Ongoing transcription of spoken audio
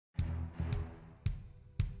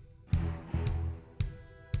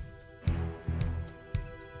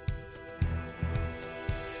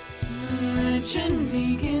Ascension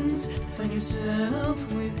begins, find yourself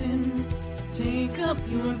within. Take up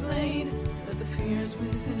your blade, let the fears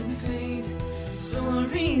within fade.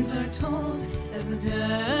 Stories are told as the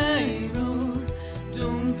die roll.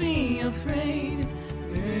 Don't be afraid,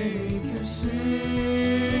 make your destiny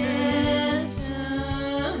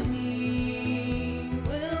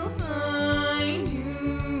will find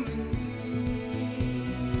you and me.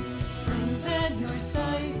 Friends at your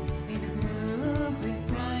side, may the glow with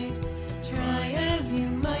bright. Try as you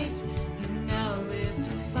might, you now live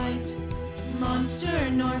to fight. Monster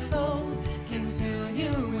nor foe can fill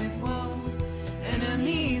you with woe.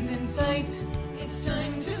 Enemies in sight, it's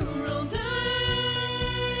time to roll dice.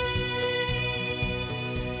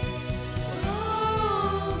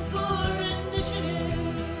 Roll for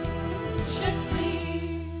initiative. Check,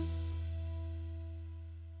 please.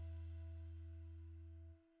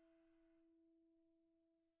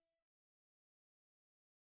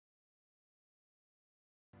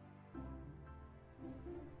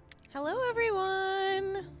 Hello,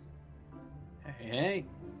 everyone. Hey.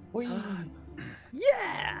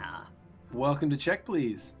 Yeah! Welcome to Check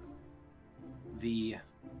Please, the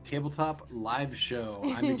tabletop live show.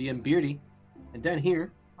 I'm your DM Beardy, and down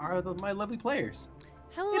here are my lovely players.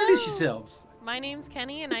 Hello. Introduce yourselves. My name's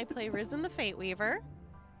Kenny, and I play Risen the Fate Weaver.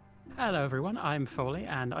 Hello everyone, I'm Foley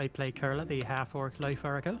and I play Curla, the half-orc life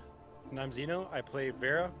oracle. And I'm Zeno. I play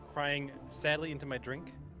Vera, crying sadly into my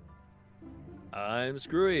drink. I'm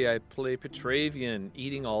Screwy, I play Petravian,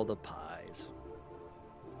 eating all the pies.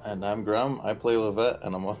 And I'm Grum. I play Levette,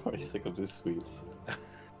 and I'm already sick of these sweets.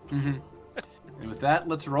 And with that,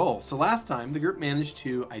 let's roll. So last time, the group managed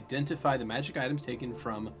to identify the magic items taken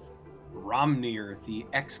from Romnir, the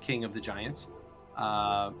ex-king of the giants,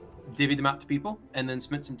 divvied them out to people, and then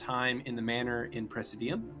spent some time in the manor in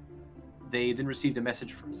Presidium. They then received a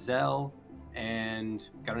message from Zell and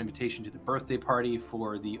got an invitation to the birthday party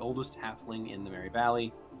for the oldest halfling in the Merry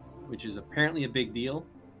Valley, which is apparently a big deal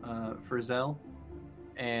for Zell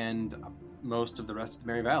and most of the rest of the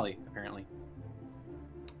Merry Valley, apparently.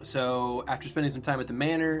 So after spending some time at the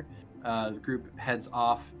manor, the group heads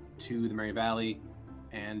off to the Merry Valley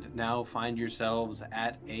and now find yourselves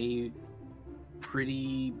at a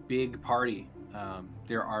pretty big party.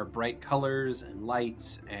 There are bright colors and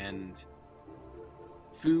lights and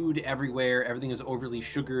food everywhere. Everything is overly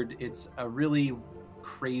sugared. It's a really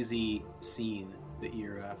crazy scene that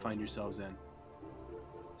you find yourselves in.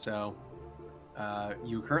 So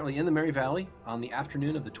you're currently in the Merry Valley on the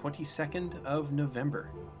afternoon of the 22nd of November.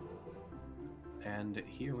 And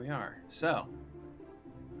here we are. So,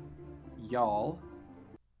 y'all,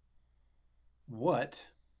 what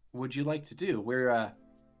would you like to do? We're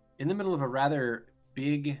in the middle of a rather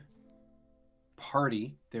big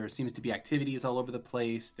party. There seems to be activities all over the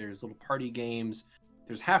place. There's little party games.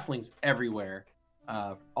 There's halflings everywhere.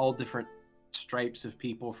 All different stripes of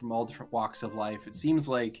people from all different walks of life. It seems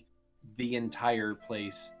like the entire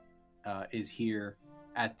place is here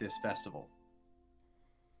at this festival.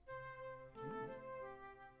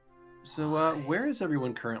 So, where is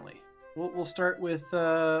everyone currently? We'll start with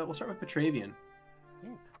Petravian.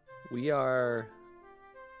 We are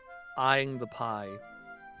eyeing the pie.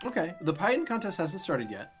 Okay, the pie eating contest hasn't started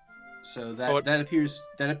yet, so that appears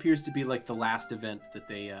to be like the last event that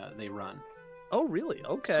they run. Oh, really?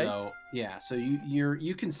 Okay. So yeah, so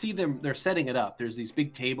you can see them. They're setting it up. There's these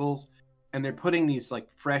big tables, and they're putting these like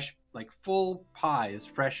fresh, like full pies,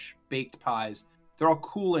 fresh baked pies. They're all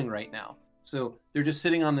cooling right now. So they're just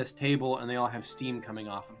sitting on this table, and they all have steam coming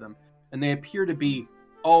off of them, and they appear to be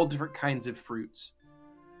all different kinds of fruits.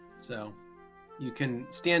 So you can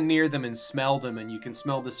stand near them and smell them, and you can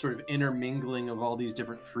smell this sort of intermingling of all these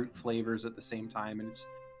different fruit flavors at the same time, and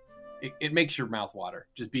it makes your mouth water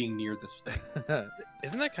just being near this thing.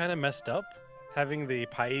 Isn't that kind of messed up, having the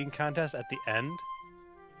pie eating contest at the end?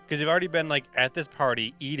 Because you've already been like at this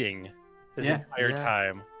party eating this entire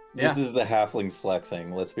time. This is the halflings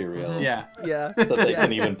flexing, let's be real. Yeah. Yeah. That they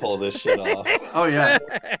can even pull this shit off. Oh, yeah.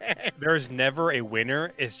 There's never a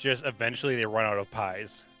winner. It's just eventually they run out of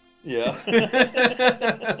pies. Yeah.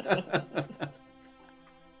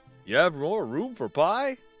 You have more room for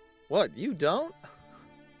pie? What, you don't?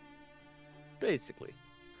 Basically.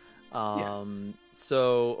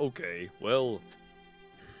 So, okay, well,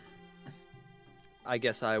 I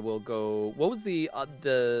guess I will go. What was the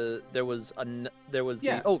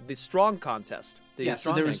strong contest. The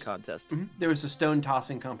strongman contest. Mm-hmm. There was a stone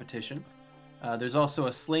tossing competition. There's also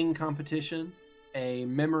a sling competition, a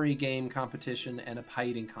memory game competition, and a pie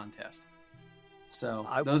eating contest. So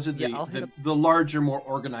those are the larger, more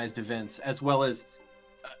organized events, as well as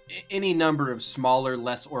any number of smaller,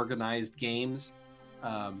 less organized games.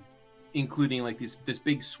 including like this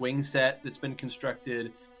big swing set that's been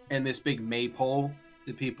constructed and this big maypole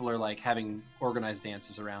that people are like having organized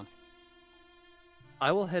dances around.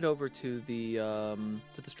 I will head over to the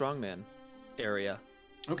strongman area.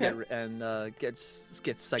 Okay. And get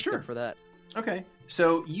psyched Sure. up for that. Okay.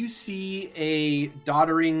 So you see a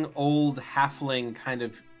doddering old halfling kind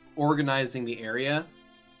of organizing the area.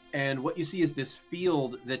 And what you see is this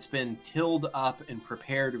field that's been tilled up and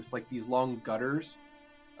prepared with like these long gutters,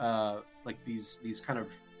 like these kind of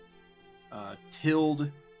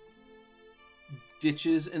tilled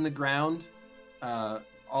ditches in the ground.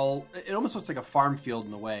 It almost looks like a farm field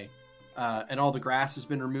in a way. And all the grass has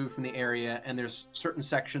been removed from the area, and there's certain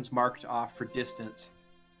sections marked off for distance.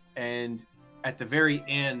 And at the very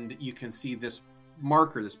end, you can see this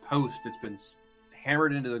marker, this post that's been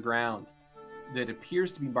hammered into the ground that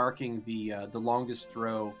appears to be marking the longest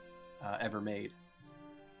throw ever made.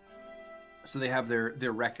 So they have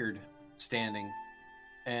their record standing.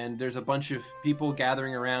 And there's a bunch of people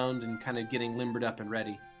gathering around and kind of getting limbered up and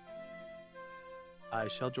ready. I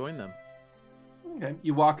shall join them. Okay.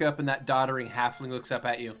 You walk up and that doddering halfling looks up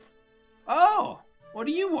at you. Oh, what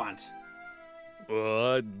do you want?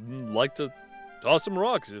 I'd like to toss some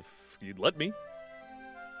rocks if you'd let me.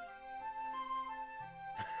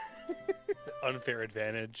 Unfair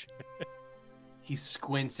advantage. He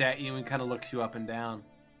squints at you and kind of looks you up and down.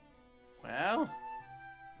 Well,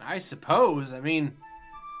 I suppose. I mean,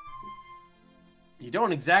 you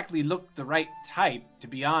don't exactly look the right type, to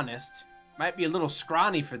be honest. Might be a little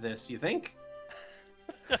scrawny for this, you think?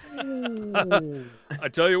 I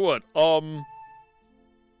tell you what,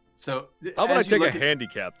 So, how about I take a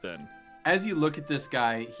handicap then? As you look at this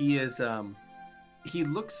guy, he is, he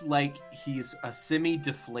looks like he's a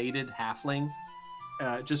semi-deflated halfling,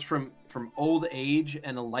 just from old age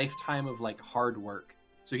and a lifetime of like hard work.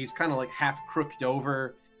 So he's kind of like half crooked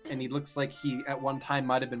over, and he looks like he at one time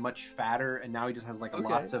might have been much fatter, and now he just has like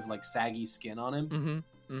lots of like saggy skin on him.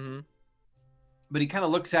 Mm-hmm. Mm-hmm. But he kind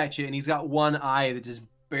of looks at you, and he's got one eye that just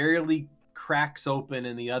barely cracks open,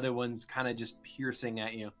 and the other one's kind of just piercing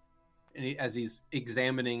at you, and as he's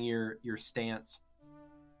examining your stance.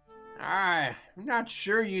 I'm not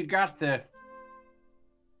sure you got the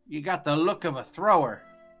look of a thrower.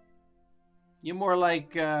 You're more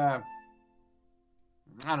like I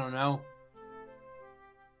don't know.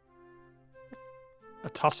 A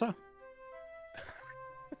tosser?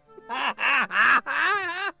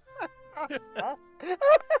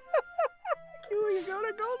 You're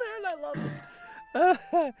gonna go there, and I love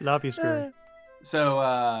it. Love you, Screw. So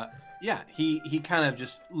yeah, he kind of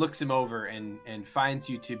just looks him over and finds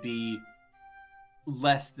you to be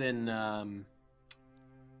less than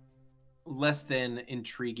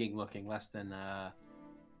intriguing looking, less than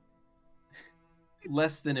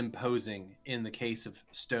imposing in the case of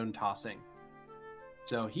stone tossing.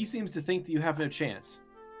 So he seems to think that you have no chance.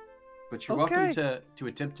 But you're welcome to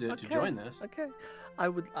attempt to join this. Okay. I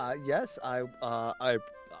would, yes,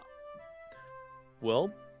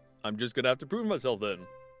 well, I'm just gonna have to prove myself then.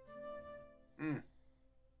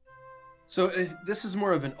 So this is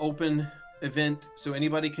more of an open event, so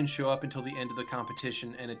anybody can show up until the end of the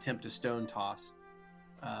competition and attempt a stone toss.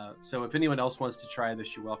 So if anyone else wants to try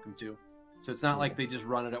this, you're welcome to. So it's not like they just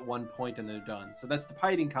run it at one point and they're done. So that's the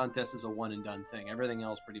piting contest is a one and done thing. Everything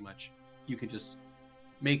else pretty much you can just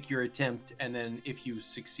make your attempt, and then if you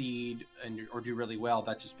succeed or do really well,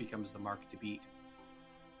 that just becomes the mark to beat.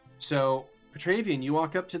 So Petravian, you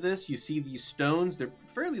walk up to this, you see these stones. They're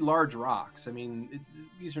fairly large rocks. I mean,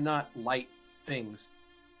 these are not light things.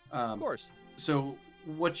 Of course. So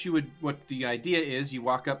what the idea is, you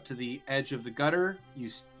walk up to the edge of the gutter,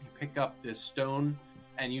 you pick up this stone,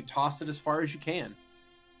 and you toss it as far as you can.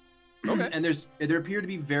 Okay. And there appear to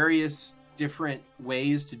be various different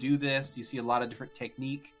ways to do this. You see a lot of different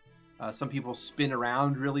technique. Some people spin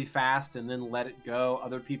around really fast and then let it go.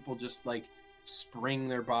 Other people just like spring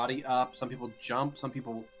their body up. Some people jump. Some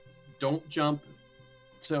people don't jump.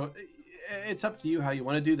 So it's up to you how you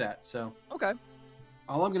want to do that. So Okay.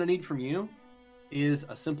 all I'm going to need from you is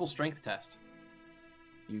a simple strength test.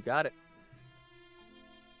 You got it.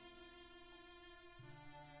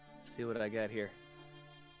 Let's see what I got here.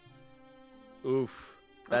 Oof.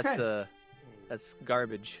 That's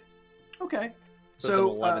garbage. Okay. Put them So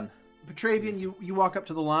 11. Petravian, you walk up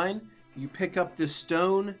to the line, you pick up this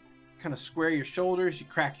stone, kind of square your shoulders, you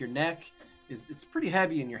crack your neck. It's pretty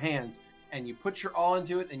heavy in your hands, and you put your all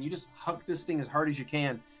into it, and you just hug this thing as hard as you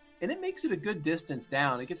can, and it makes it a good distance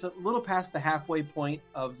down. It gets a little past the halfway point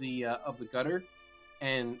of the gutter,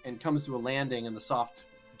 and comes to a landing in the soft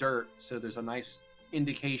dirt. So there's a nice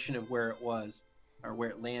indication of where it was or where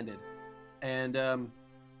it landed, and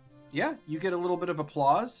yeah, you get a little bit of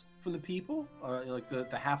applause from the people. Like the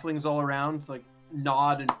halflings all around, like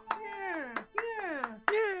nod and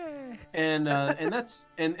Yeah. and that's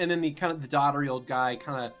and then the kind of the doddery old guy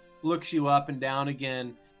kind of looks you up and down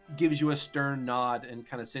again, gives you a stern nod, and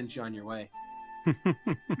kind of sends you on your way.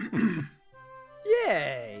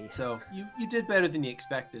 Yay! So you did better than you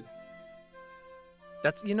expected.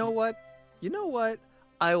 That's you know what?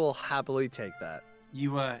 I will happily take that.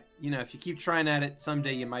 You if you keep trying at it,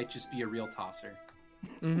 someday you might just be a real tosser.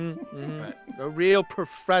 But A real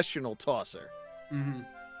professional tosser.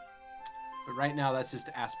 but right now that's just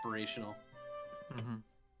aspirational.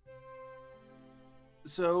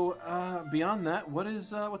 So beyond that,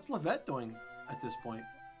 what's Levette doing at this point?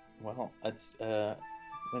 Well, it's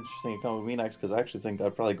interesting you come with me next, because I actually think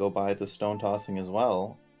I'd probably go by the stone tossing as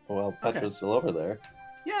well while Petra's still over there.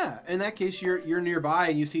 Yeah, in that case, you're nearby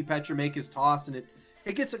and you see Petra make his toss, and it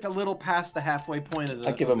gets like a little past the halfway point of the.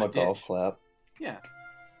 I give of him the a golf ditch. clap. Yeah,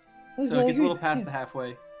 so it gets a little past the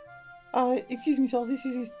halfway. Excuse me, sir, this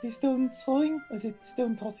is the stone throwing, or is it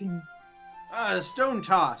stone tossing? Stone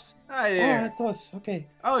toss. Hi there. Toss, okay.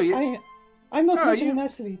 Oh, yeah. I'm not Oh, much of you- an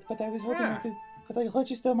athlete, but I was hoping Yeah. could I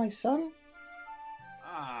register my son?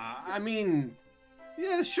 I mean,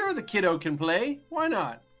 yeah, sure, the kiddo can play. Why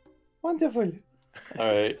not? Wonderful.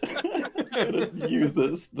 All right. I'm gonna use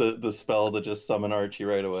the spell to just summon Archie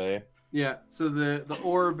right away. Yeah, so the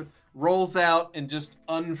orb rolls out and just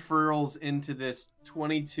unfurls into this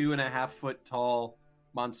 22.5-foot tall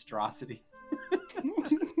monstrosity.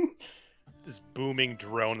 This booming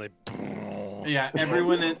drone, like. Yeah,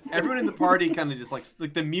 everyone in the party kind of just like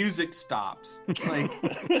the music stops. Like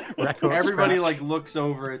Record everybody scratch. like looks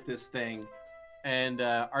over at this thing, and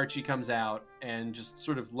Archie comes out and just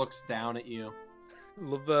sort of looks down at you.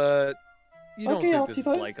 Levette, you don't Okay, think I'll this keep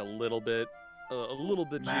is it. like a little bit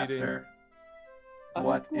cheating? Master, Uh,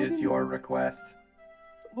 what why is don't your you- request?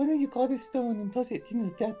 Why don't you grab a stone and toss it in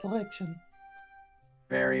that direction?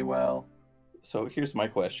 Very well. So here's my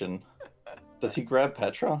question: does he grab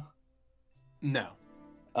Petra? No,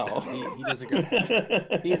 Oh, he doesn't go.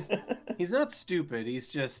 He's not stupid. He's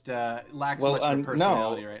just lacks much of a no,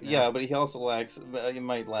 personality right now. yeah, but he also lacks. He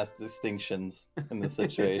might lack distinctions in this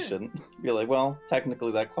situation. You're like, well,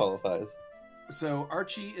 technically that qualifies. So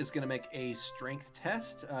Archie is going to make a strength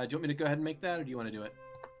test. Do you want me to go ahead and make that, or do you want to do it?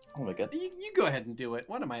 Oh my god. You go ahead and do it.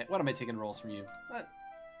 What am I taking rolls from you?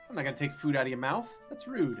 I'm not going to take food out of your mouth. That's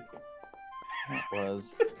rude. That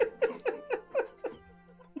was.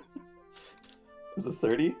 Is it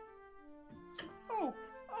 30? Oh,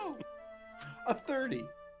 a 30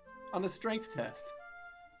 on a strength test.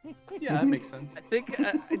 Yeah, that makes sense. I think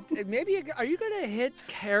maybe are you gonna hit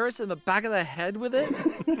Karis in the back of the head with it?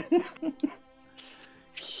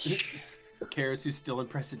 Karis, who's still in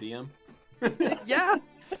Presidium. Yeah.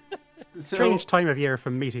 So, Strange time of year for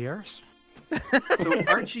meteors. so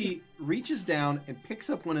Archie reaches down and picks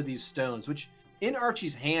up one of these stones, which in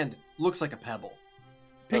Archie's hand looks like a pebble.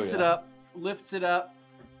 Picks it yeah. up, lifts it up,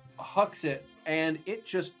 hucks it, and it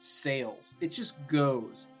just sails. It just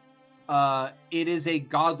goes. It is a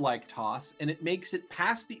godlike toss, and it makes it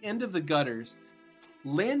past the end of the gutters,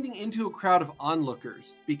 landing into a crowd of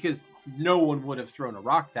onlookers, because no one would have thrown a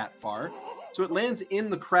rock that far. So it lands in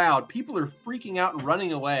the crowd. People are freaking out and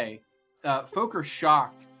running away. Folk are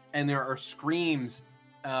shocked, and there are screams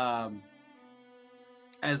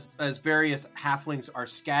as various halflings are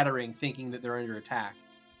scattering, thinking that they're under attack.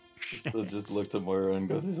 So just looked at Moira and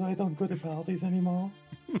goes, This is why I don't go to parties anymore.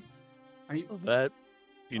 Are you? But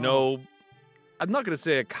you know, I'm not gonna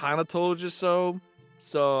say I kind of told you so.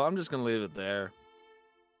 So I'm just gonna leave it there.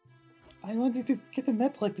 I wanted to get a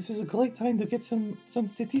metric. This was a great time to get some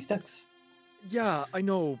statistics. Yeah, I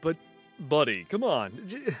know, but buddy, come on.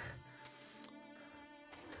 I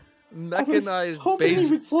Mechanized was hoping he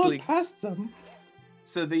would slow basically. it past them.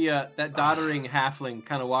 So the that doddering halfling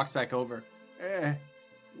kind of walks back over.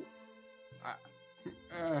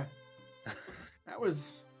 That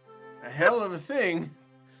was a hell of a thing.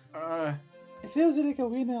 If there's like a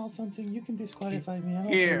winner or something, you can disqualify me. I'm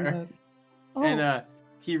okay Here. with that. Oh, And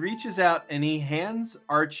he reaches out and he hands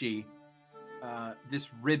Archie this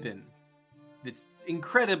ribbon that's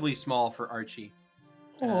incredibly small for Archie.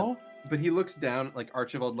 aw. But he looks down, like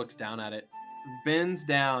Archibald looks down at it, bends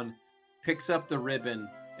down, picks up the ribbon,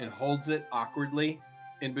 and holds it awkwardly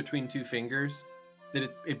in between two fingers, that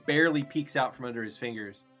it barely peeks out from under his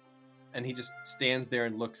fingers. And he just stands there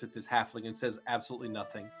and looks at this halfling and says absolutely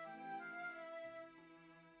nothing.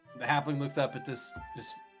 The halfling looks up at this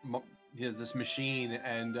machine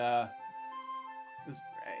and says,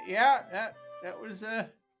 yeah, that was a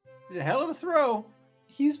hell of a throw.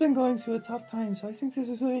 he's been going through a tough time, so I think this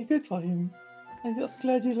is really good for him. I'm just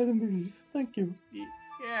glad you let him do this. Thank you.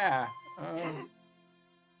 Yeah.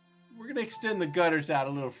 We're gonna extend the gutters out a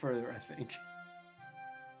little further, I think.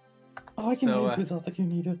 Oh, I can So, help with that if you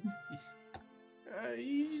need it.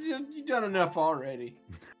 You've done enough already.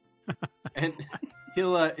 And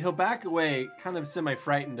he'll back away, kind of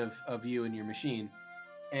semi-frightened of you and your machine,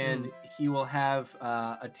 and he will have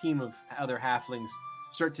a team of other halflings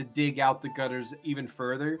start to dig out the gutters even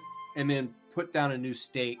further, and then put down a new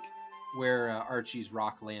stake where Archie's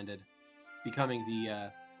rock landed, becoming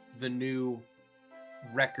the new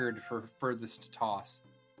record for furthest toss.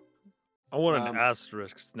 I want an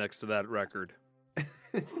asterisk next to that record.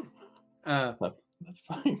 That's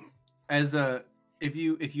fine. As if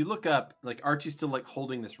you look up, like Archie's still like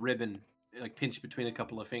holding this ribbon, like pinched between a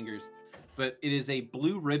couple of fingers, but it is a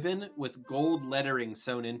blue ribbon with gold lettering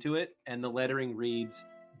sewn into it, and the lettering reads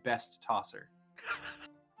 "Best Tosser."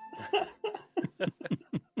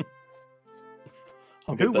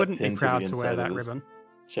 Who wouldn't be proud to wear that ribbon?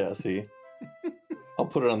 Chassis. I'll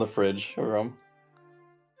put it on the fridge for him.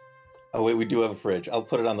 Oh wait, we do have a fridge. I'll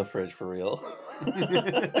put it on the fridge for real.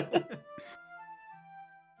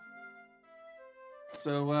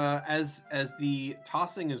 So as the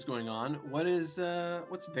tossing is going on,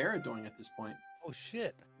 what's Vera doing at this point? Oh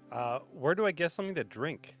shit. Where do I get something to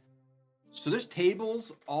drink? So there's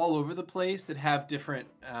tables all over the place that have different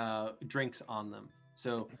drinks on them.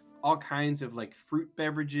 So all kinds of like fruit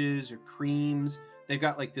beverages or creams. They've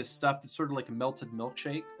got like this stuff that's sort of like a melted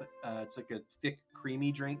milkshake. It's like a thick,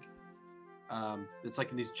 creamy drink. It's like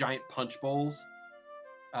in these giant punch bowls.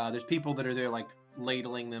 There's people that are there like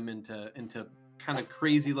ladling them into kind of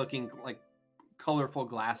crazy looking like colorful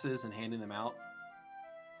glasses and handing them out.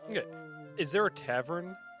 Okay. Is there a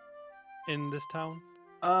tavern in this town?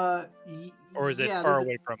 Or is it yeah, far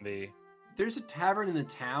away from the... There's a tavern in the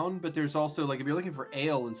town, but there's also like if you're looking for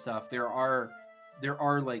ale and stuff, there are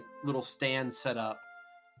like little stands set up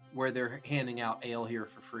where they're handing out ale here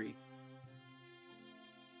for free.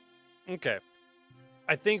 Okay.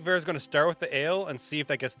 I think Vera's going to start with the ale and see if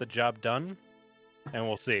that gets the job done, and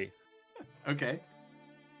we'll see. Okay.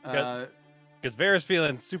 Because Vera's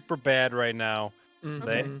feeling super bad right now.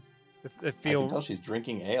 Okay. They I feel... can tell she's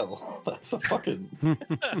drinking ale. That's a fucking...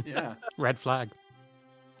 Yeah. Red flag.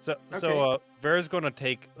 So Vera's going to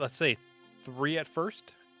take, let's say, 3 at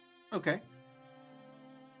first. Okay.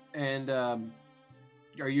 And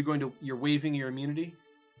you're waiving your immunity?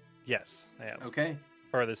 Yes, I am. Okay.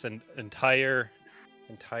 For this entire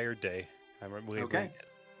day. I'm waiving Okay.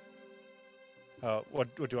 it.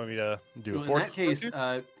 What do you want me to do? Well, in that case,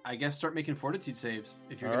 I guess start making fortitude saves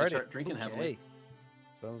if you're going to Alrighty. start drinking heavily.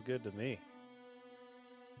 Sounds good to me.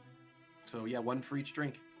 So yeah, 1 for each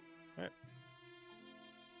drink.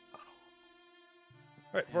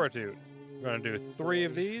 All right, fortitude. We're going to do 3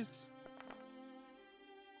 of these.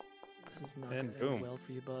 This is not And going to boom. end well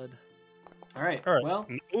for you, bud. All right. All right. Well,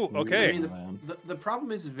 Ooh, okay. I mean, man. the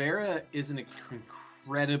problem is Vera is an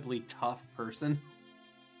incredibly tough person.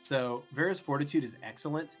 So Vera's fortitude is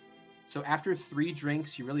excellent. So after 3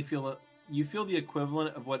 drinks, you really feel the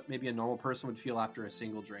equivalent of what maybe a normal person would feel after a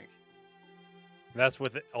single drink. That's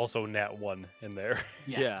with also nat 1 in there.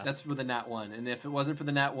 Yeah. That's with a nat 1. And if it wasn't for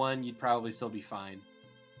the nat 1, you'd probably still be fine.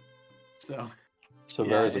 So So Yeah,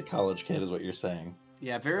 Vera's a it's- college kid is what you're saying.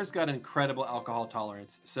 yeah, Vera's got incredible alcohol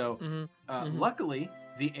tolerance. So Mhm. luckily,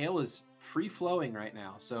 the ale is free flowing right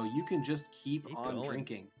now. So you can just keep on going.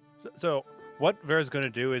 drinking. So what Vera's going to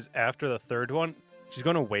do is after the 3rd one, she's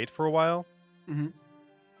going to wait for a while. Mhm.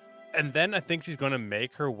 And then I think she's going to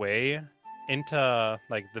make her way into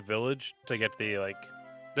like the village to get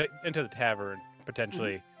into the tavern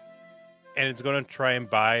potentially. And it's going to try and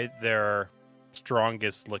buy their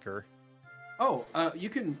strongest liquor. Oh, you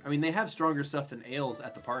can. I mean, they have stronger stuff than ales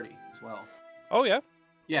at the party as well. Oh yeah.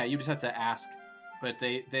 Yeah, you just have to ask. But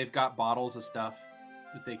they've got bottles of stuff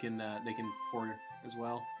that they can pour as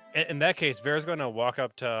well. In that case, Vera's going to walk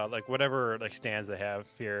up to like whatever like stands they have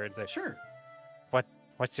here and say, Sure.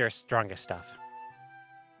 "What's your strongest stuff?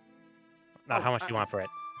 Now, Oh, how much do you want for it?"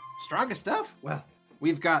 Strongest stuff? Well,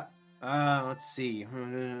 we've got. Let's see.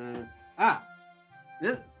 I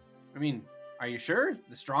mean, are you sure?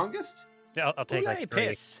 The strongest? Yeah, I'll take Ooh, like yay, 3.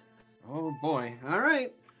 piss. Oh boy. All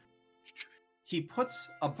right. He puts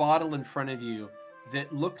a bottle in front of you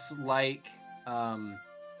that looks like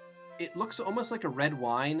it looks almost like a red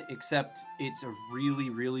wine, except it's a really,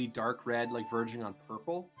 really dark red, like verging on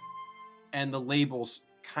purple. And the label's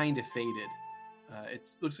kind of faded. It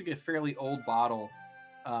looks like a fairly old bottle.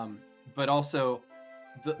 But also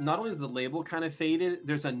not only is the label kind of faded,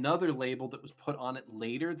 there's another label that was put on it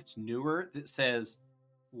later that's newer that says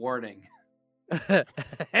Warning.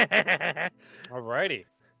 Alrighty.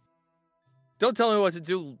 Don't tell me what to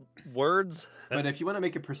do. Words. But if you want to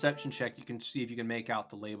make a perception check, you can see if you can make out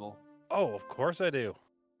the label. Oh, of course I do.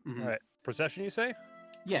 Mhm. All right. Perception, you say?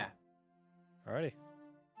 Yeah. Alrighty.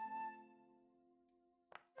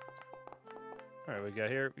 All right,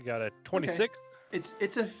 we got a 26.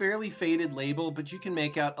 It's a fairly faded label, but you can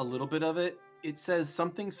make out a little bit of it. It says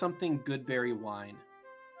something Goodberry wine.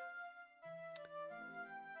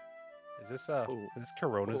 Is this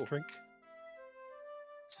Corona's drink?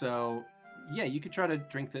 So, yeah, you could try to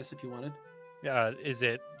drink this if you wanted. Yeah.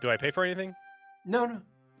 Do I pay for anything? No.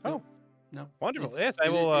 Oh. No. Wonderful. Yes, I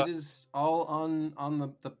will. It is all on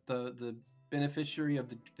the beneficiary of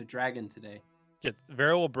the dragon today. Yeah,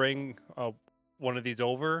 Vera will bring one of these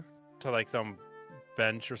over to like some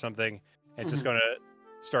bench or something, and just gonna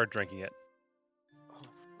start drinking it.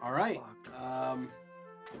 All right.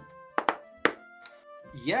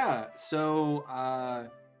 Yeah. So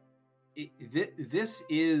this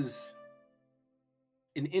is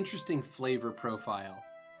an interesting flavor profile.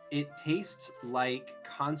 It tastes like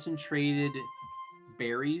concentrated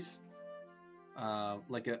berries,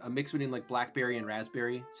 like a mix between like blackberry and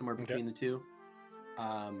raspberry, somewhere between the two.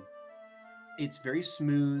 It's very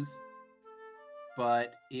smooth,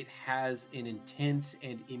 but it has an intense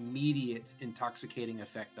and immediate intoxicating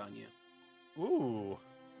effect on you. Ooh.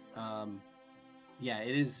 Yeah,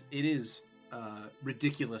 it is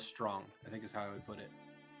ridiculous strong, I think is how I would put it.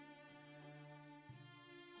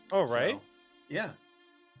 All right. So, yeah.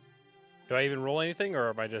 Do I even roll anything, or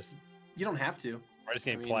am I just? You don't have to. I just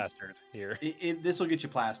getting plastered here. This will get you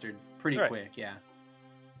plastered pretty quick, yeah.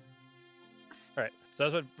 All right. So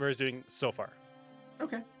that's what Vera's doing so far.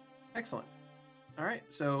 Okay. Excellent. All right.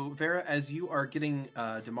 So, Vera, as you are getting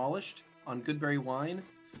demolished on Goodberry wine,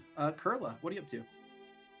 Curla, what are you up to?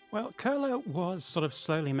 Well, Curla was sort of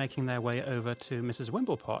slowly making their way over to Mrs.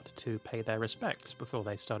 Wimblepot to pay their respects before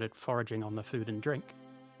they started foraging on the food and drink.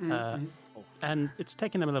 And it's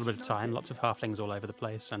taken them a little bit of time, lots of halflings all over the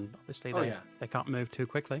place, and obviously they can't move too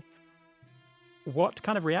quickly. What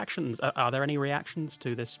kind of reactions? Are there any reactions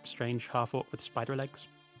to this strange half-orc with spider legs?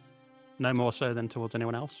 No more so than towards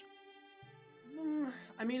anyone else?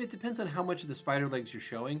 I mean, it depends on how much of the spider legs you're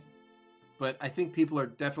showing, but I think people are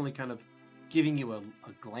definitely kind of giving you a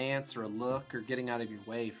glance or a look or getting out of your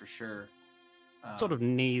way for sure. Sort of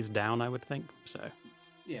knees down, I would think, so...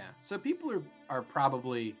 Yeah, so people are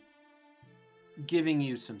probably giving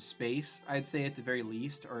you some space, I'd say at the very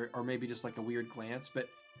least, or maybe just like a weird glance, but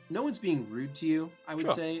no one's being rude to you, I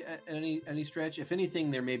would say, at any stretch. If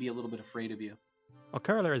anything, they're maybe a little bit afraid of you. Well,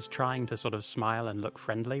 Curla is trying to sort of smile and look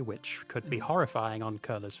friendly, which could be horrifying on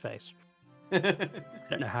Curla's face. I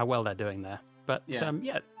don't know how well they're doing there, but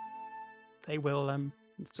they will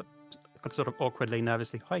sort of awkwardly,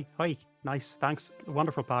 nervously, hi, nice, thanks,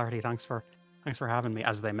 wonderful party, thanks for having me,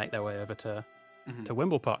 as they make their way over to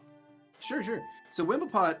Wimblepot. Sure. So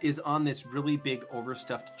Wimblepot is on this really big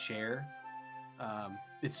overstuffed chair.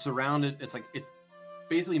 It's surrounded. It's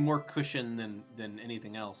basically more cushion than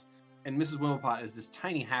anything else. And Mrs. Wimblepot is this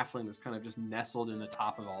tiny halfling that's kind of just nestled in the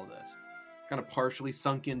top of all this, kind of partially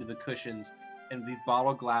sunk into the cushions, and the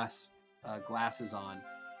bottle glasses on.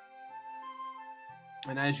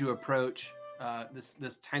 And as you approach,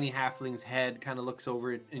 this tiny halfling's head kind of looks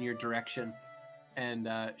over in your direction, and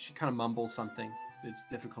she kind of mumbles something that's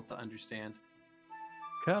difficult to understand.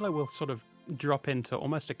 Curla will sort of drop into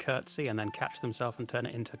almost a curtsy and then catch themselves and turn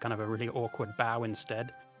it into kind of a really awkward bow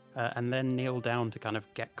instead, and then kneel down to kind of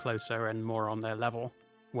get closer and more on their level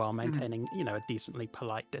while maintaining, a decently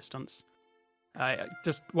polite distance. I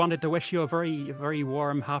just wanted to wish you a very, very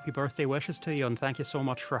warm, happy birthday wishes to you, and thank you so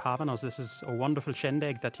much for having us. This is a wonderful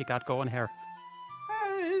shindig that you got going here.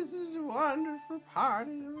 This is a wonderful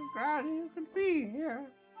party. I'm glad you could be here.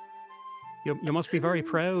 You must be very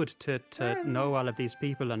proud to know all of these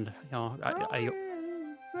people, and I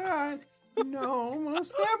know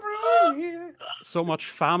most everyone here. So much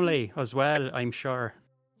family as well, I'm sure.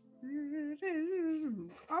 It is.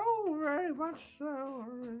 Oh, very much so.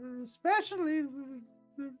 Especially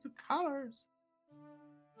the colors.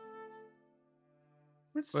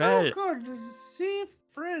 It's so good to see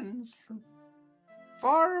friends from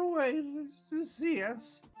far away to see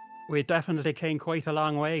us. We definitely came quite a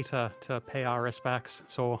long way to pay our respects.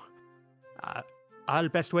 So, all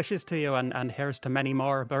best wishes to you, and here's to many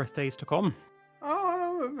more birthdays to come.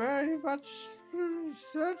 Oh, very much.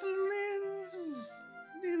 Certainly is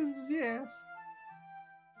yes.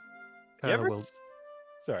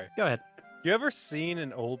 Sorry. Go ahead. You ever seen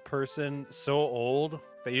an old person so old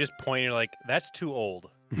that you just point and you're like, that's too old?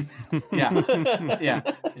 Yeah.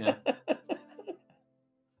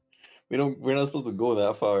 We're not supposed to go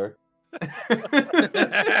that far.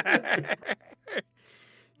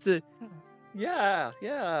 Yeah,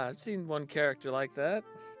 I've seen one character like that.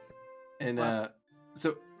 And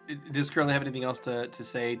so, does Curly have anything else to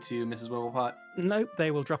say to Mrs. Wimblepot? Nope,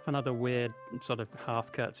 they will drop another weird sort of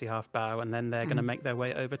half curtsy, half bow, and then they're going to Mhm. make their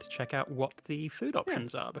way over to check out what the food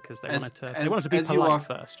options are because they As- wanted to be as you polite walk-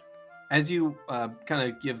 first. As you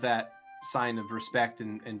kind of give that sign of respect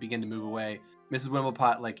and begin to move away, Mrs.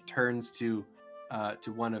 Wimblepot like turns to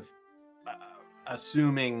one of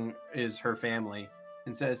assuming is her family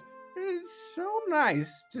and says, "It's so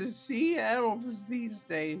nice to see elves these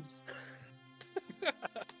days."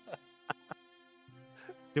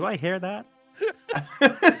 Do I hear that?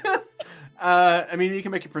 I mean, you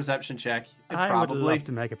can make a perception check. I Probably. would love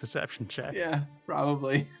to make a perception check. Yeah,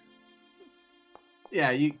 probably.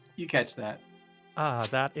 Yeah, you catch that.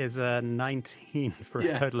 That is a 19 for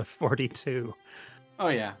Yeah. a total of 42. Oh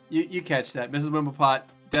yeah, you catch that. Mrs. Wimblepot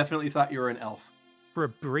definitely thought you were an elf. For a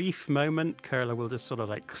brief moment, Curler will just sort of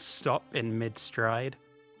like stop in mid-stride.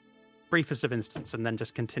 Briefest of instants, and then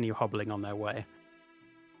just continue hobbling on their way.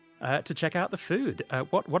 To check out the food.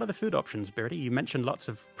 What are the food options, Birdie? You mentioned lots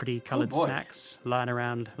of pretty coloured boy. snacks lying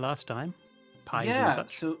around last time. Pies and Yeah,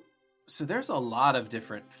 such. so there's a lot of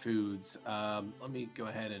different foods. Let me go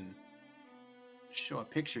ahead and show a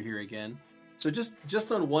picture here again. So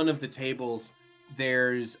just on one of the tables,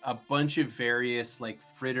 there's a bunch of various like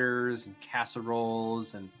fritters and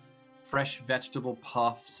casseroles and fresh vegetable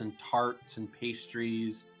puffs and tarts and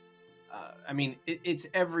pastries. I mean, it's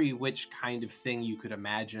every which kind of thing you could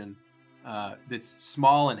imagine that's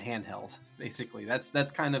small and handheld. Basically,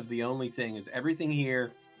 that's kind of the only thing is everything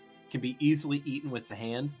here can be easily eaten with the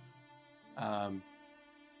hand.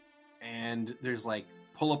 And there's like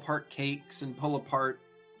pull apart cakes and pull apart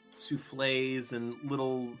souffles and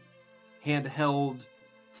little handheld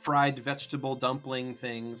fried vegetable dumpling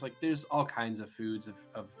things. Like there's all kinds of foods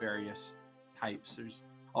of various types. There's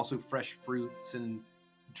also fresh fruits and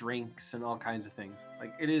drinks and all kinds of things.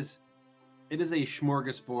 Like it is a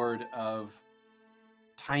smorgasbord of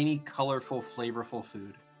tiny, colorful, flavorful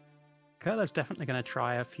food. Curler's definitely going to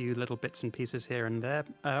try a few little bits and pieces here and there.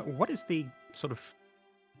 What is the sort of,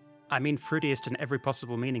 I mean, fruitiest in every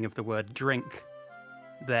possible meaning of the word drink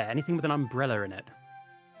there? Anything with an umbrella in it?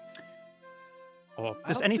 Or I just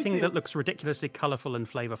don't think anything they- that looks ridiculously colorful and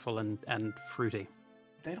flavorful and fruity?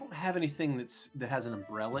 They don't have anything that has an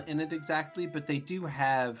umbrella in it exactly, but they do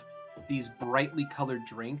have these brightly colored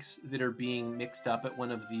drinks that are being mixed up at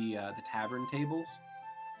one of the tavern tables.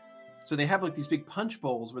 So they have like these big punch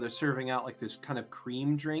bowls where they're serving out like this kind of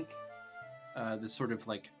cream drink, this sort of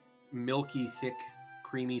like milky, thick,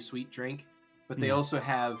 creamy, sweet drink. But they also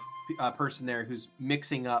have a person there who's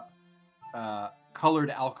mixing up colored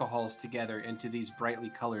alcohols together into these brightly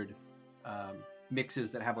colored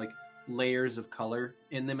mixes that have like layers of color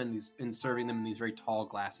in them and serving them in these very tall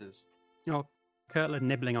glasses. You know, Curler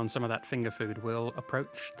nibbling on some of that finger food will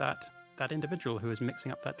approach that individual who is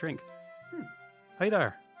mixing up that drink. Hey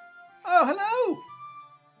there. Oh, hello!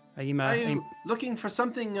 Are you Are you looking for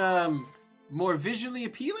something more visually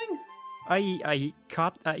appealing? I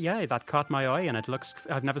caught, that caught my eye, and it looks.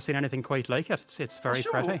 I've never seen anything quite like it. It's very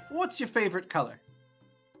Sure. pretty. What's your favorite color?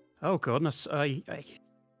 Oh goodness,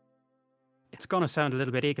 it's gonna sound a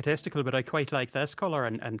little bit egotistical, but I quite like this color.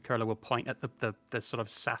 And Curler will point at the sort of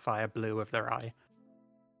sapphire blue of their eye.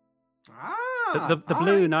 Ah, The all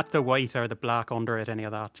blue, right. not the white or the black under it, any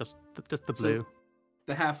of that. Just the So- blue.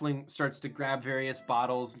 The halfling starts to grab various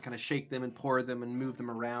bottles and kind of shake them and pour them and move them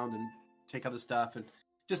around and take other stuff and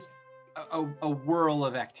just a whirl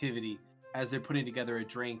of activity as they're putting together a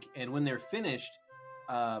drink. And when they're finished,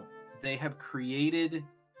 they have created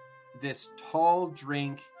this tall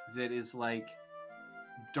drink that is like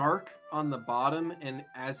dark on the bottom and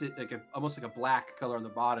as it almost like a black color on the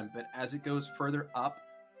bottom, but as it goes further up,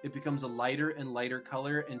 it becomes a lighter and lighter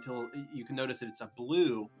color until you can notice that it's a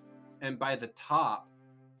blue, and by the top,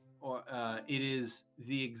 it is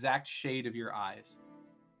the exact shade of your eyes.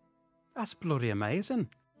 That's bloody amazing.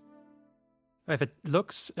 If it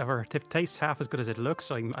looks or if it tastes half as good as it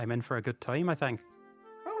looks, I'm in for a good time, I think.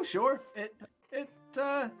 Oh, sure. It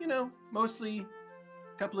mostly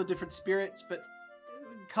a couple of different spirits, but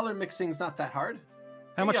color mixing's not that hard.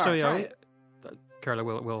 How Here much you do are, you try owe? it. Curler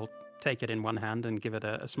will take it in one hand and give it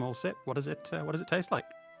a small sip. What does it taste like?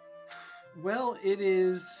 Well, it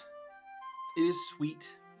is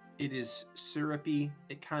sweet. It is syrupy.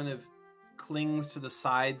 It kind of clings to the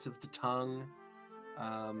sides of the tongue.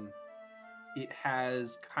 It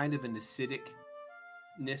has kind of an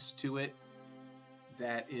acidicness to it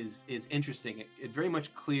that is interesting. It very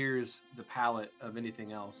much clears the palate of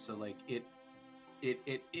anything else. So like it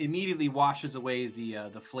immediately washes away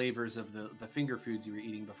the flavors of the finger foods you were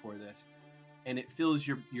eating before this, and it fills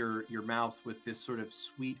your mouth with this sort of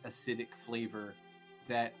sweet acidic flavor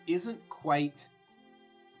that isn't quite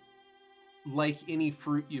like any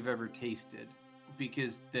fruit you've ever tasted,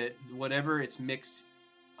 because whatever it's mixed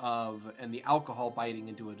of and the alcohol biting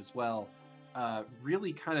into it as well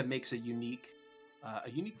really kind of makes a unique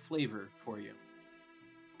flavor for you.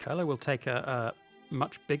 Curler will take a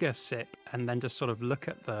much bigger sip and then just sort of look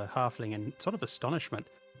at the halfling in sort of astonishment.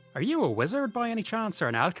 Are you a wizard by any chance, or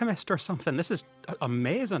an alchemist or something? This is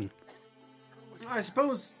amazing. I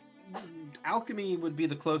suppose alchemy would be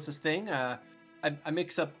the closest thing. I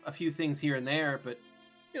mix up a few things here and there, but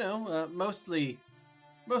mostly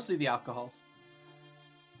the alcohols.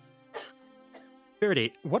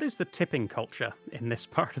 Purity, what is the tipping culture in this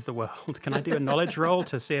part of the world? Can I do a knowledge roll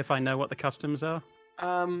to see if I know what the customs are?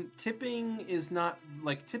 Tipping is not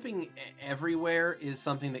like tipping everywhere is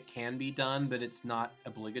something that can be done, but it's not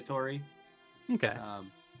obligatory. Okay.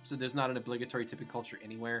 So there's not an obligatory tipping culture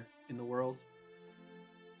anywhere in the world.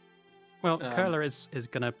 Well, Curler is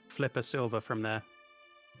going to flip a silver from their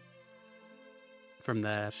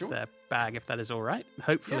Sure. their bag, if that is all right.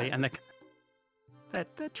 Hopefully, Yeah. and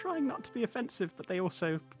they're trying not to be offensive, but they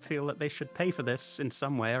also feel that they should pay for this in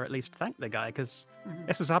some way, or at least thank the guy, because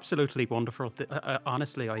this is absolutely wonderful.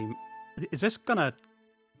 Honestly, is this gonna?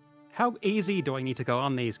 How easy do I need to go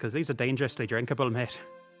on these? Because these are dangerously drinkable, mate.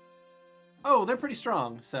 Oh, they're pretty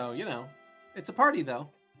strong, so it's a party though.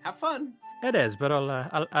 Have fun. It is, but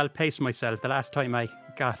I'll pace myself. The last time I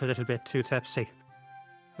got a little bit too tipsy,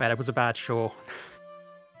 well, it was a bad show.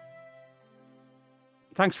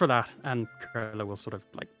 Thanks for that. And Curler will sort of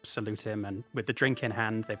like salute him, and with the drink in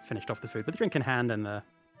hand, they've finished off the food. With the drink in hand and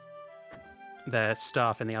the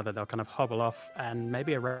staff in the other, they'll kind of hobble off. And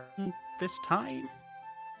maybe around this time,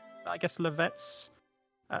 I guess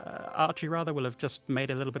Archie rather will have just made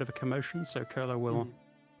a little bit of a commotion. So Curler will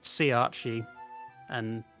see Archie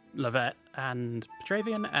and Levette and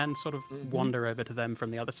Petravian and sort of wander over to them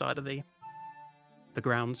from the other side of the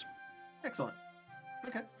grounds. Excellent.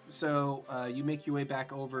 Okay, so you make your way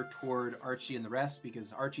back over toward Archie and the rest,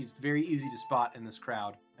 because Archie's very easy to spot in this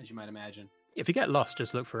crowd, as you might imagine. If you get lost,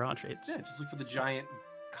 just look for Archie. Yeah, just look for the giant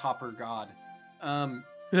copper god.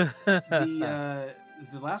 The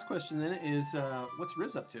last question then is, what's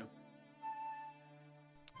Riz up to?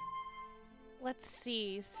 Let's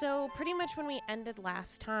see. So pretty much when we ended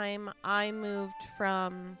last time, I moved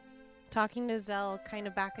from talking to Zell kind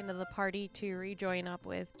of back into the party to rejoin up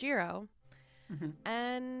with Jiro.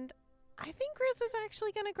 And I think Riz is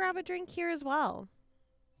actually going to grab a drink here as well.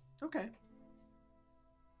 Okay.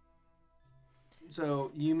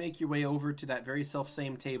 So you make your way over to that very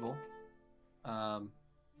self-same table.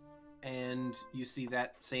 And you see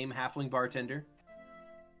that same halfling bartender.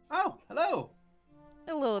 Oh, hello.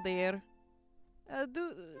 Hello there.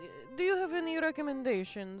 Do you have any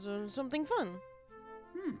recommendations or something fun?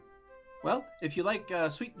 Well, if you like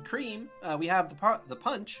sweetened cream, we have the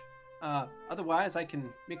punch. Otherwise, I can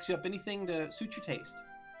mix you up anything to suit your taste.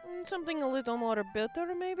 Something a little more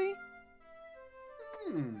bitter, maybe?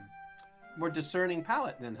 More discerning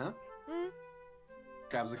palate then, huh?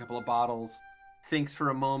 Grabs a couple of bottles, thinks for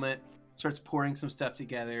a moment, starts pouring some stuff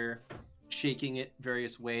together, shaking it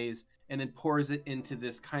various ways, and then pours it into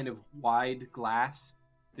this kind of wide glass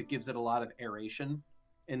that gives it a lot of aeration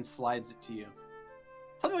and slides it to you.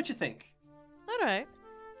 Tell me what you think. All right.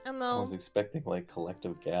 And I was expecting like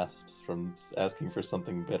collective gasps from asking for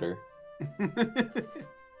something bitter.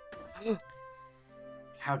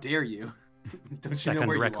 How dare you? Don't Second you know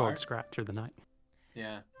where record you are? scratch of the night.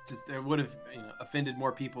 Yeah, it would have offended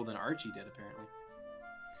more people than Archie did apparently.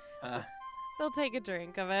 They'll take a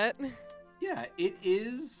drink of it. Yeah, it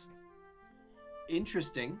is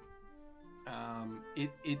interesting.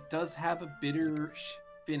 It does have a bitter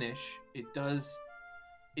finish. It does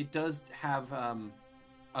have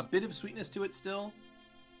a bit of sweetness to it still,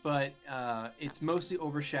 but it's mostly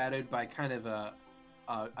overshadowed by kind of a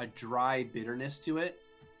dry bitterness to it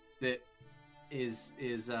that is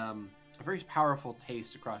a very powerful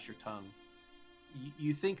taste across your tongue.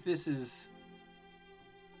 You think this is...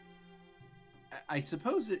 I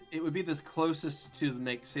suppose it would be the closest to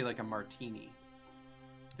make, say, like a martini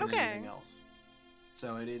than anything else.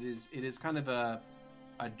 So it is kind of a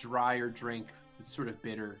drier drink that's sort of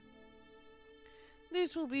bitter.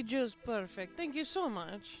 This will be just perfect. Thank you so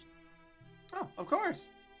much. Oh, of course.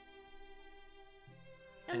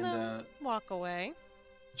 And then walk away.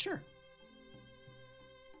 Sure.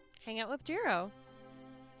 Hang out with Jiro.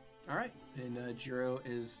 All right, and Jiro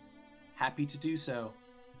is happy to do so.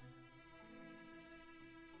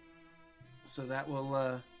 So that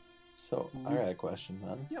will. So I got a question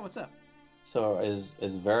then. Yeah, what's up? So is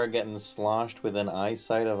Vera getting sloshed within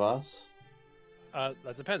eyesight of us?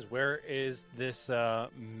 That depends. Where is this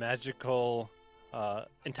magical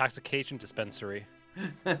intoxication dispensary?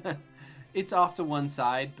 It's off to one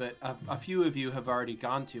side, but a few of you have already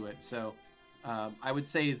gone to it. So I would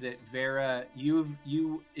say that Vera,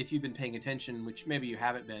 if you've been paying attention, which maybe you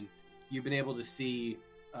haven't been, you've been able to see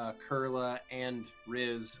Kurla and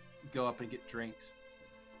Riz go up and get drinks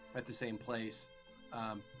at the same place.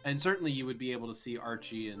 And certainly you would be able to see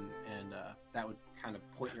Archie, and that would kind of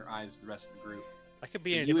point your eyes to the rest of the group. I could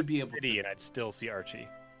be So in a you would different be able city to- and I'd still see Archie.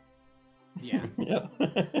 Yeah. Yeah.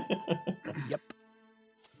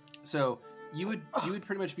 So you would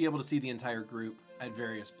pretty much be able to see the entire group at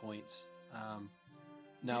various points.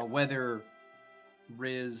 Now, whether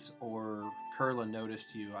Riz or Kurla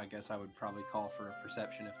noticed you, I guess I would probably call for a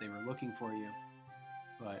perception if they were looking for you.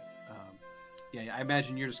 But yeah, I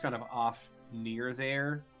imagine you're just kind of off near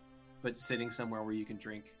there, but sitting somewhere where you can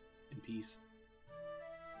drink in peace.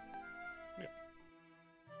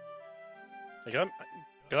 Like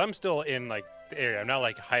I'm still in like the area. I'm not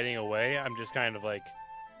like hiding away. I'm just kind of like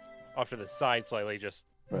off to the side slightly, just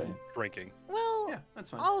Right. drinking. Well, Yeah,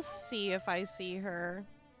 that's fine. I'll see if I see her.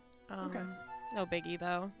 Okay. No biggie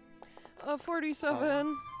though.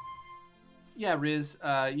 47. Yeah, Riz,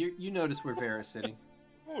 you notice where Vera's sitting.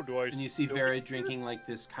 Oh, do I? And you see Vera drinking like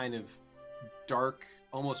this kind of dark,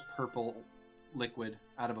 almost purple liquid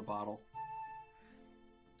out of a bottle.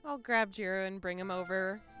 I'll grab Jiro and bring him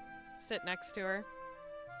over. Sit next to her.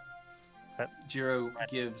 Jiro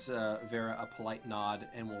gives Vera a polite nod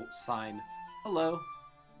and will sign, "Hello."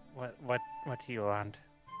 What do you want?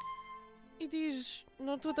 It is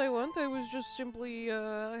not what I want. I was just simply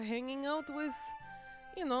hanging out with,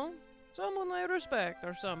 someone I respect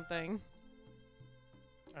or something.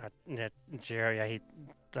 Jerry, yeah, he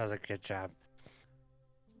does a good job.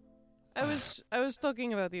 I was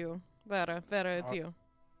talking about you, Vera. Vera, it's you.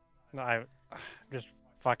 No, I just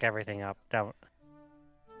fuck everything up.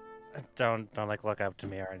 Don't like look up to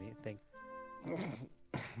me or anything.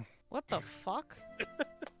 What the fuck?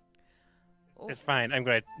 Oh, It's fine. I'm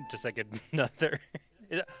going to just like another.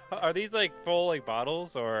 Are these like full like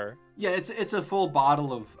bottles or Yeah, it's a full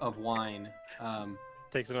bottle of wine.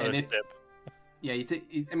 takes another And it- sip? Yeah,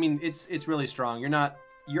 I mean it's really strong.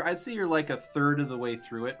 I'd say you're like a third of the way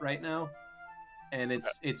through it right now, and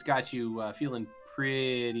it's got you feeling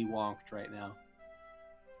pretty wonked right now.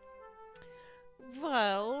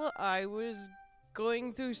 well, I was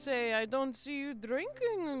going to say I don't see you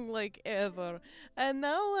drinking like ever, and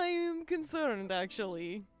now I am concerned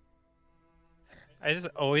actually. I just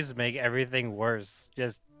always make everything worse.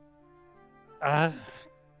 Just, I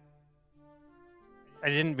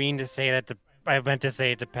didn't mean to say that to. I meant to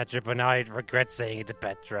say it to Petra, but now I regret saying it to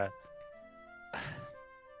Petra.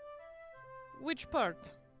 Which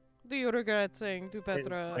part do you regret saying to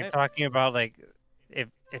Petra? Like talking about like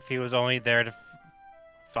if he was only there to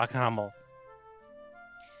fuck Hummel.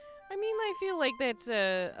 I mean, I feel like that's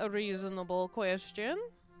a reasonable question.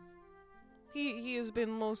 He has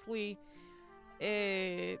been mostly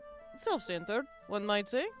self-centered, one might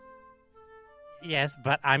say. Yes,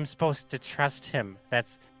 but I'm supposed to trust him.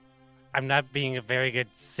 I'm not being a very good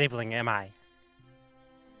sibling, am I?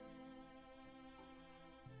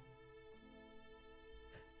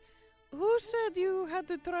 Who said you had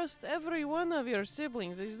to trust every one of your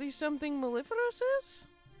siblings? Is this something Maleferous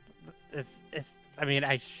is? I mean,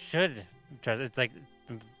 I should trust. It's like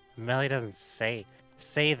Melly doesn't say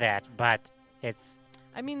that, but it's.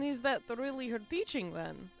 I mean, is that really her teaching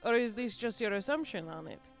then? Or is this just your assumption on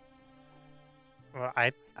it? Well,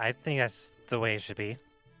 I think that's the way it should be.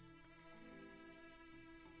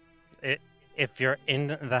 If you're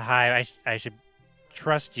in the hive, I should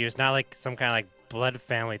trust you. It's not like some kind of like blood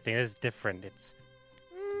family thing. It's different. It's.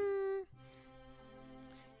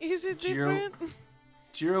 Is it Jiro- different?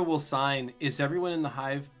 Jiro will sign. Is everyone in the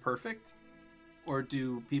hive perfect, or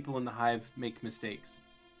do people in the hive make mistakes?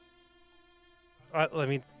 I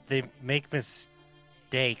mean, they make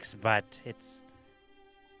mistakes, but it's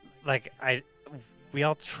like we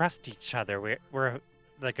all trust each other. We're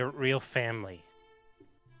like a real family.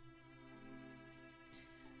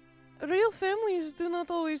 Real families do not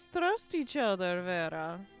always trust each other,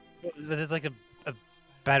 Vera. It's like a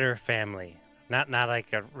better family, not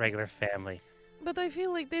like a regular family. But I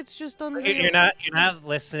feel like that's just unreal. You're not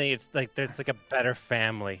listening. It's like a better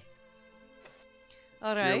family.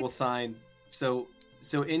 All Jiro right. will sign. So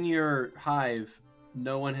in your hive,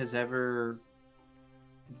 no one has ever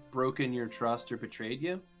broken your trust or betrayed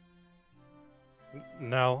you?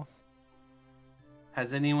 No,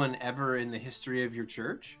 Has anyone ever in the history of your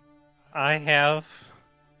church? I have.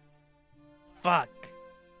 Fuck.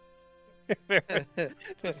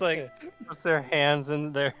 Just like puts their hands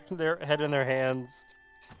in their head in their hands.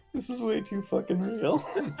 This is way too fucking real.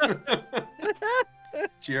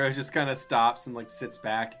 Jiro just kind of stops and like sits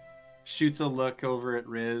back, shoots a look over at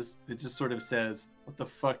Riz that just sort of says, "What the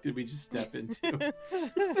fuck did we just step into?"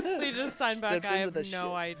 They just sign back. Stepped I into have the no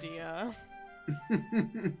shit." idea.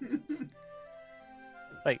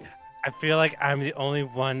 Like, I feel like I'm the only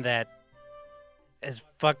one that is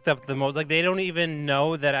fucked up the most. Like, they don't even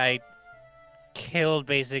know that I killed,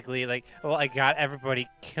 basically. Like, well, I got everybody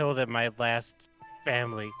killed at my last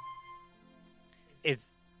family.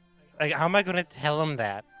 It's like, how am I going to tell them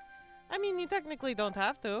that? I mean, you technically don't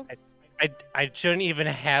have to. I shouldn't even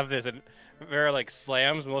have this. And Vera, like,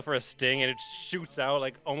 slams Miller for a sting, and it shoots out,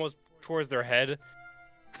 like, almost towards their head.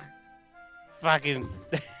 Fucking...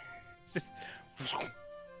 just...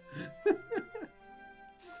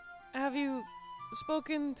 Have you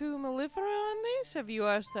spoken to Mellifera on this? Have you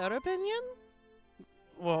asked their opinion?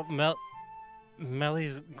 Well,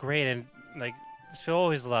 Melly's great, and, like, she'll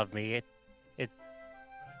always love me.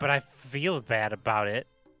 But I feel bad about it.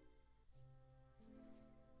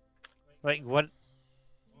 Like, what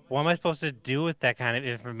am I supposed to do with that kind of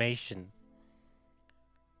information?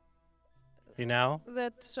 You know?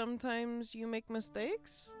 That sometimes you make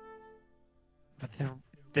mistakes? But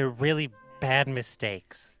they're really bad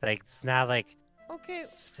mistakes. Like, it's not like... Okay,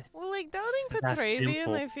 well, like, doubting it's not Petravian,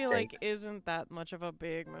 simple I feel like, mistakes. isn't that much of a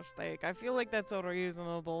big mistake. I feel like that's a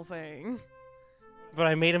reasonable thing. But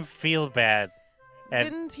I made him feel bad. And,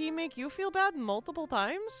 Didn't he make you feel bad multiple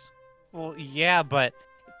times? well, yeah, but...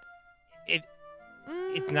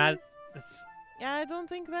 It's not... Yeah, I don't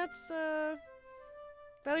think that's,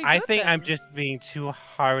 very I good think I'm then. just being too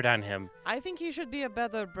hard on him. I think he should be a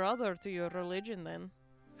better brother to your religion then.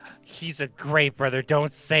 He's a great brother.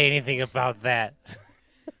 Don't say anything about that.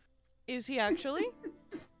 Is he actually?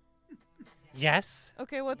 Yes.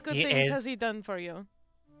 Okay, what good He things is. has he done for you?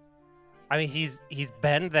 I mean, he's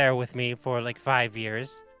been there with me for like 5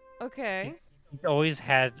 years. Okay. He's always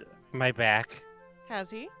had my back. Has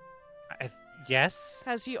he? Yes.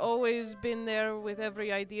 Has he always been there with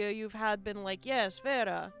every idea you've had, been like, yes,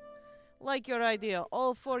 Vera, like your idea,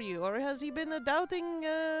 all for you? Or has he been a doubting,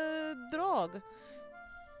 drog?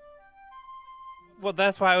 Well,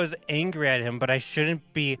 that's why I was angry at him, but I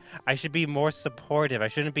shouldn't be. I should be more supportive. I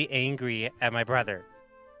shouldn't be angry at my brother.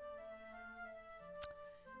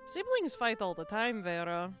 Siblings fight all the time,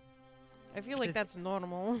 Vera. I feel like that's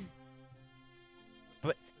normal.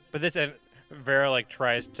 But this, and Vera like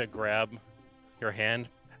tries to grab your hand.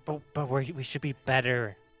 But we should be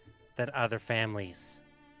better than other families.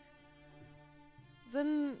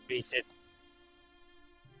 Then, We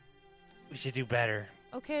should do better.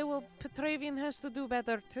 okay, well, Petravian has to do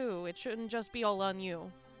better too. It shouldn't just be all on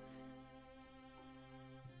you.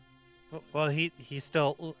 Well, he's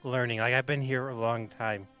still learning. Like, I've been here a long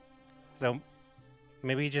time, so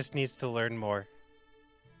maybe he just needs to learn more.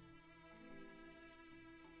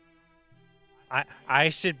 I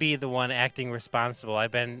should be the one acting responsible.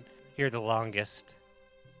 I've been here the longest.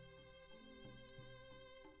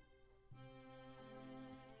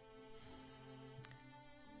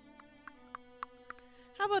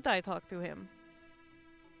 How about I talk to him?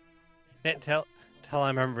 Tell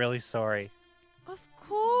him I'm really sorry. Of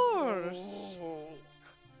course.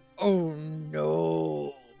 Oh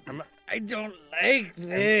no! I don't like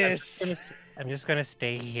this. I'm just gonna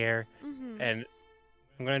stay here, Mhm. and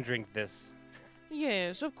I'm gonna drink this.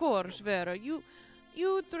 Yes, of course, Vera. You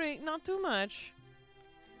drink not too much.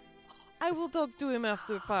 I will talk to him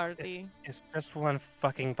after party. It's just one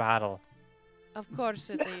fucking bottle. Of course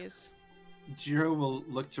it is. Jiro will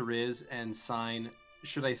look to Riz and sign,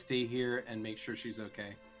 "Should I stay here and make sure she's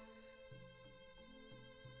okay?"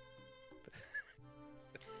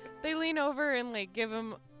 They lean over and like give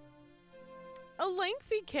him a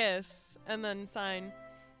lengthy kiss and then sign,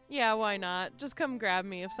 "Yeah, why not? Just come grab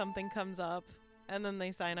me if something comes up." And then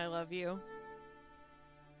they sign, "I love you."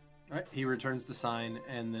 All right, he returns the sign,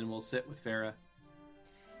 and then we'll sit with Vera.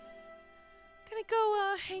 Gonna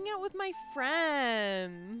go hang out with my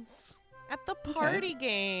friends at the party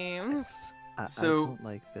games. I So- don't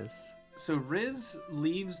like this. So Riz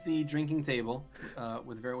leaves the drinking table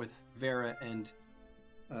with Vera and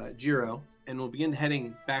Jiro, and will begin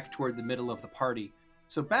heading back toward the middle of the party.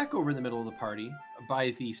 So back over in the middle of the party,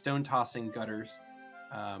 by the stone-tossing gutters,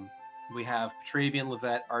 we have Petravian,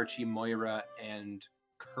 Levette, Archie, Moira, and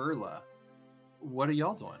Kurla. What are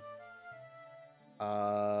y'all doing?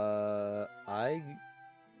 I,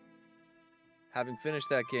 having finished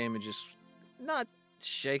that game and just not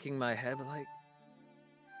shaking my head, but like,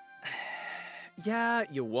 yeah,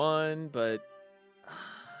 you won, but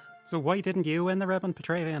So why didn't you win the ribbon,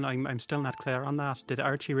 Petravian? I'm still not clear on that. Did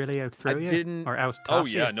Archie really outthrow you? didn't. Or out Oh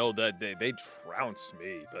toss yeah, you? no, that they trounced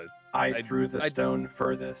me, but I threw the I- stone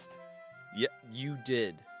furthest. yeah, you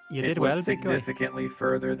did. You it did was well, big guy. significantly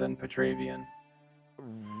further than Petravian.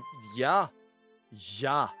 Yeah.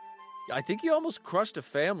 I think you almost crushed a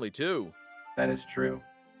family too. That is true.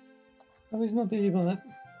 I was not deliberate.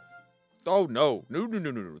 Oh no,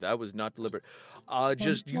 that was not deliberate.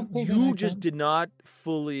 Just not you thinking like just that. did not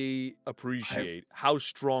fully appreciate how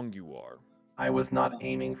strong you are. I was not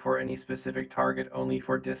aiming for any specific target, only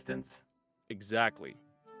for distance. Exactly.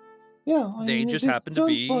 Yeah, I They mean, just it's happened to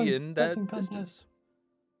Jones be for in that tossing contest. distance.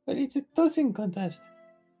 But it's a tossing contest.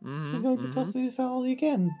 Mhm, He's going to toss mhm. the fellow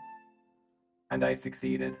again. And I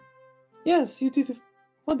succeeded. Yes, you did it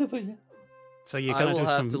wonderfully. So you're I gonna will do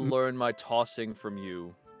have some to learn my tossing from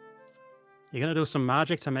you. you're gonna do some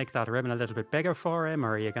magic to make that ribbon a little bit bigger for him,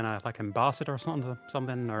 or are you gonna like emboss it or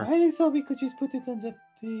something, or I thought we could just put it on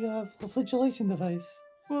the flagellation device.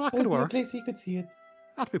 well that That could would be a work. place he could see it.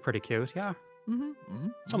 That'd be pretty cute, yeah.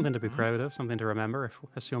 Something to be proud of, something to remember, if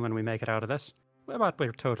assuming we make it out of this. But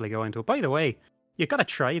we're totally going to. By the way, you gotta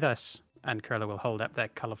try this. And Curla will hold up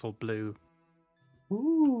that colourful blue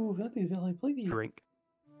Ooh, that is very pretty. drink.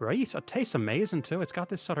 Right, it tastes amazing too. It's got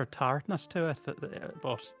this sort of tartness to it,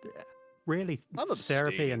 but really I'm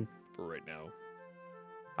syrupy, abstaining and for right now.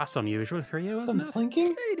 that's unusual for you, isn't Some it?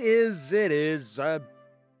 drinking? It is. You know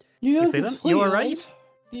You this is feeling? free, You right? alright?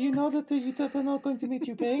 Do you know that they're not going to make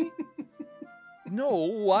you pay?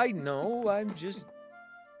 No, I know. I'm just.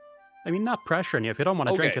 I mean, not pressuring you. If you don't want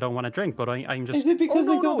to drink, Okay. you don't want to drink. But I'm just. Is it because Oh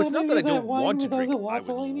they no, don't no, it's have not that I any of that don't wine want to with all drink. the I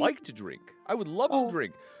water would in it? like to drink. I would love Oh. to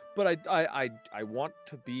drink, but I want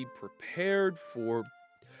to be prepared for.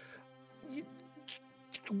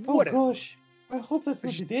 Oh Whatever. gosh, I hope that's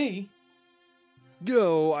not the day.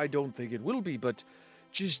 No, I don't think it will be, but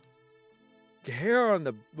just hair on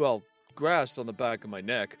the grass on the back of my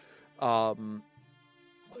neck.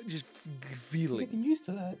 Just You're feeling getting used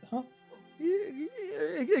to that, huh?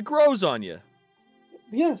 it grows on you.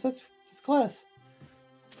 Yes, that's class.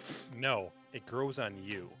 No, it grows on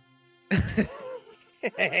you.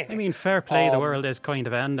 I mean, fair play. The Um, world is kind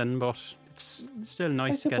of ending, but it's still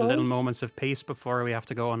nice to get little suppose. moments of peace before we have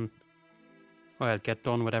to go and get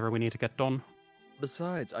done whatever we need to get done.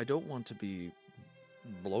 Besides, I don't want to be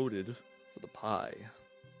bloated for the pie.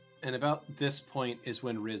 And about this point is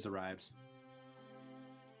when Riz arrives.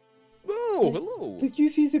 Oh, hello. Did you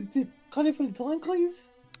see the colorful drunkies?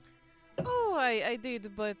 Oh, I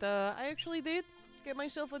did, but I actually did get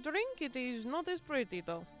myself a drink. It is not as pretty,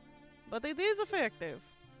 though. But it is effective.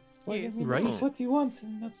 Well, Yes. I mean, Right. that's what you want,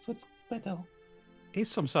 and that's what's better. He's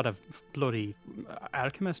some sort of bloody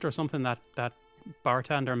alchemist or something, that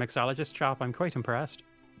bartender mixologist chap. I'm quite impressed.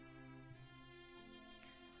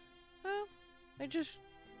 Well, I just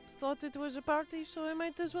thought it was a party, so I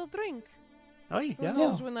might as well drink. Aye, Who yeah.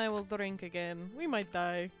 knows when I will drink again? We might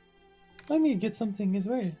die. Let me get something as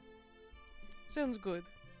well. Sounds good.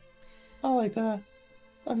 I like that.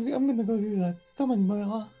 I'm gonna go do that. Come on,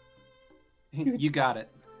 Moira. You got it.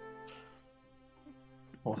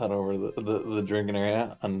 We'll head over to the drinking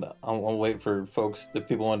area, and I'll wait for folks. If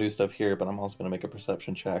people want to do stuff here, but I'm also going to make a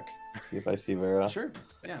perception check, see if I see Vera. Sure.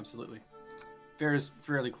 Yeah, absolutely. Vera's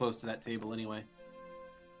fairly close to that table anyway.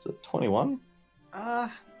 Is it 21?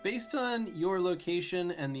 Based on your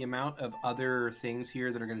location and the amount of other things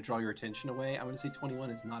here that are going to draw your attention away, I would say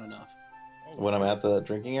 21 is not enough. When I'm at the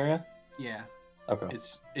drinking area? Yeah. Okay.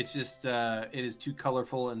 It's just it is too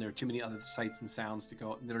colorful, and there are too many other sights and sounds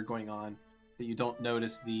that are going on that you don't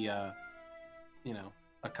notice the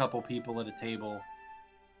a couple people at a table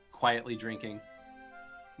quietly drinking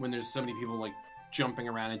when there's so many people like jumping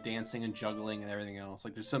around and dancing and juggling and everything else.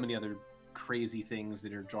 Like there's so many other crazy things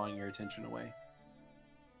that are drawing your attention away.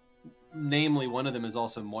 Namely, one of them is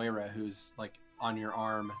also Moira, who's like on your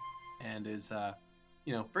arm and is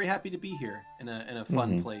very happy to be here in a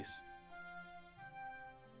fun place.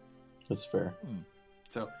 That's fair.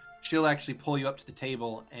 So she'll actually pull you up to the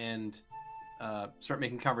table and start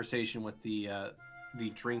making conversation with the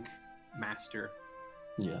drink master.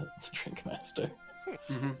 Yeah, the drink master.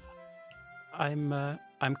 Mm-hmm.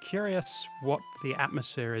 I'm curious what the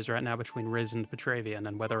atmosphere is right now between Riz and Petravian,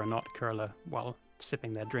 and whether or not Curla, while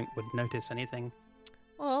sipping their drink, would notice anything.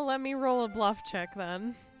 Well, let me roll a bluff check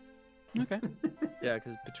then. Okay. Yeah,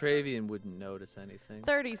 because Petravian wouldn't notice anything.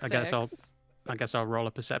 36. I guess I'll roll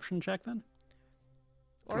a perception check then.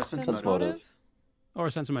 Or That's sense That's motive. motive. Or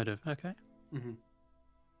a sense of motive. Okay. Mm-hmm.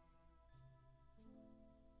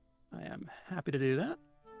 I am happy to do that.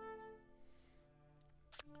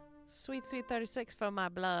 Sweet 36 for my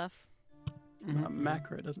bluff.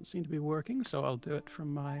 Macro doesn't seem to be working, so I'll do it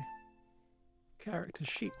from my character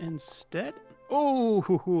sheet instead.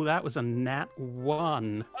 Oh, that was a nat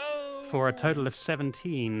 1 for a total of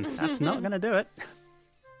 17. That's not going to do it.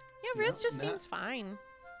 Yeah, Riz just seems fine.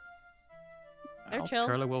 They're Well, chill.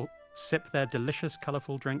 Curler will sip their delicious,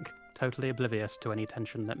 colourful drink, totally oblivious to any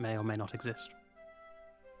tension that may or may not exist.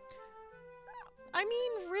 I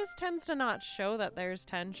mean, Riz tends to not show that there's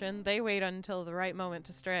tension. They wait until the right moment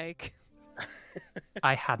to strike.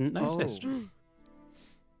 I hadn't noticed.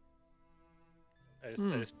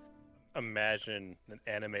 I just imagine an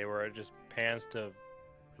anime where it just pans to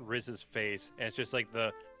Riz's face, and it's just like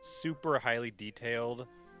the super highly detailed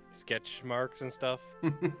sketch marks and stuff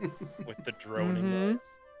with the droning noise.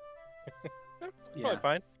 Probably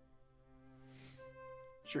fine.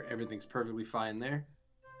 Sure, everything's perfectly fine there.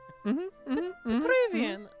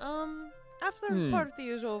 Travian, after the party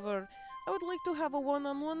is over, I would like to have a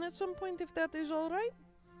one-on-one at some point, if that is all right.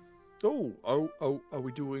 Oh, are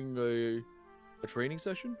we doing a training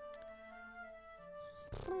session?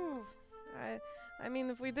 I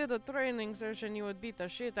mean, if we did a training session, you would beat the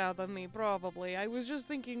shit out of me, probably. I was just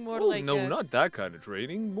thinking more No, not that kind of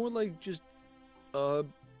training. More like just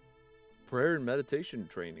prayer and meditation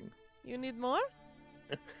training. You need more?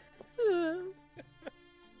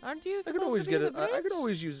 Aren't you supposed I could always to be the I could bridge?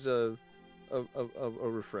 always use a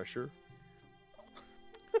refresher.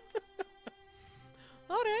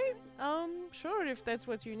 All right. Sure, if that's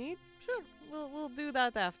what you need. Sure. We'll do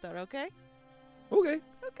that after, okay? Okay.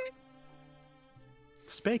 Okay.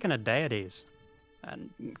 Speaking of deities, and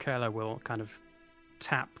Curler will kind of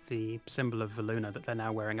tap the symbol of Valuna that they're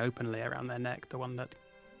now wearing openly around their neck, the one that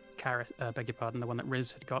the one that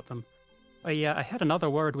Riz had got them. I had another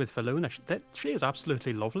word with Valuna. She is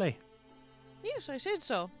absolutely lovely. Yes, I said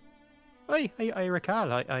so. I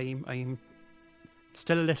recall. I'm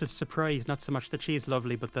still a little surprised, not so much that she's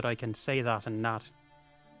lovely, but that I can say that and not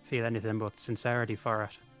feel anything but sincerity for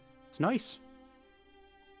it. It's nice.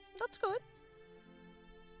 That's good.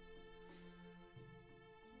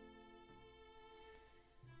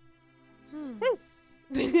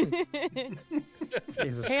 Jesus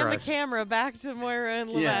Hand Christ. the camera back to Moira and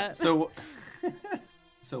Levette. Yeah. So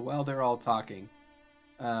while they're all talking,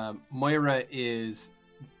 Moira is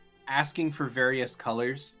asking for various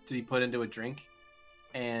colors to be put into a drink,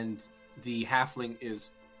 and the halfling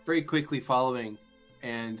is very quickly following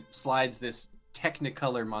and slides this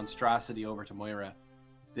Technicolor monstrosity over to Moira.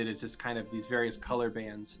 That is just kind of these various color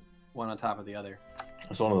bands, one on top of the other.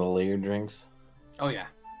 It's one of the layered drinks. Oh yeah,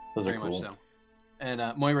 Those very are cool. much so. And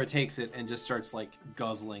Moira takes it and just starts like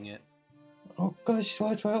guzzling it. Oh gosh,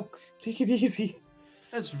 watch out. Take it easy.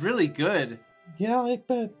 That's really good. Yeah, I like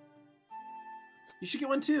that. You should get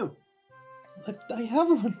one too. I have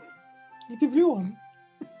one. The blue one.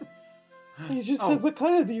 You just said, what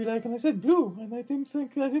color do you like? And I said blue. And I didn't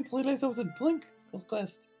realize I was a drink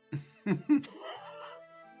request.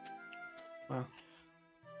 Wow.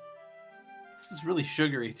 This is really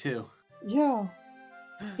sugary too. Yeah.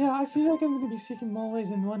 Yeah, I feel like I'm going to be sick in more ways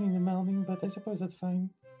than one in the morning, but I suppose that's fine.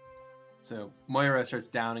 So Moira starts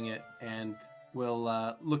downing it and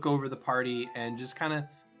will look over the party and just kind of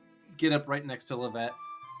get up right next to Levette.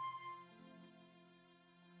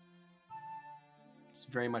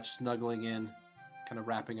 Just very much snuggling in, kind of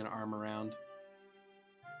wrapping an arm around.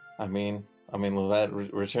 I mean,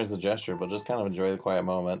 Levette returns the gesture, but just kind of enjoy the quiet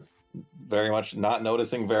moment. Very much not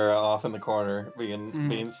noticing Vera off in the corner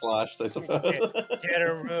being sloshed, I suppose. Get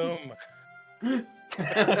a room.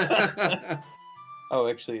 Oh,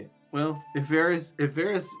 actually, Well, if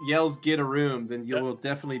Varys yells "get a room," then you will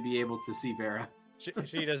definitely be able to see Vera.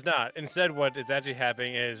 She does not. Instead, what is actually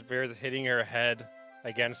happening is Vera's hitting her head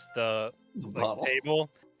against the bottle. table,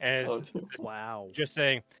 and is Wow. just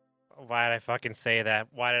saying, "Why did I fucking say that?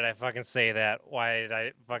 Why did I fucking say that? Why did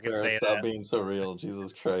I fucking Vera, say stop that?" being so real,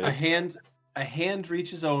 Jesus Christ. A hand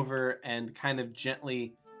reaches over and kind of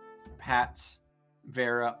gently pats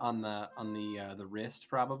Vera on the wrist,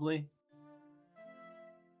 probably.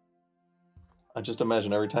 I just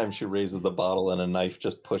imagine every time she raises the bottle and a knife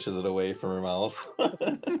just pushes it away from her mouth.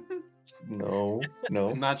 No.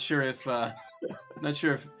 I'm not sure if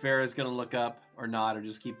Vera's gonna look up or not, or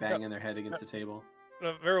just keep banging their head against the table.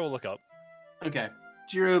 Vera will look up. Okay,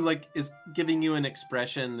 Jiro is giving you an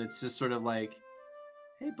expression. It's just sort of like,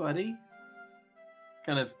 "Hey, buddy,"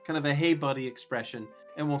 kind of a "Hey, buddy" expression,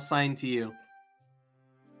 and will sign to you.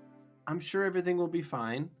 "I'm sure everything will be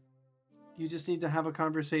fine. You just need to have a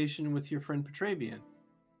conversation with your friend Petravian.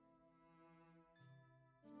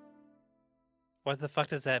 What the fuck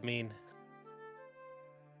does that mean?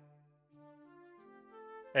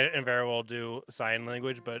 And Vera will do sign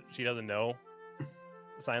language, but she doesn't know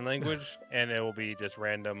sign language, and it will be just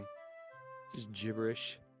random. Just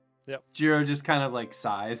gibberish. Yep. Jiro just kind of like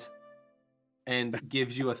sighs and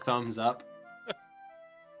gives you a thumbs up.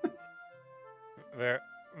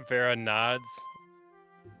 Vera nods,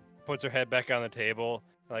 puts her head back on the table,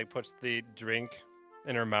 like puts the drink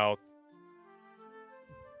in her mouth,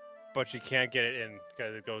 but she can't get it in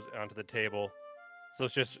because it goes onto the table. So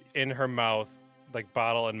it's just in her mouth, like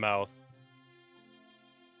bottle and mouth.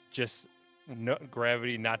 Just no,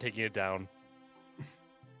 gravity not taking it down.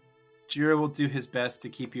 Jiro will do his best to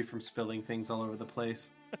keep you from spilling things all over the place.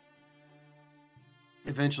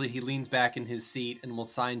 Eventually, he leans back in his seat and will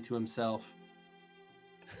sign to himself.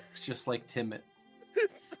 It's just like Timmit.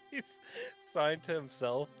 He's signed to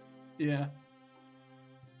himself. Yeah.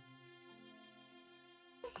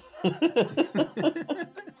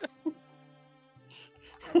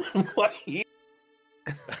 What?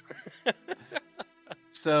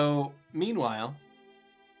 So, meanwhile,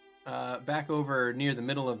 back over near the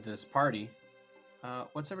middle of this party,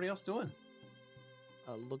 what's everybody else doing?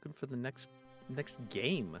 Looking for the next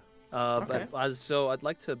game. Okay. So I'd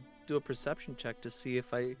like to do a perception check to see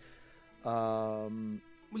if I. Well,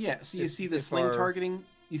 yeah. So you see the if sling our- targeting.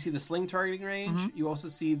 You see the sling targeting range. Mhm. You also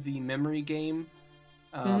see the memory game,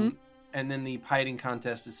 Mhm. and then the piting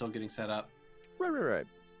contest is still getting set up. Right.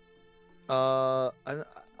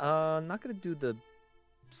 I'm not gonna do the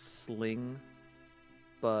sling,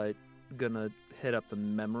 but gonna hit up the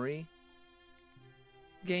memory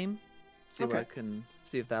game. See what I Okay. can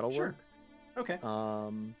see if that'll Sure. work. Okay.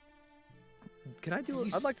 Can I do?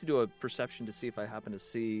 You I'd like to do a perception to see if I happen to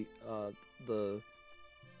see the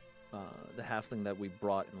halfling that we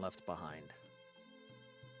brought and left behind.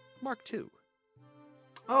 Mark II.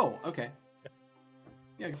 Oh, okay.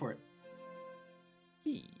 Yeah, go for it.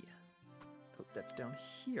 He. Oh, that's down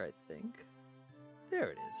here, I think. There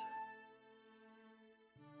it is.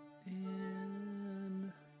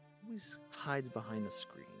 And always hides behind the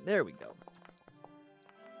screen. There we go.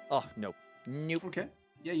 Oh, nope. Nope. Okay.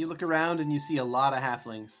 Yeah, you look around and you see a lot of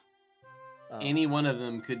halflings. Any one of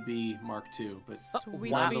them could be Mark II, but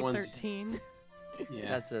Sweet, one of the sweet ones- 13. yeah,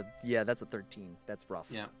 That's a 13. That's rough.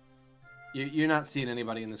 yeah. You're not seeing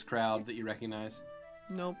anybody in this crowd that you recognize.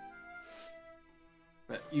 Nope.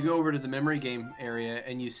 But you go over to the memory game area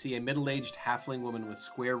and you see a middle-aged halfling woman with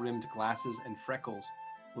square-rimmed glasses and freckles,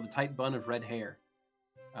 with a tight bun of red hair.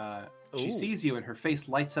 She Ooh. sees you and her face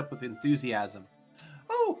lights up with enthusiasm.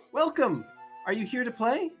 Oh, welcome! Are you here to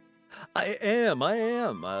play? I am.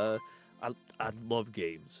 I love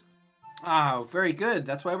games. Ah, very good.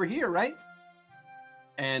 That's why we're here, right?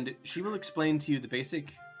 And she will explain to you the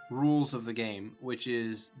basic rules of the game, which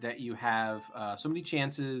is that you have so many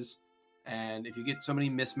chances, and if you get so many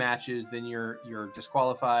mismatches, then you're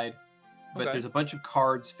disqualified. But Okay. there's a bunch of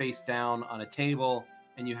cards face down on a table,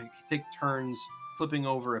 and you take turns flipping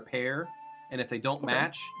over a pair. And if they don't Okay.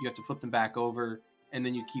 match, you have to flip them back over, and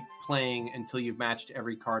then you keep playing until you've matched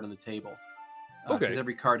every card on the table. Because Okay.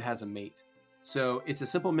 every card has a mate. So it's a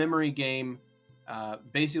simple memory game.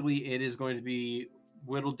 Basically, it is going to be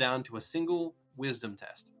whittled down to a single wisdom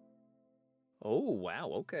test. Oh wow.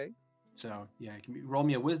 Okay. So yeah, roll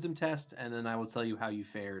me a wisdom test, and then I will tell you how you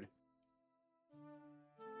fared.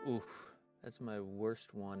 Oof. That's my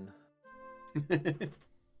worst one.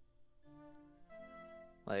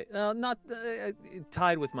 Like, not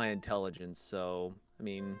tied with my intelligence. So I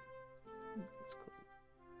mean, it's close.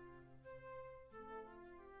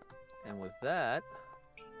 And with that,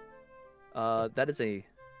 that is a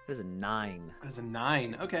 9. That is a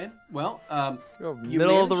 9. Okay. Well, We're You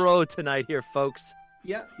middle of the managed- road tonight here, folks.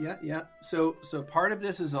 yeah. So part of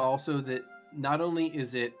this is also that not only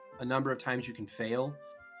is it a number of times you can fail,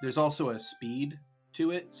 there's also a speed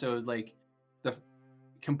to it. So like the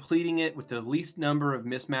completing it with the least number of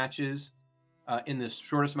mismatches in the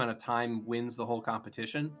shortest amount of time wins the whole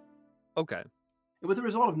competition. Okay. And with a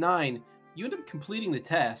result of 9, you end up completing the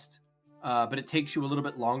test, but it takes you a little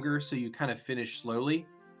bit longer, so you kind of finish slowly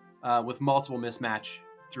with multiple mismatch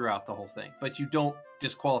throughout the whole thing. But you don't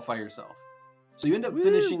disqualify yourself. So you end up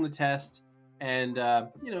finishing the test, and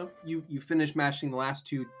you finish matching the last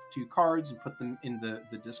two cards and put them in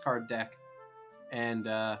the discard deck. And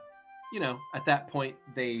at that point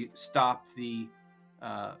they stop the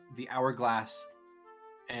hourglass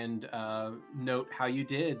and note how you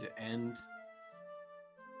did, and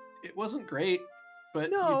it wasn't great,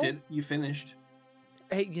 but No. you finished.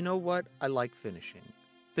 Hey, you know what? I like finishing.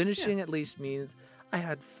 Finishing at least means I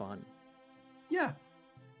had fun. Yeah,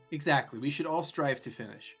 exactly. We should all strive to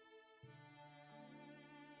finish.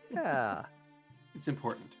 Yeah. It's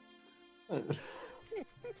important.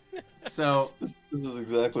 So This is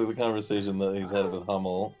exactly the conversation that he's had with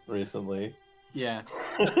Hummel recently. yeah.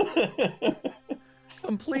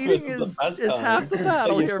 Completing This is the is best half the time.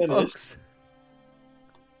 battle You here, finished. folks.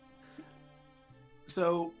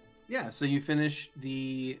 So yeah, so you finish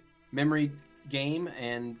the memory game,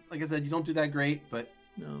 and like I said, you don't do that great, but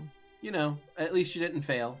No. you know, at least you didn't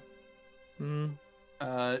fail. Hmm.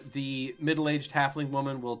 The middle-aged halfling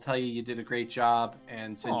woman will tell you did a great job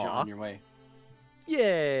and send you Aw. on your way.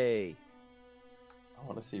 Yay. I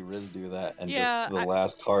want to see Riz do that and Yeah, just the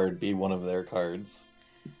last card be one of their cards.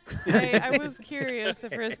 I was curious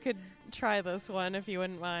if Riz could try this one, if you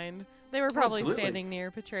wouldn't mind. They were probably Absolutely. standing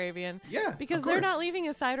near Petravian. Yeah, Because of they're course. not leaving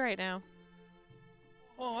his side right now.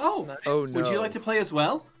 Oh, nice. Oh no. would you like to play as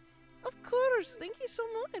well? Of course. Thank you so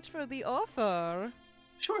much for the offer.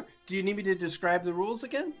 Sure. Do you need me to describe the rules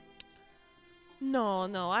again? No,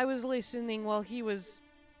 I was listening while he was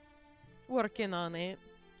working on it.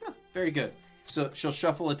 Oh, very good. So she'll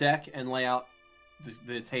shuffle a deck and lay out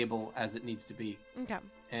the table as it needs to be, Okay.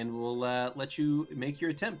 and we'll let you make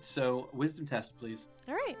your attempt. So wisdom test, please.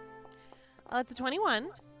 All right. It's a 21.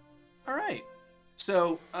 All right.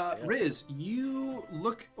 So, Riz, you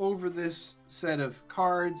look over this set of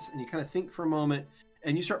cards and you kind of think for a moment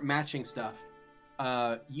and you start matching stuff.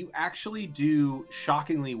 You actually do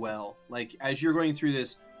shockingly well. Like, as you're going through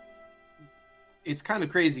this, it's kind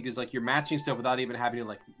of crazy because, like, you're matching stuff without even having to,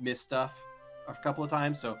 like, miss stuff a couple of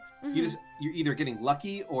times. So you're either getting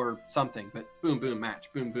lucky or something, but boom, boom,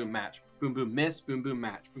 match, boom, boom, match, boom, boom, miss, boom, boom,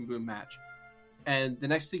 match, boom, boom, match. And the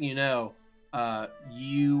next thing you know,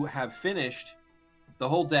 you have finished the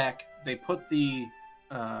whole deck. They put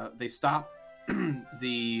they stop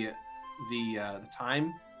the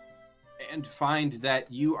time and find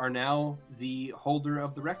that you are now the holder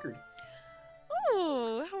of the record.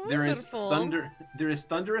 Oh, how There is wonderful. there is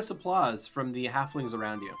thunderous applause from the halflings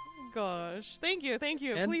around you. Gosh. Thank you.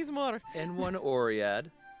 And- Please more. And one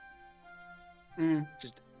Oriad. Mm.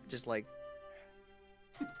 Just like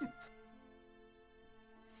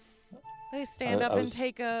They stand I up and was-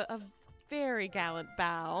 take a very gallant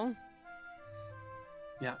bow.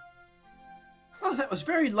 Oh, that was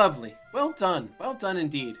very lovely. Well done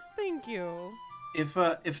indeed. Thank you.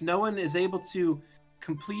 If no one is able to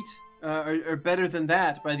complete or better than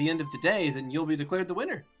that by the end of the day, then you'll be declared the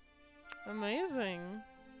winner. Amazing.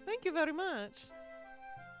 Thank you very much.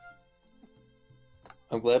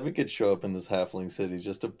 I'm glad we could show up in this halfling city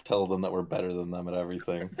just to tell them that we're better than them at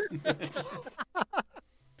everything.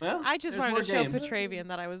 Well, I just there's wanted more to show games. Petravian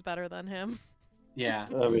that I was better than him. Yeah.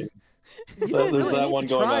 I mean, you there's didn't really that need one to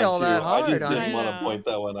going try on all too. that I hard. just I didn't want know. to point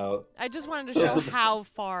that one out. I just wanted to show how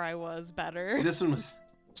far I was better. This one was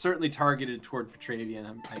certainly targeted toward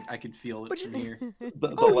Petravian. I could feel it But from you- here.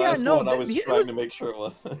 The Oh, yeah, last no, one I that- was it trying was- to make sure it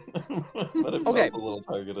wasn't, but it Okay. felt a little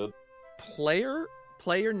targeted.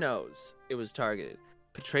 player knows it was targeted.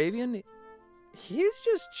 Petravian, he's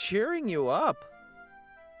just cheering you up.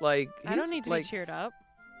 Like I don't he's, need to like, be cheered up.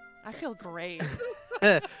 I feel great.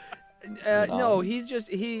 no, he's just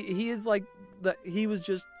he is like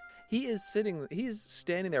he's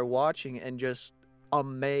standing there watching and just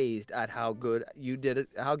amazed at how good you did it,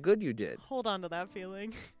 how good you did. Hold on to that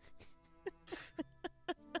feeling.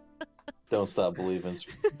 Don't stop believing.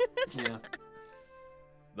 Yeah.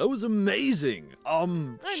 That was amazing. I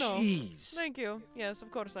know. Jeez. Thank you. Yes,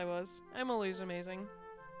 of course I was. I'm always amazing.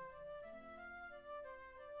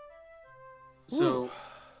 So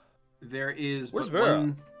there is Where's but Vera?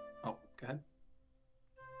 one. Oh, go ahead.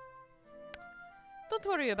 Don't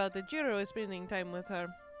worry about it. Jiro is spending time with her.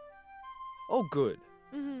 Oh, good.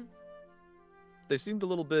 Mm-hmm. They seemed a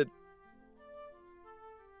little bit,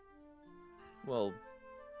 well,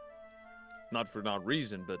 not for not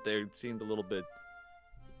reason, but they seemed a little bit,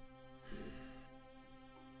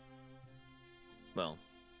 well,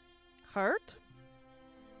 Hurt?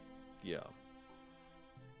 yeah.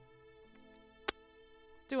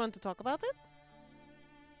 Do you want to talk about it?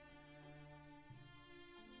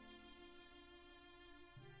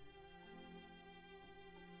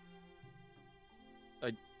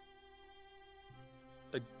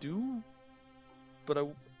 I do, but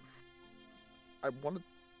I want to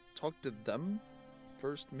talk to them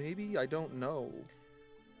first, maybe? I don't know.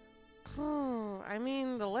 I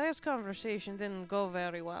mean, the last conversation didn't go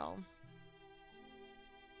very well.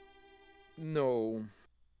 No.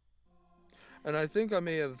 And I think I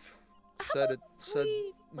may have said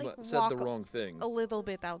we, like, said the walk wrong thing. a little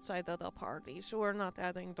bit outside of the party, so we're not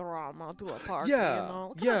adding drama to a party. Yeah, you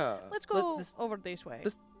know? Come yeah. on, let's go over this way.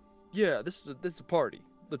 This is a party.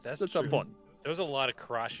 Let's have true. fun. There's a lot of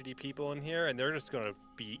crotchety people in here, and they're just gonna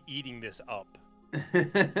be eating this up.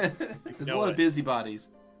 There's a lot of busybodies.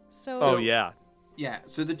 So, Oh yeah. Yeah,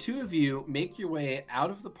 so the two of you make your way out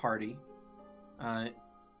of the party.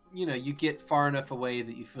 You get far enough away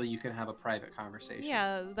that you feel you can have a private conversation.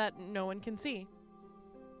 yeah, that no one can see.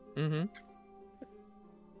 Mm-hmm.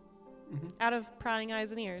 Out of prying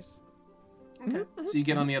eyes and ears. Okay. So you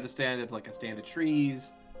get on the other side of like a stand of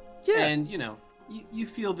trees. Yeah. And, you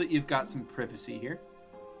feel that you've got some privacy here.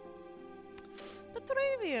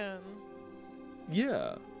 Petravian,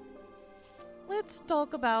 Yeah. let's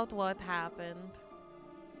talk about what happened.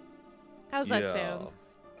 How's that sound?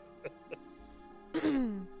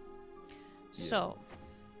 So,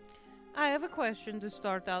 I have a question to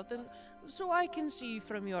start out, and so I can see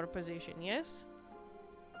from your position, yes?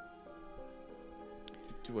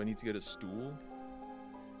 Do I need to get a stool?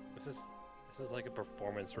 This is like a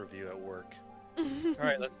performance review at work. All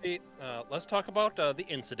right, let's see. Let's talk about the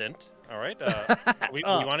incident. All right. We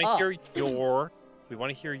want to hear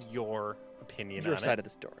your opinion Your on side it. of the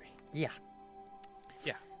story. Yeah.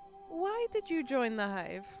 Why did you join the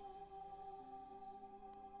Hive?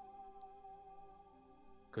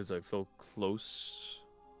 Because I felt close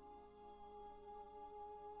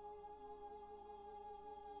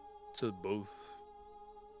to both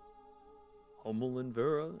Hummel and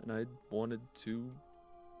Vera, and I wanted to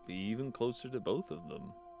be even closer to both of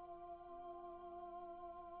them.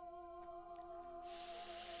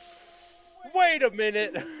 Wait a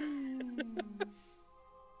minute.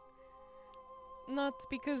 Not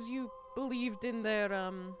because you believed in their,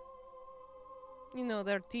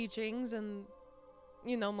 their teachings and,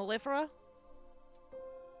 Mellifera?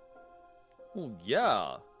 Well,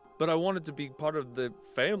 yeah, but I wanted to be part of the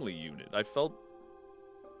family unit. I felt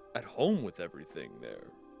at home with everything there.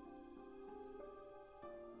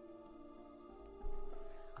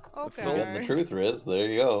 Okay. You're getting the truth, Riz. There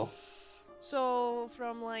you go. So,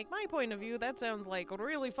 from, my point of view, that sounds like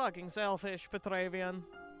really fucking selfish, Petravian.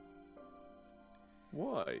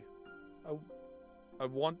 Why? I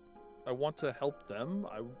want to help them.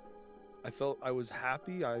 I felt I was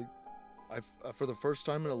happy. I for the first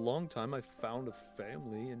time in a long time, I found a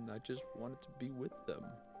family, and I just wanted to be with them.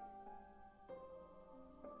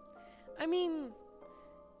 I mean,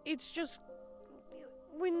 it's just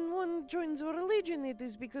when one joins a religion, it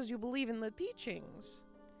is because you believe in the teachings,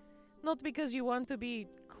 not because you want to be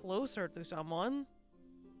closer to someone,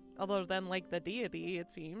 other than the deity. It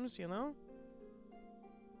seems,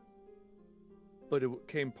 But it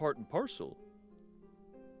came part and parcel.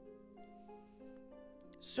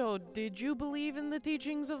 So, did you believe in the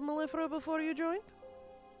teachings of Mellifera before you joined?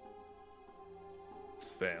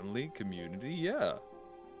 Family, community, yeah.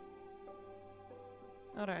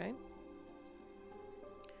 Alright.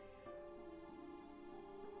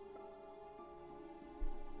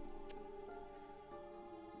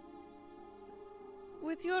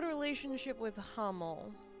 With your relationship with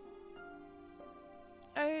Hummel,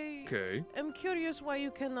 I am curious why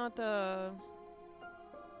you cannot,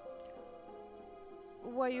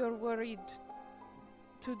 why you're worried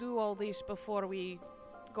to do all this before we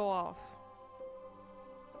go off.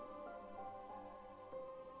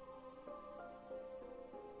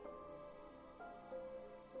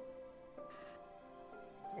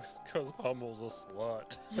 Because Hummel's a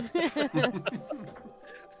slut.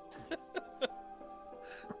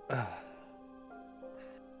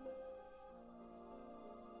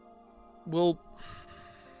 Well,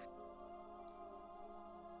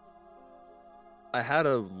 I had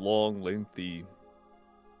a long, lengthy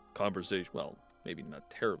conversation. Well, maybe not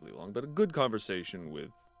terribly long, but a good conversation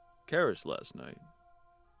with Karis last night.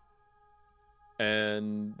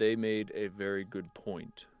 And they made a very good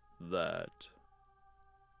point that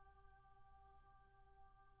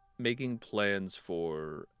making plans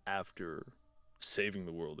for after saving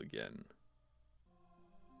the world again,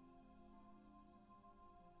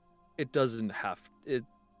 it doesn't have it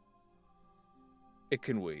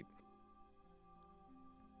can wait.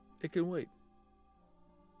 It can wait.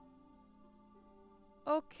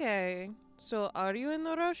 Okay, so are you in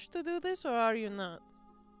a rush to do this, or are you not?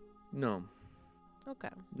 No. Okay.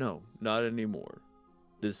 No, not anymore.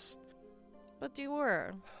 But you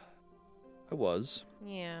were. I was,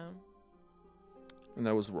 Yeah. and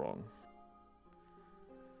I was wrong.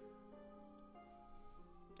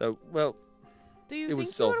 Well, Do you it think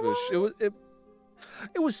was you were selfish. wrong?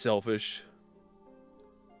 It was selfish.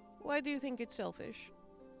 Why do you think it's selfish?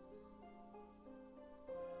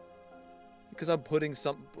 because I'm putting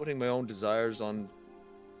my own desires on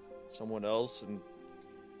someone else, and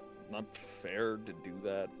not fair to do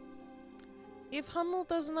that. If Hummel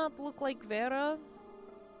does not look like Vera,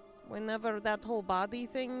 whenever that whole body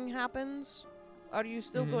thing happens, are you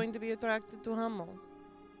still going to be attracted to Hummel?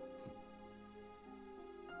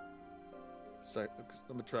 So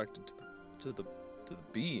I'm attracted to the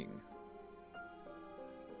being,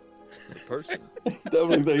 to the person.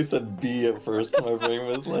 Definitely, they said B at first. My brain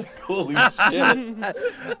was like, "Holy shit!"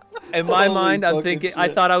 In my Holy mind, I'm fucking thinking. I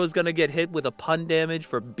shit. thought I was gonna get hit with a pun damage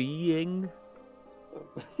for being.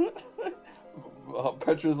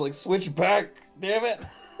 Petra's like, "Switch back, damn it!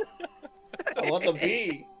 I want the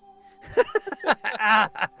B."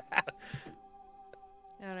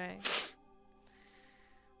 Alright.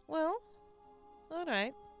 Well,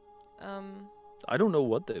 alright. I don't know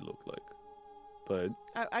what they look like, but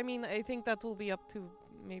I mean, I think that will be up to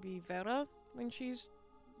maybe Vera when she's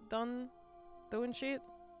done doing shit.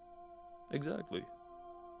 exactly.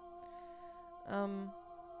 I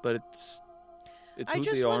But it's who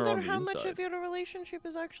just they are wonder on the how inside. much of your relationship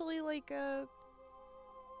is actually like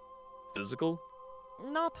Physical?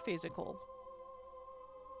 not physical.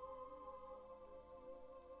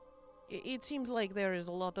 It seems like there is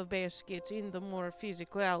a lot of baskets in the more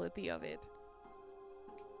physicality of it.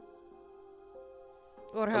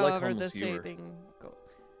 Or I like however the Hummel's humor. saying go.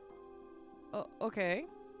 Oh, okay.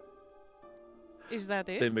 Is that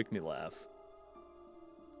it? They make me laugh.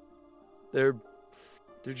 They're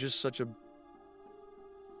just such a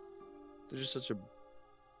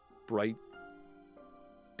bright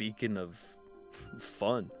beacon of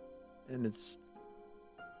fun, and it's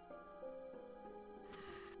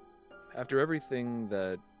after everything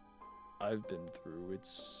that I've been through,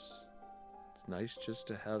 it's nice just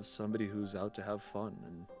to have somebody who's out to have fun,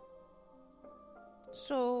 and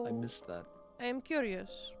So I miss that. I am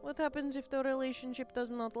curious. What happens if the relationship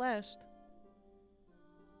does not last?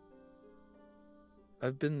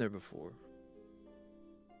 I've been there before.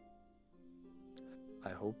 I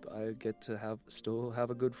hope I get to still have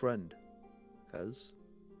a good friend, because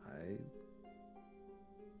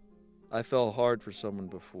I fell hard for someone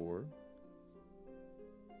before,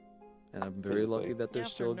 and I'm very Physically. lucky that they're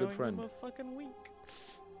still a good friend. A fucking week.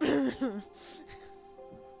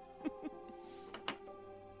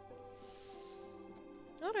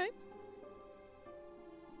 All right.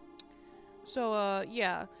 So,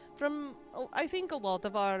 yeah, from I think a lot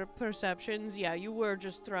of our perceptions, yeah, you were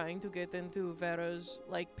just trying to get into Vera's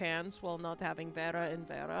like pants while not having Vera and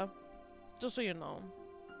Vera. Just so you know.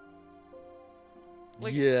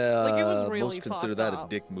 Like, yeah, like it was really most consider fucked that up. a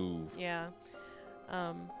dick move. Yeah.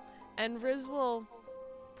 And Riz will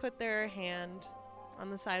put their hand on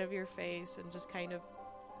the side of your face and just kind of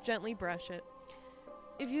gently brush it.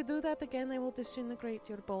 If you do that again, I will disintegrate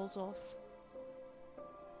your balls off.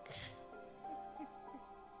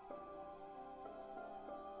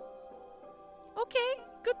 Okay,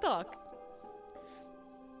 good talk.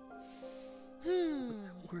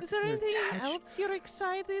 Is there anything else you're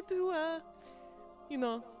excited to,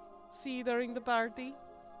 see during the party?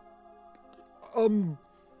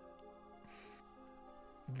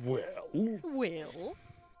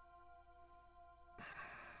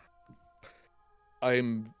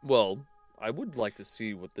 Well, I would like to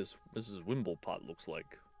see what this Mrs. Wimblepot looks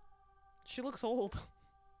like. she looks old.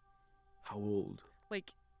 How old?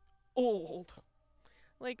 Like, old.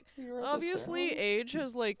 Like, obviously, age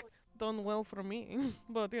has, like, done well for me.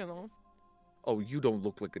 But, Oh, you don't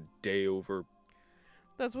look like a day over.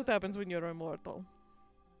 that's what happens when you're immortal.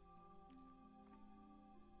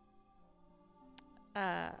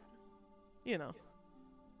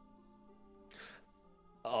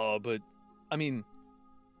 But, I mean,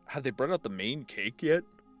 have they brought out the main cake yet?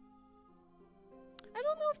 I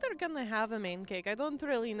don't know if they're gonna have a main cake. I don't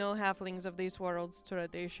really know halflings of this world's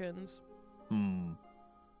traditions.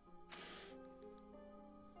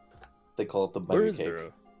 They call it the Where bunny is cake.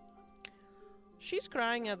 Vera? She's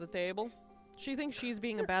crying at the table. She thinks she's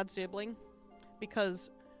being a bad sibling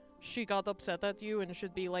because she got upset at you and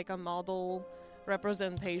should be like a model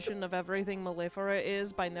representation of everything Mellifera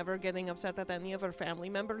is by never getting upset at any of her family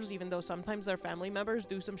members, even though sometimes their family members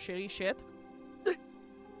do some shitty shit.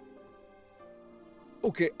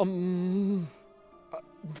 Okay,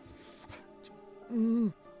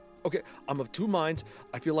 okay, I'm of two minds.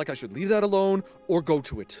 I feel like I should leave that alone or go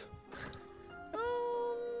to it.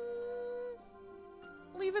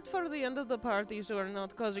 Leave it for the end of the party so we're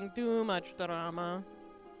not causing too much drama.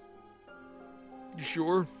 You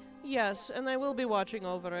sure? Yes, and I will be watching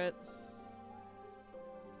over it.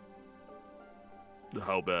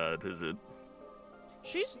 How bad is it?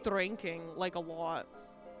 She's drinking, like, a lot.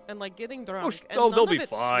 and like getting drunk. and Oh, none they'll of be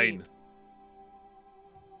it's fine. sweet.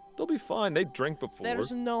 They'll be fine. They drank before.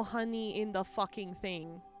 There's no honey in the fucking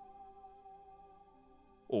thing.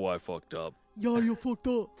 Oh, I fucked up. Yeah, you fucked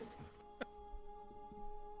up.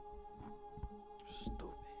 Stupid.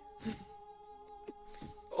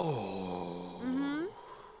 Oh. Mm-hmm.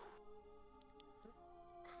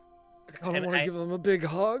 I don't And want to give them a big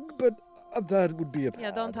hug, but that would be a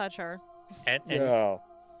Yeah, don't touch her. And Yeah.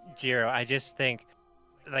 Jiro, I just think,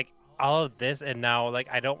 like, all of this, and now, like,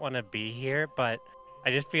 I don't want to be here, but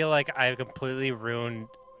I just feel like I've completely ruined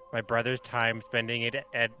my brother's time spending it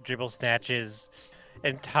at Dribble Snatch's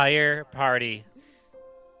entire party.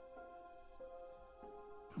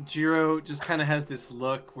 Jiro just kind of has this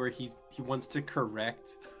look where he wants to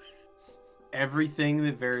correct everything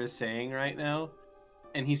that Vera's saying right now,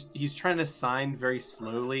 and he's trying to sign very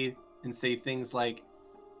slowly and say things like,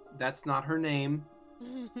 "That's not her name."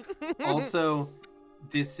 Also,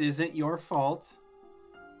 this isn't your fault.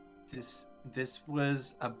 This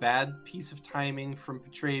was a bad piece of timing from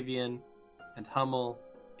Petravian and Hummel.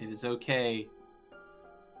 It is okay.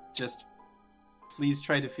 Just please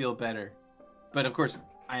try to feel better. But of course,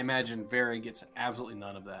 I imagine Vera gets absolutely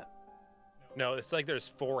none of that. No, it's like there's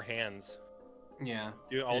 4 hands. Yeah.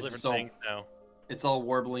 Doing all It's different so- things now. It's all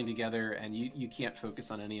warbling together, and you can't focus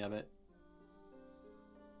on any of it.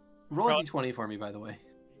 Roll a Well- d20 for me, by the way.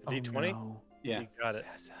 D20? Yeah. You got it.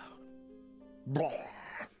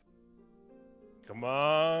 Come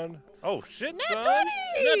on. Oh, shit, Nat son.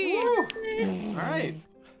 20! Woo! All right.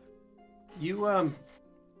 You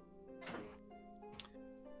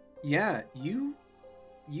yeah, you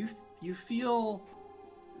feel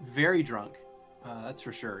very drunk. That's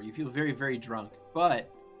for sure. You feel very, very drunk, but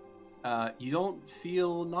you don't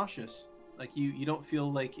feel nauseous. Like you don't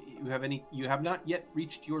feel like you have not yet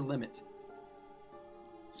reached your limit.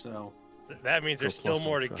 So That means there's still plus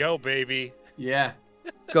more to ultra. go, baby. yeah,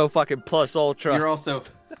 Go fucking plus ultra. you're also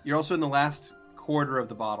in the last quarter of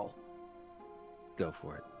the bottle. Go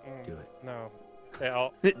for it. Do it. No. Yeah,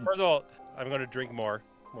 first of all, I'm going to drink more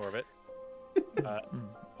of it.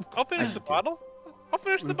 I'll finish the bottle. I'll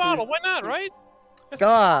finish the Wanna bottle. finish- Why not, right? It's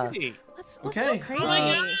God. party. Let's Okay, go crazy.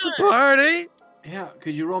 The party. Yeah,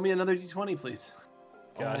 could you roll me another d20, please?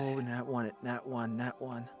 God. Oh, nat one.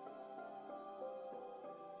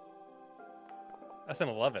 That's an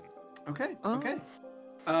 11. Okay. Oh. Okay.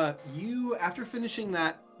 You after finishing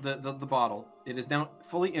that the bottle, it is now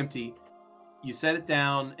fully empty. You set it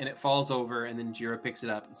down and it falls over, and then Jiro picks it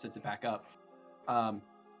up and sets it back up.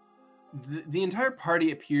 The entire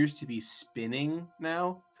party appears to be spinning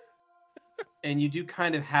now, and you do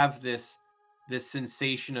kind of have this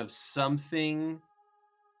sensation of something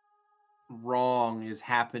wrong is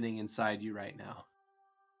happening inside you right now.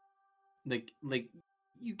 Like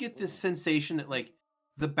you get this sensation that like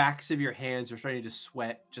the backs of your hands are starting to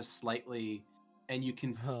sweat just slightly, and you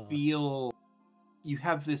can feel you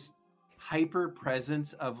have this hyper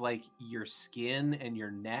presence of like your skin and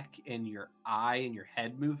your neck and your eye and your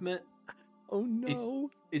head movement. Oh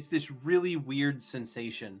no. It's this really weird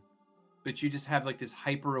sensation, but you just have like this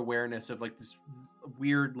hyper awareness of like this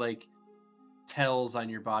weird like tells on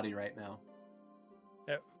your body right now.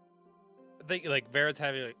 I think like Vera's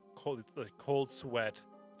having like cold sweat.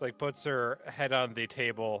 Like puts her head on the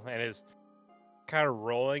table and is kind of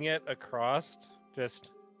rolling it across. Just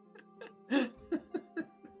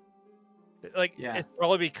like Yeah. it's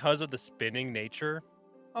probably because of the spinning nature.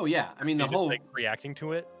 Oh yeah, I mean She's just, the whole like reacting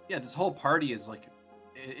to it. this whole party is like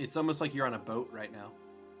it's almost like you're on a boat right now.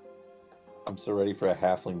 I'm so ready for a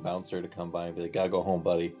halfling bouncer to come by and be like, "Gotta go home,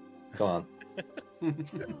 buddy. Come on."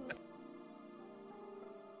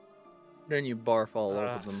 Then you barf all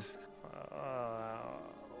over them.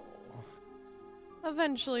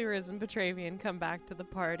 Eventually, Riz and Petravian come back to the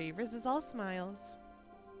party. Riz is all smiles.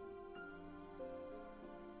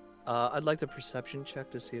 I'd like to perception check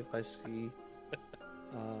to see if I see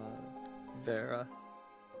Vera.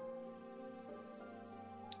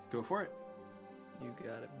 Go for it. You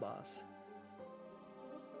got it, boss.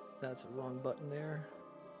 That's a wrong button there.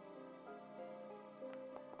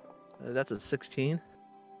 That's a 16.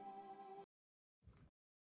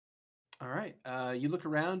 All right. You look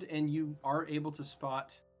around and you are able to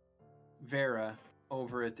spot Vera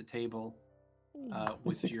over at the table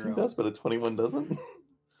with 16 Jiro. does, but a 21 doesn't.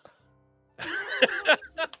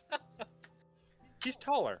 She's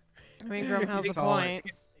taller. I mean, Grum has a He's taller. point.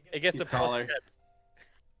 It gets He's a plus taller.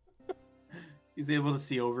 10. He's able to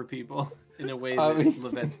see over people in a way I that mean-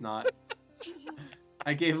 Levette's not.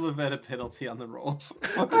 I gave Levette a penalty on the roll.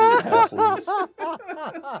 Fucking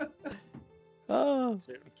halflings. Oh.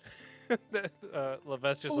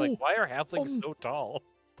 Levette's just like, why are halflings so tall?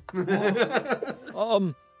 Why do they call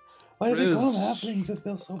them Riz. halflings if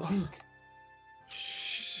they're so big?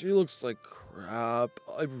 She looks like crap.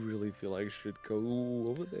 I really feel I should go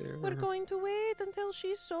over there. We're going to wait until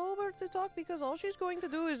she's sober to talk because all she's going to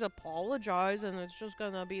do is apologize, and it's just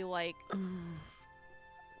gonna be like,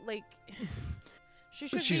 she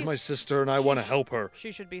should. But she's be my s- sister, and I she want to sh- help her.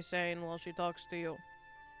 She should be saying while she talks to you.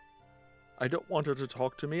 I don't want her to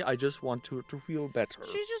talk to me. I just want her to feel better.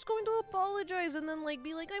 She's just going to apologize and then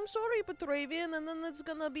be like, "I'm sorry, Petravian," and then it's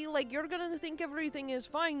gonna be like, "You're gonna think everything is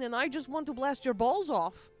fine, and I just want to blast your balls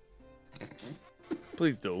off."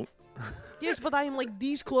 Please don't. Yes, but I am like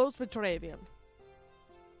these close, Petravian.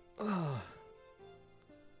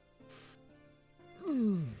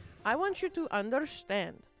 I want you to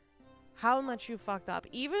understand how much you fucked up.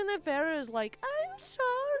 Even if Vera is like, "I'm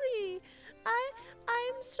sorry.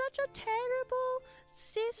 I'm such a terrible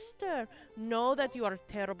sister." Know that you are a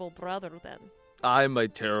terrible brother then. I'm a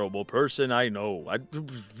terrible person, I know.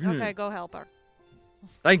 Okay, go help her.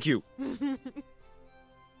 Thank you.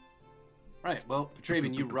 Right, well,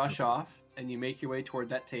 Petravian, you rush off and you make your way toward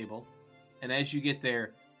that table. And as you get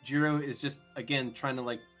there, Jiro is just, again, trying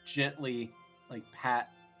to, gently,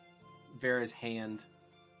 pat Vera's hand.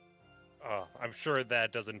 Oh, I'm sure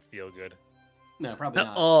that doesn't feel good. No, probably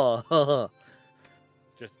not. Oh.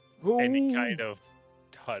 Just any kind of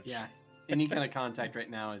touch. Yeah, any kind of contact right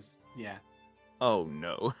now is, yeah. Oh,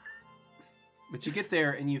 no. But you get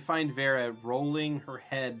there and you find Vera rolling her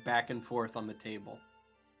head back and forth on the table.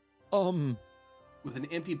 With an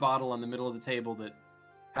empty bottle on the middle of the table that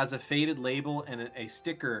has a faded label and a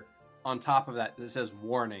sticker on top of that says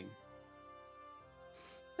warning.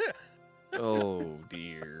 Oh,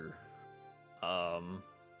 dear.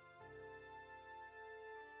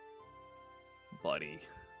 Buddy.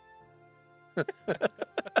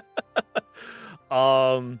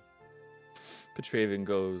 Petravian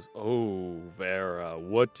goes, "Oh, Vera,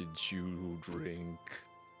 what did you drink?"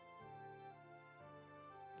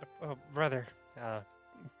 Oh, brother.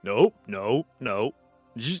 Nope.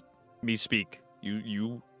 Just me speak.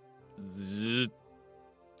 You.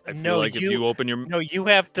 I feel like if you open your... No, you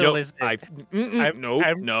have to listen. No.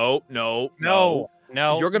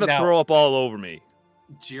 No. You're gonna throw up all over me.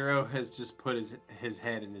 Jiro has just put his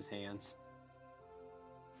head in his hands.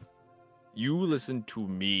 You listen to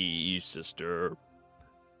me, sister.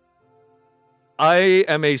 I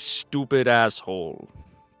am a stupid asshole.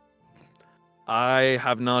 I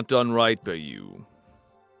have not done right by you.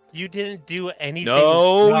 You didn't do anything.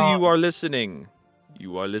 No, wrong. you are listening.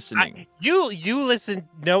 You are listening. You listen.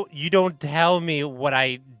 No, you don't tell me what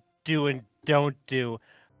I do and don't do.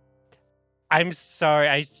 I'm sorry.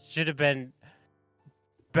 I should have been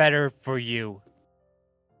better for you.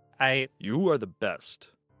 You are the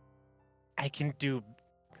best. I can do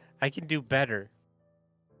better.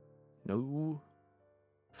 No.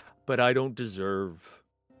 But I don't deserve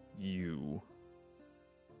you.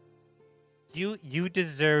 You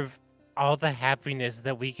deserve all the happiness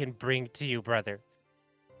that we can bring to you, brother.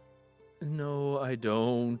 No, I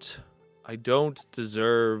don't. I don't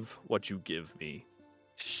deserve what you give me.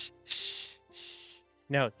 Shh.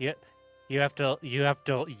 No, you have to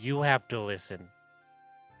listen.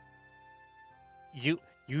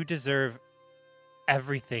 You deserve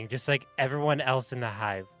everything, just like everyone else in the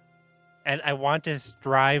hive. And I want to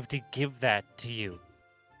strive to give that to you.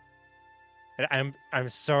 And I'm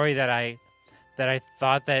sorry that I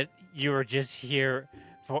thought that you were just here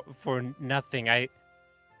for nothing. I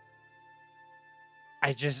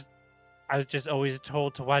was just always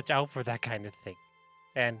told to watch out for that kind of thing.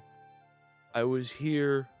 And I was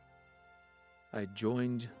here. I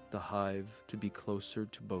joined the hive to be closer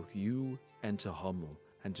to both you and to Hummel,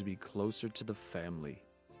 and to be closer to the family.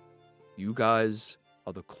 You guys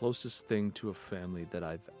are the closest thing to a family that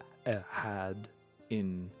I've had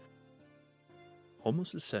in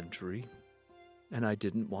almost a century, and I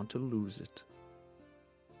didn't want to lose it.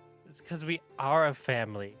 it's because we are a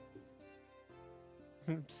family.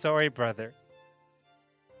 I'm sorry, brother.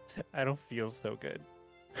 I don't feel so good.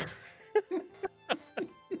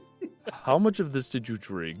 How much of this did you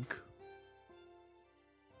drink?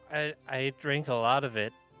 I drank a lot of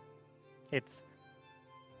it. It's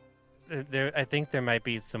there. I think there might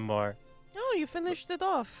be some more. Oh, you finished it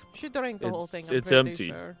off. She drank the whole thing. I'm It's pretty empty.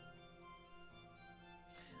 Sure.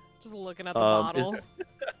 Just looking at the bottle.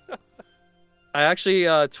 I actually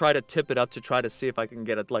try to tip it up to try to see if I can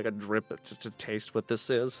get a drip to taste what this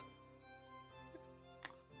is.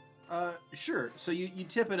 Sure. So you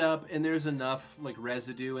tip it up, and there's enough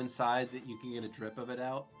residue inside that you can get a drip of it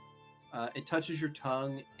out. It touches your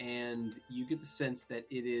tongue, and you get the sense that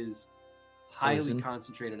it is highly Poison?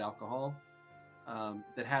 concentrated alcohol.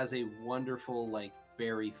 that has a wonderful like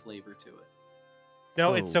berry flavor to it.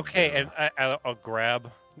 No, it's okay. God. And I'll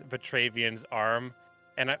grab Betravian's arm,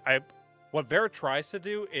 and what Vera tries to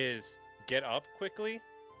do is get up quickly.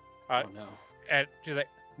 Oh no! And she's like,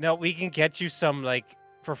 "No, we can get you some like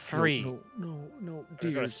for free." No, gonna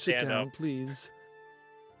dear, sit stand down, up. please.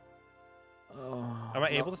 Oh, Am I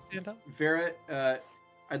able to stand up? Vera,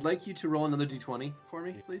 I'd like you to roll another d20 for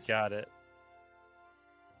me, please. Got it.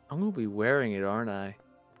 I'm gonna be wearing it, aren't I?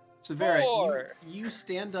 So Vera, Four. you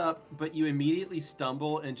stand up, but you immediately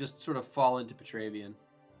stumble and just sort of fall into Petravian.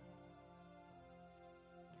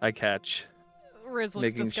 I catch, Riz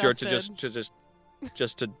looks making sure disgusted. to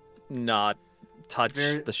just to not touch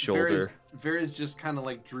the shoulder. Vera's just kind of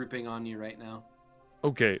like drooping on you right now.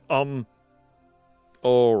 okay.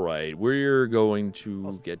 All right, we're going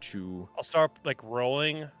to get you. I'll start like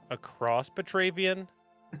rolling across Betravian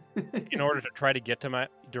in order to try to get to my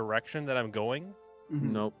direction that I'm going. Mhm.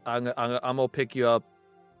 Nope, I'm gonna pick you up.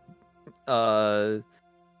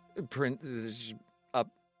 Print up.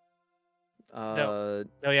 No,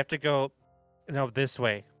 you have to go. No, this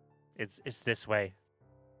way. It's this way.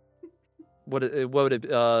 What would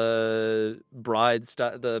it bride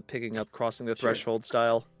style, the picking up crossing the Sure. threshold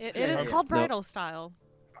style? It Yeah, is yeah. called No. bridal style.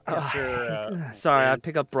 I'm sure. Sorry, I Riz-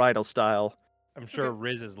 pick up bridal style. I'm sure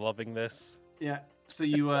Riz is loving this. Yeah. So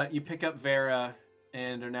you you pick up Vera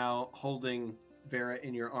and are now holding Vera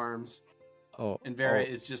in your arms, Oh, and Vera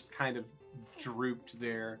is just kind of drooped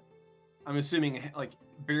there. I'm assuming like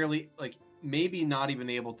barely, like maybe not even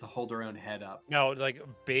able to hold her own head up. No, like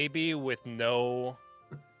baby with no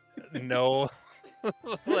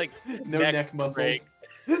like No neck muscles. break.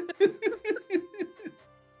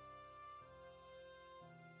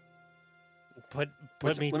 Put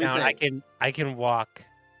Which- me let me down. say- I can walk.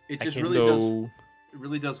 It I just can really does. no. It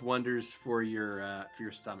really does wonders for your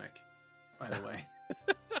stomach. By the way.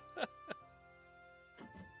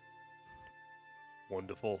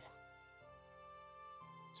 Wonderful.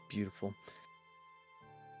 It's beautiful.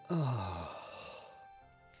 Oh.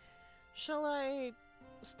 Shall I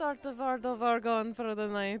start the Vard of Argon for the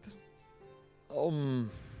night?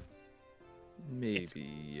 Maybe,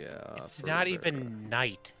 yeah. It's for not Vera. even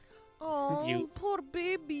night. Oh, You- poor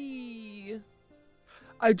baby.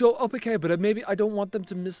 I don't. Okay, but maybe I don't want them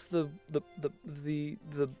to miss the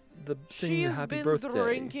singing She a has happy been birthday.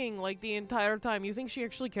 drinking like the entire time. You think she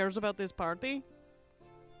actually cares about this party?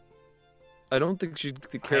 I don't think she'd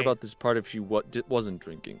care I- about this part if she wasn't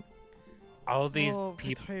drinking. All these Oh,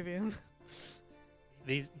 people, Petravian.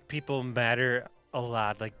 these people matter a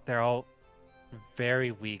lot. Like they're all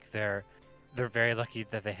very weak. They're very lucky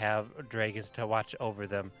that they have dragons to watch over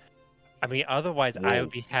them. I mean, otherwise, I Whoa.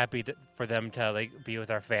 would be happy for them to like be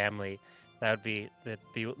with our family. That'd be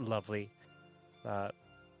lovely.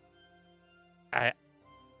 I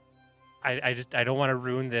don't want to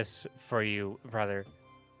ruin this for you, brother.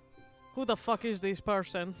 Who the fuck is this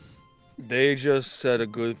person? They just said a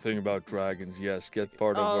good thing about dragons. Yes, get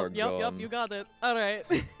part of our Yep, you got it. All right.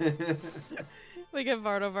 They get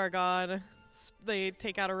Vard of Argon. They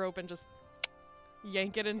take out a rope and just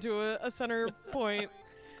yank it into a center point.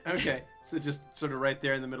 Okay, so just sort of right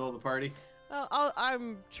there in the middle of the party.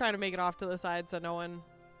 I'm trying to make it off to the side so no one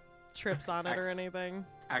trips on it or Ex- anything.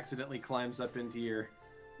 Accidentally climbs up into your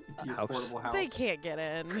House. portable house. They can't get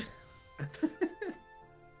in.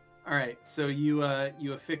 All right, so you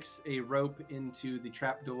affix a rope into the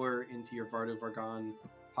trapdoor into your Vardo Vargon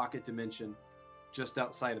pocket dimension, just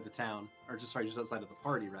outside of the town, or just outside of the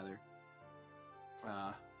party rather,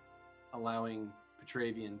 allowing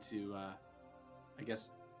Petravian to, I guess,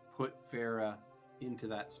 put Vera into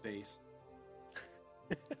that space.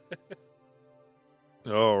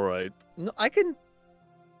 All right. No, I can.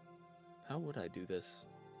 How would I do this?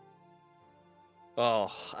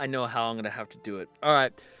 Oh, I know how I'm gonna have to do it. All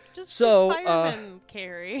right. Just So, fireman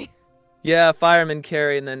carry. Yeah, fireman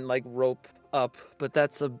carry and then like rope up, but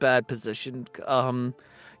that's a bad position.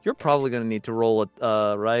 You're probably gonna need to roll it,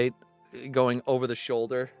 right? Going over the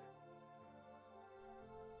shoulder.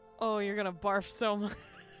 Oh, you're gonna barf so much.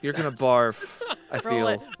 You're gonna barf. I Roll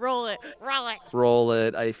it, feel. roll it, roll it. Roll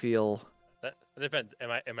it. I feel. That depends.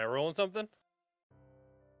 Am I rolling something?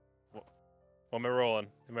 What am I rolling?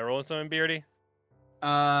 Am I rolling something, Beardy?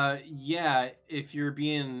 Yeah, if you're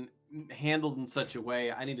being handled in such a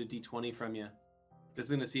way, I need a d20 from you. This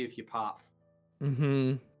is gonna see if you pop.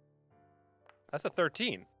 Mm-hmm. That's a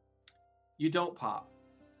 13. You don't pop.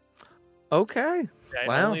 Okay. I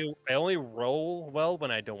Wow. only roll well when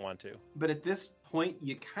I don't want to. But at this point,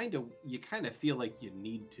 you kind of feel like you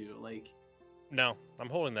need to. Like, No, I'm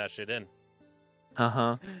holding that shit in.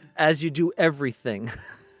 As you do everything.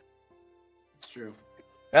 it's true.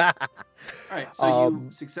 All right, so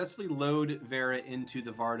you successfully load Vera into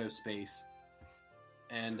the Vardo space,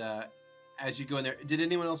 and as you go in there, did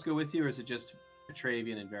anyone else go with you, or is it just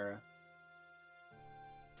Petravian and Vera?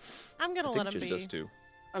 I'm gonna let him just be. us two.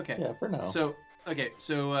 Okay. Yeah, for now. So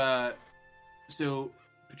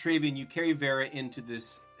Petravian, you carry Vera into the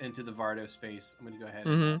Vardo space. I'm going to go ahead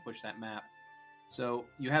and push that map. So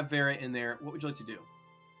you have Vera in there. What would you like to do?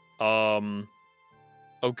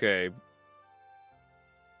 Okay.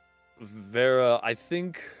 Vera, I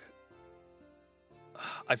think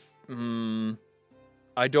I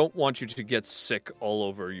don't want you to get sick all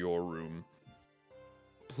over your room.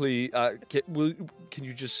 Please, can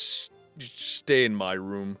you just stay in my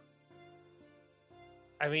room?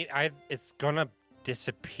 I mean, it's gonna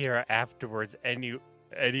disappear afterwards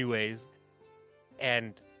anyways.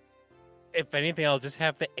 And if anything, I'll just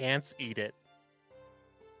have the ants eat it.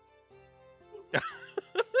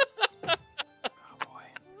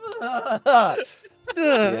 I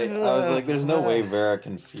was like, there's no way Vera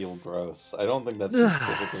can feel gross. I don't think that's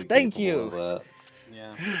specifically Thank capable you. of that.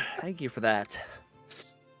 Yeah. Thank you for that.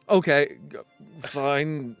 Okay,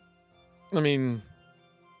 fine. I mean,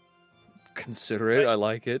 consider it. I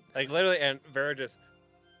like it. Like literally, and Vera just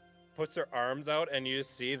puts her arms out, and you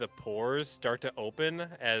just see the pores start to open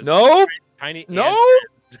as No, tiny no.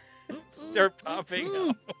 ants start popping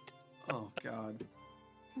out. Oh God.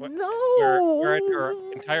 Where her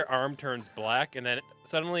entire arm turns black, and then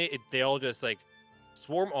suddenly they all just like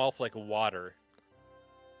swarm off like water.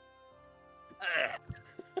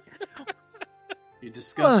 You're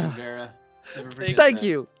disgusting, Vera. Never forget Thank that.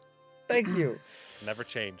 you. Thank you. Never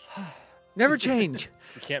change. Never change.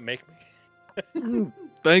 You can't make me.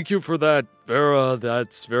 Thank you for that, Vera.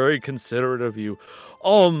 That's very considerate of you.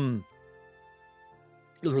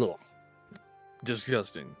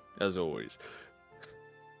 Disgusting, as always.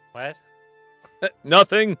 What?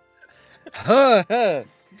 Nothing. Sorry.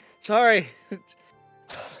 Sorry,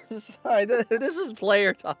 this is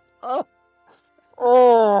player talk.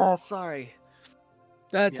 Oh, sorry.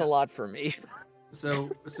 That's Yeah. a lot for me. So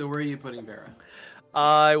where are you putting Vera?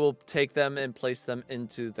 I will take them and place them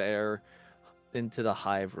into the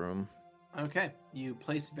hive room. Okay, you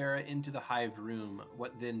place Vera into the hive room.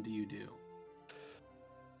 What then do you do?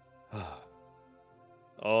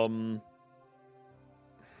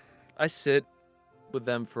 I sit with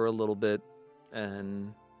them for a little bit,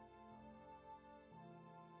 and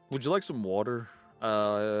Would you like some water?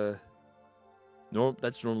 No,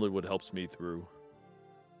 that's normally what helps me through.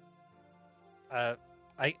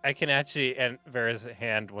 I can actually, and Vera's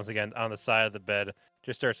hand once again on the side of the bed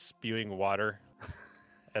just starts spewing water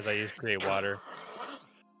as I use create water.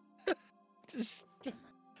 just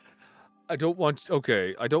I don't want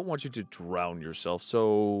you to drown yourself,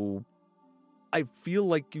 so I feel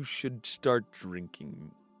like you should start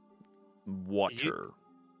drinking water.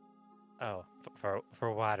 Oh,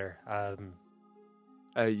 for water.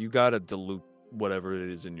 You gotta dilute whatever it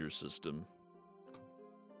is in your system.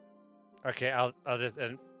 Okay, I'll just,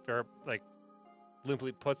 and Vera like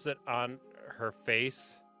limply puts it on her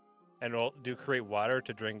face, and we'll create water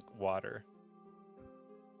to drink water.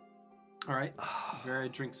 All right, Vera,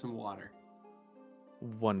 drink some water.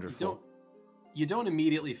 wonderful. You don't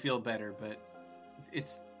immediately feel better, but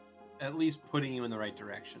it's at least putting you in the right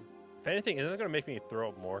direction. If anything, isn't it going to make me throw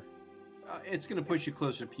up more? It's going to push you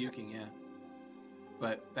closer to puking, yeah.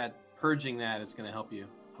 But purging that is going to help you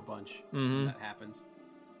a bunch when that happens.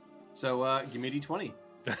 So give me a d20.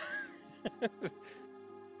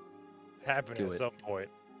 Happen at some point.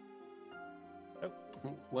 Oh.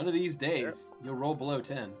 One of these days, you'll roll below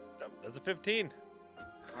 10. That's a 15.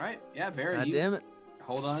 All right, yeah, very. God damn it.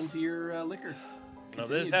 Hold on to your liquor. No,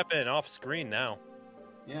 this is happening off screen now.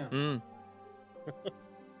 Yeah.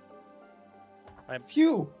 I'm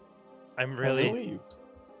really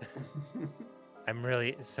I'm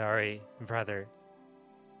really sorry, brother.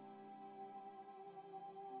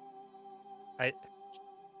 I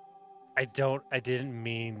didn't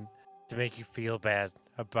mean to make you feel bad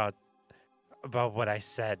about what I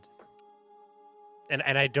said.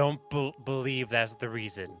 And I don't believe that's the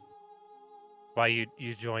reason why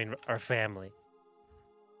you joined our family.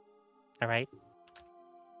 All right?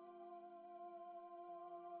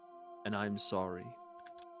 And I'm sorry.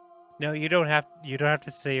 No, you don't have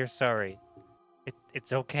to say you're sorry.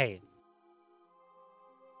 It's okay.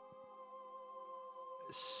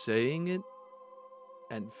 Saying it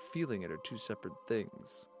and feeling it are two separate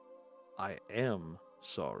things. I am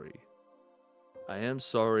sorry. I am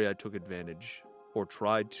sorry I took advantage or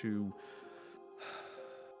tried to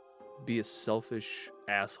be a selfish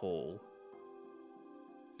asshole.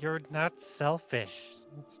 You're not selfish.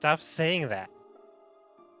 Stop saying that.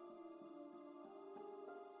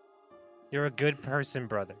 You're a good person,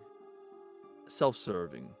 brother.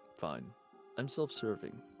 Self-serving. Fine. I'm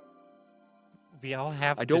self-serving. We all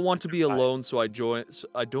have. I don't just want to be survive. alone, so I join.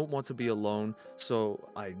 I don't want to be alone, so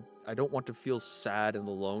I don't want to feel sad and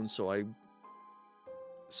alone, so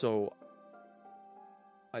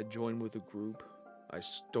I join with a group.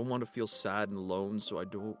 Don't want to feel sad and alone, so I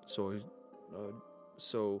don't.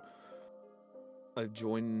 So I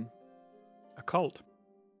join A cult.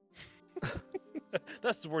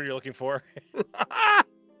 That's the word you're looking for. I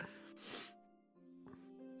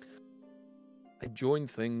join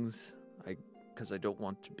things because I don't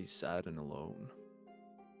want to be sad and alone.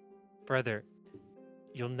 Brother,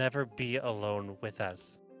 you'll never be alone with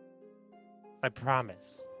us. I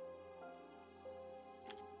promise.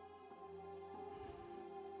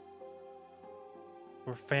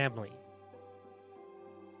 We're family.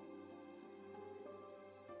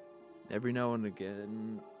 Every now and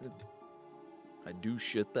again, I do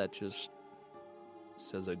shit that just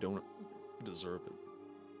says I don't deserve it.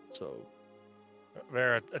 So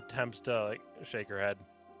Vera attempts to like shake her head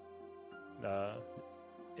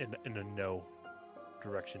in a no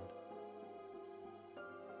direction.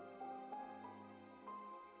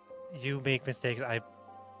 You make mistakes. I've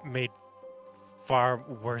made far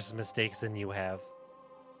worse mistakes than you have.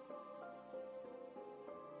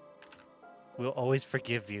 We'll always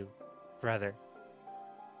forgive you, brother.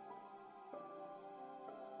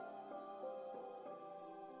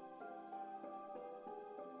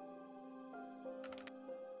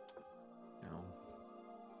 Now,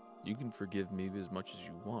 you can forgive me as much as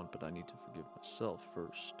you want, but I need to forgive myself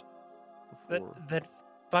first. Before... Then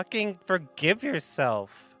fucking forgive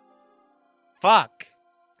yourself. Fuck.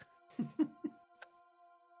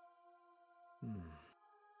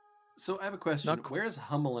 So I have a question. Where is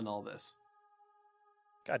Hummel in all this?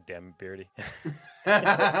 God damn it, Beardy.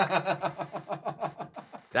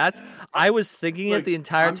 I was thinking it the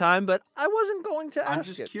entire time, but I wasn't going to ask I'm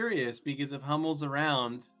just curious because if Hummel's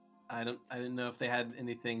around, I didn't know if they had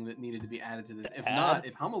anything that needed to be added to this. If not,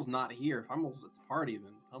 if Hummel's not here, if Hummel's at the party,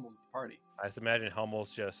 then Hummel's at the party. I just imagine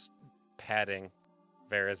Hummel's just patting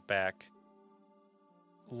Vera's back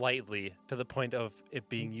lightly to the point of it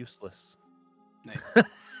being useless. Nice.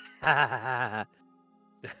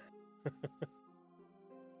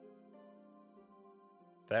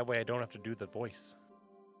 That way I don't have to do the voice,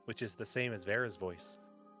 which is the same as Vera's voice.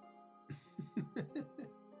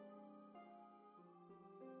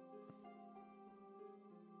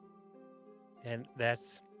 And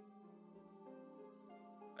that's...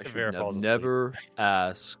 I should have never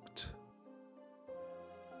asked.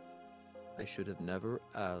 I should have never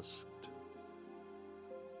asked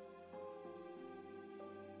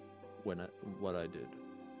what I did.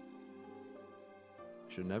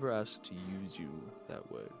 I should never ask to use you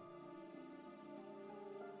that way.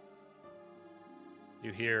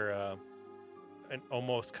 You hear an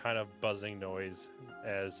almost kind of buzzing noise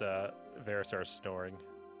as Vera starts snoring.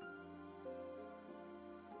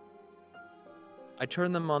 I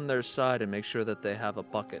turn them on their side and make sure that they have a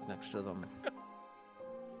bucket next to them.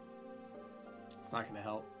 It's not going to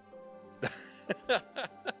help.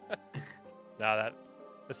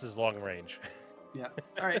 This is long range. Yeah.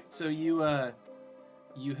 All right. So you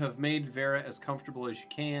have made Vera as comfortable as you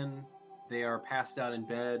can. They are passed out in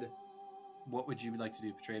bed. What would you like to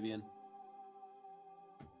do, Petravian?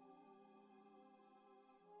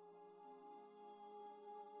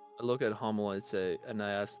 I look at Hummel and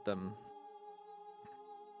I ask them,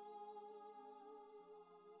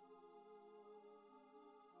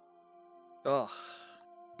 "Oh,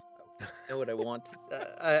 I know what I want.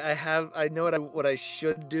 I know what I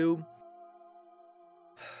should do."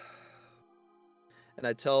 And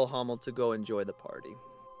I tell Hummel to go enjoy the party.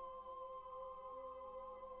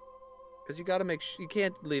 Because you gotta you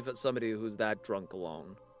can't leave somebody who's that drunk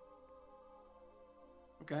alone.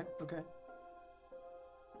 Okay.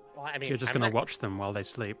 Well, I mean, So you're just going to watch them while they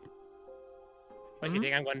sleep. But you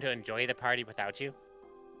think I'm going to enjoy the party without you?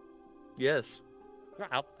 Yes.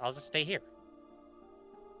 I'll just stay here.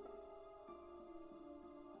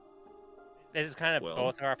 This is kind of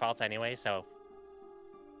both of our faults anyway, so...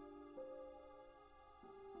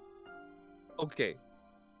 Okay.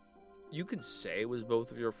 You could say it was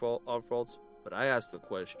both of our faults, but I asked the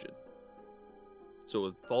question. So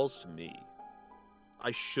it falls to me.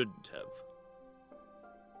 I shouldn't have.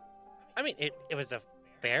 I mean, it was a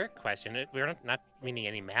fair question. We're not meaning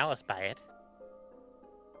any malice by it.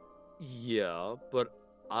 Yeah, but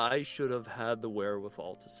I should have had the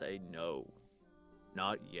wherewithal to say no.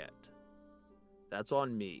 Not yet. That's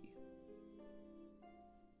on me.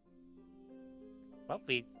 Well,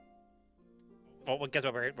 Well, guess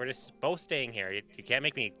what? We're just both staying here. You can't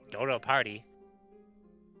make me go to a party.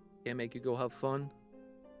 Can't make you go have fun.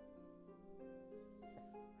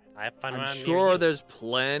 I have fun I'm around near sure you. there's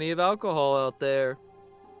plenty of alcohol out there.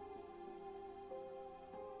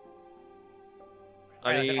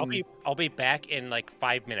 All right, listen, I'll be back in like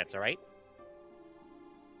 5 minutes. All right.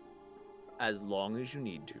 As long as you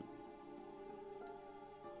need to.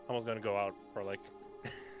 I was gonna go out for like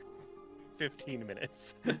 15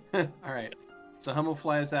 minutes. All right. So Hummel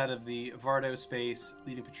flies out of the Vardo space,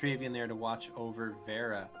 leaving Petravian there to watch over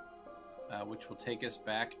Vera, which will take us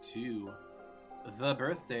back to the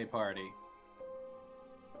birthday party.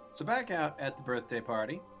 So back out at the birthday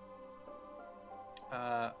party,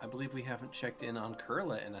 I believe we haven't checked in on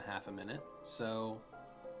Kurla in a half a minute. So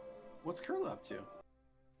what's Kurla up to?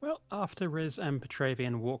 Well, after Riz and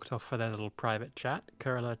Petravian walked off for their little private chat,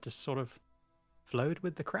 Kurla just sort of flowed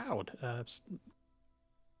with the crowd,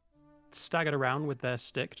 staggered around with their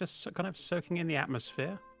stick, just kind of soaking in the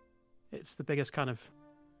atmosphere. It's the biggest kind of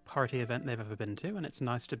party event they've ever been to, and it's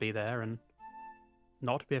nice to be there and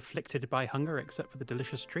not be afflicted by hunger except for the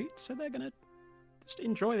delicious treats. So they're going to just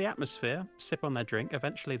enjoy the atmosphere, sip on their drink.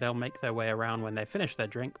 Eventually they'll make their way around when they finish their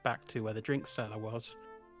drink back to where the drink cellar was,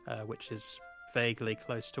 which is vaguely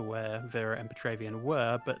close to where Vera and Petravian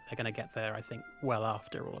were, but they're going to get there, I think, well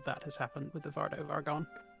after all of that has happened with the Vardo Vargon.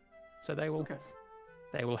 So they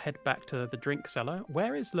will head back to the drink cellar.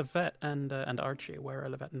 Where is Levette and Archie? Where are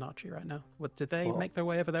Levette and Archie right now? Did they make their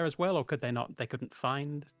way over there as well, or could they not? They couldn't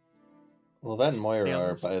find. Levette and Moira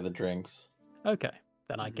are by the drinks. Okay,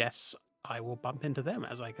 then I guess I will bump into them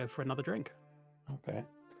as I go for another drink. Okay.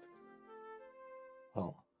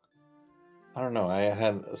 Well, I don't know. I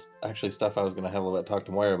had actually stuff I was going to have Levette talk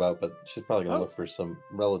to Moira about, but she's probably going to look for some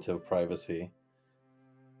relative privacy.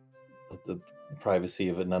 The privacy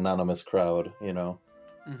of an anonymous crowd, you know.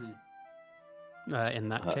 Mm-hmm. In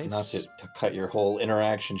that case, not to cut your whole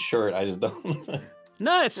interaction short. I just don't.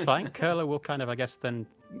 No, it's fine. Curler will kind of, I guess, then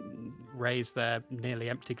raise their nearly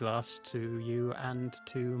empty glass to you and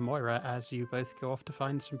to Moira as you both go off to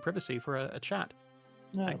find some privacy for a chat.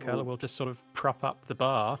 And Curler will just sort of prop up the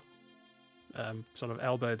bar, sort of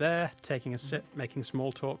elbow there, taking a sip, making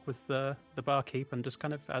small talk with the barkeep, and just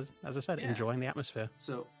kind of, as I said, enjoying the atmosphere.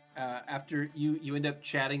 So after you end up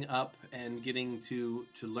chatting up and getting to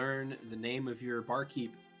learn the name of your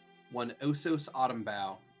barkeep, one Osos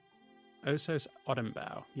Autumnbow. Osos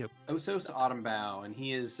Autumnbow. Yep. Osos Autumnbow, and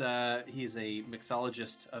he is a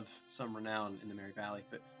mixologist of some renown in the Merry Valley.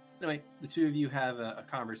 But anyway, the two of you have a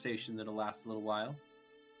conversation that'll last a little while.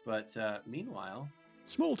 But meanwhile,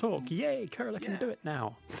 small talk. Yay, Curler can do it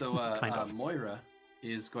now. So Moira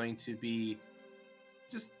is going to be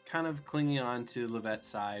just kind of clinging on to Levette's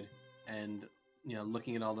side, and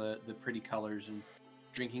looking at all the pretty colors and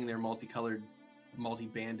drinking their multicolored,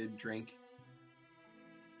 multi-banded drink.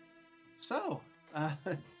 So,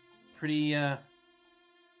 pretty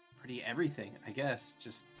everything, I guess.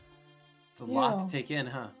 Just it's a lot to take in,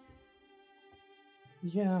 huh?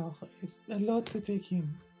 Yeah, it's a lot to take in.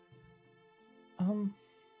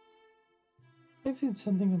 I've had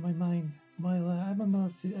something on my mind, Mila. I don't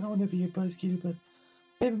know if I don't want to be a buzzkill, but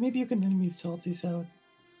maybe you can help me sort this out.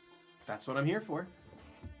 That's what I'm here for.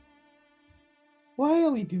 Why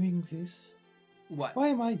are we doing this? What? Why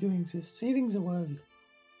am I doing this? Saving the world.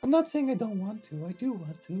 I'm not saying I don't want to. I do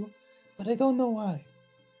want to, but I don't know why.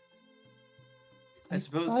 I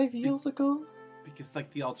suppose 5 years ago? Because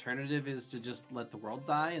the alternative is to just let the world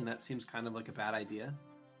die, and that seems kind of like a bad idea.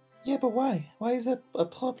 Yeah, but why? Why is that a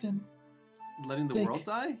problem? Letting the world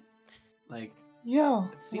die? Yeah.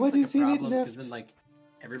 It seems What like is a in it problem, left? because then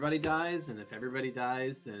everybody dies, and if everybody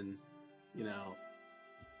dies, then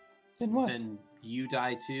Then what? Then you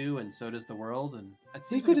die too, and so does the world, and that We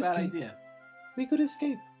seems like could a bad escape. idea. We could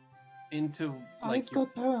escape. Into I've your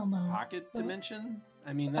got power now. pocket dimension?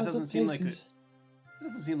 I mean, that Other doesn't seem like a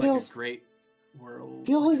places. a great world.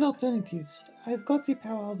 There is alternatives. I've got the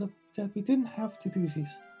power that we didn't have to do this.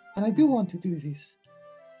 And I do want to do this.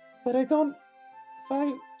 But I don't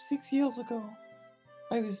 5, 6 years ago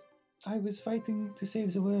I was fighting to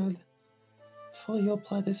save the world for your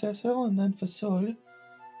predecessor, and then for Sol,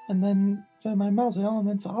 and then for my mother, and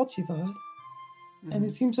then for Archibald. And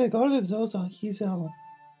it seems like all of those are either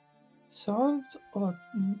solved or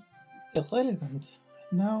irrelevant.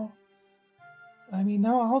 Now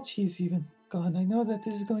Archie's even gone. I know that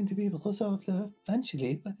this is going to be resolved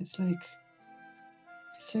eventually, but it's like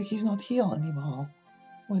he's not here anymore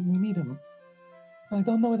when we need him. I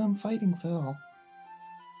don't know what I'm fighting for.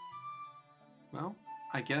 Well,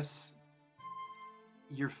 I guess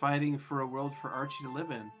you're fighting for a world for Archie to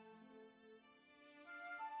live in.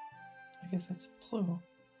 I guess that's true.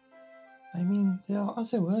 I mean, there are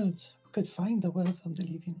other worlds. We could find the world from the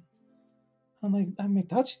living. And I'm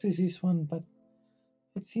attached to this one, but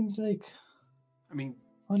it seems like I mean,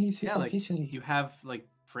 only yeah, like superficially. you have like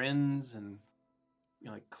friends and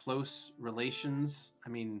like close relations. I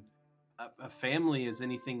mean, a family is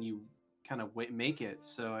anything you kind of make it.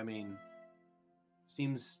 So I mean,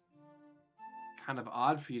 seems kind of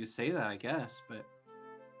odd for you to say that, I guess, but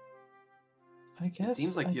I guess it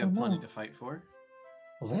seems like I you have don't plenty know. to fight for.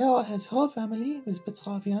 Well, his whole family was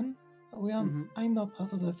Petravian. Mhm. I'm not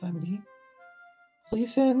part of the family.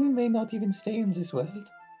 Risen may not even stay in this world.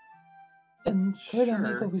 And Krilla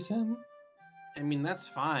may go Sure. with them. I mean, that's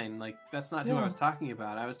fine. Like, that's not who I was talking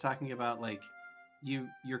about. I was talking about like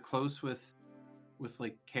you're close with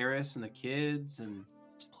like Karis and the kids, and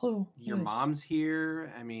It's true. your yes. mom's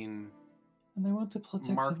here. I mean, And I want to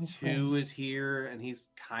protect Mark them as II well. is here, and he's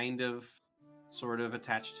kind of, sort of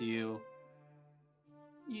attached to you.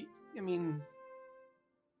 I mean,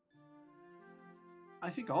 I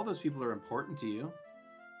think all those people are important to you.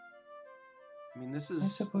 I mean, this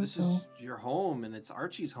is your home, and it's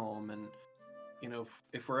Archie's home, and you know,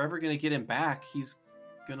 if we're ever gonna get him back, he's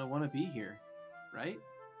gonna want to be here, right?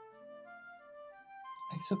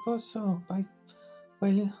 I suppose so.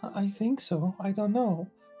 Well, I think so. I don't know.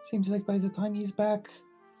 Seems like by the time he's back,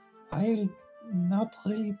 I'll not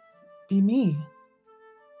really be me.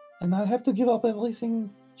 And I'll have to give up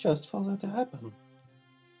everything just for that to happen.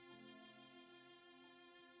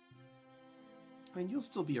 I mean, you'll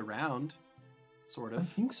still be around, sort I of.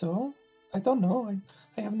 think so. I don't know.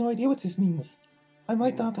 I have no idea what this means. I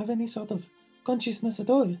might not have any sort of consciousness at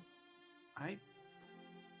all.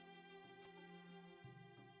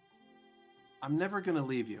 I'm never gonna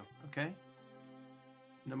leave you, okay?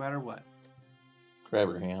 No matter what. Grab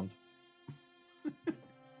her hand.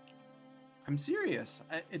 I'm serious.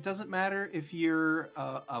 It doesn't matter if you're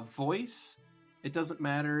a voice. It doesn't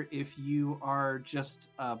matter if you are just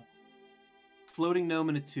a floating gnome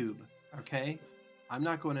in a tube, okay? I'm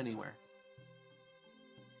not going anywhere.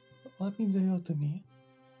 That means a lot to me.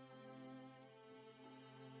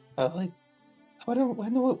 I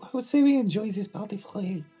would say we enjoy this party for real.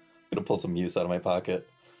 I'm gonna pull some use out of my pocket.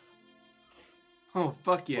 Oh,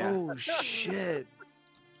 fuck yeah. Oh, shit.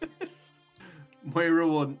 Moira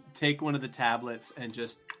will take one of the tablets and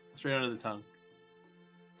just straight under the tongue.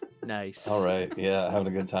 Nice. All right, yeah, having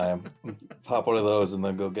a good time. Pop one of those and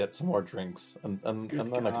then go get some more drinks, and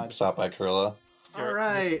then I can stop by Kurla. All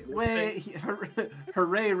right, wait,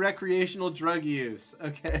 hooray, recreational drug use.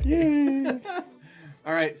 Okay. Yay.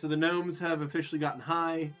 All right, so the gnomes have officially gotten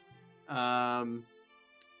high.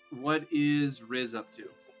 What is Riz up to?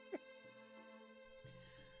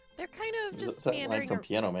 They're kind of just That line meandering. from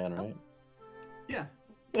Piano Man, right? Yeah.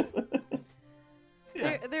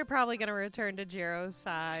 They're probably going to return to Jiro's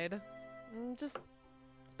side. And just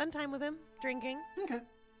spend time with him, drinking. Okay.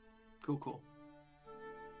 Cool.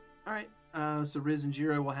 All right. So Riz and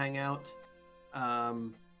Jiro will hang out.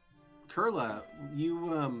 Kurla,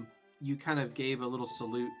 you kind of gave a little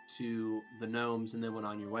salute to the gnomes and then went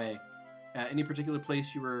on your way. Any particular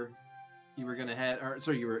place you were gonna head? Or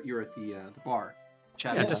sorry, you were at the bar,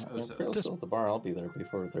 chatting with Kurla's Osos. still at the bar. I'll be there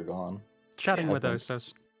before they're gone. Chatting with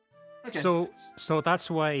Osos. Okay. So that's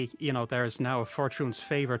why, there's now a Fortune's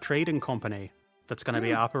Favor trading company that's going to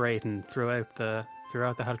be operating throughout the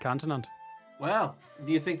whole continent. Well,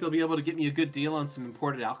 do you think they'll be able to get me a good deal on some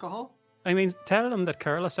imported alcohol? I mean, tell them that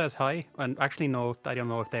Kurla says hi, and actually, no, I don't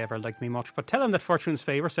know if they ever liked me much, but tell them that Fortune's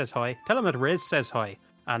Favor says hi. Tell them that Riz says hi,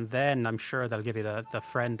 and then I'm sure they'll give you the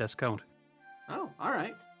friend discount. Oh, all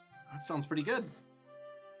right. That sounds pretty good.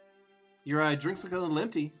 Your drinks look a little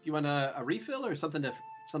empty. Do you want a refill or something different?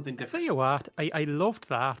 Tell you what, I loved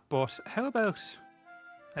that, but how about...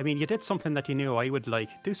 I mean, you did something that you knew I would like.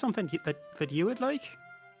 Do something that you would like?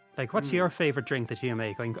 Like, what's your favorite drink that you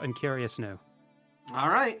make? I'm curious now. All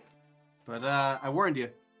right. But I warned you.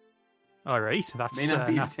 All right, that's May not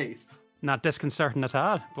be your taste. Not disconcerting at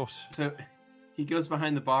all, but... So he goes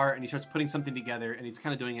behind the bar and he starts putting something together, and he's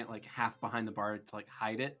kind of doing it like half behind the bar to like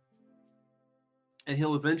hide it. And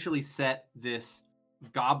he'll eventually set this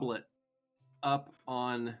goblet up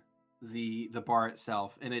on the bar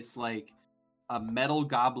itself, and it's like a metal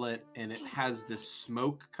goblet, and it has this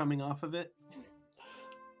smoke coming off of it.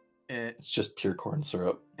 It's just pure corn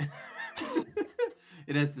syrup.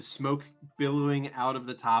 It has the smoke billowing out of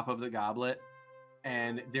the top of the goblet,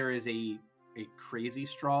 and there is a crazy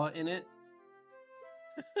straw in it.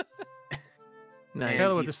 Nice.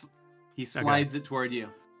 And he slides it toward you.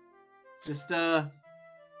 Just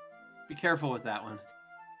be careful with that one.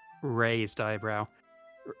 Raised eyebrow.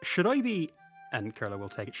 Should I be and Curler will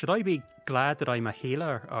take it. Should I be glad that I'm a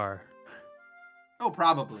healer, or? Oh,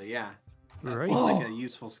 probably, yeah. That Right. seems like a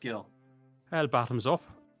useful skill. Well, bottoms up.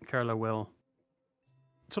 Curler will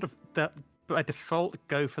sort of by default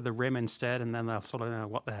go for the rim instead, and then they'll sort of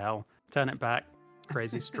what the hell, turn it back,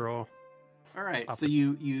 crazy straw. All right, Up so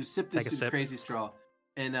you sip this Take a through the sip. crazy straw,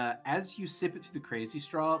 and as you sip it through the crazy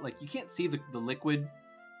straw, like you can't see the liquid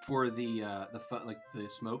for the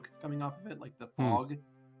smoke coming off of it, like the fog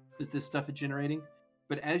that this stuff is generating.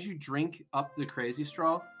 But as you drink up the crazy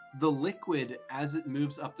straw, the liquid as it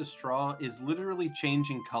moves up the straw is literally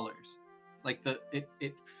changing colors, like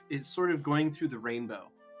it's sort of going through the rainbow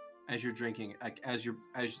as you're drinking, like as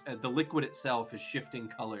the liquid itself is shifting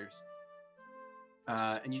colors,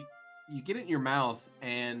 and you get it in your mouth,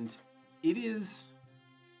 and it is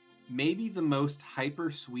maybe the most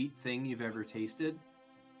hyper sweet thing you've ever tasted.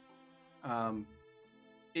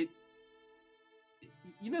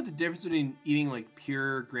 You know the difference between eating like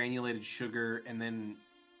pure granulated sugar and then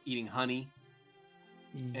eating honey,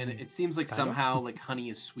 and it seems like somehow like honey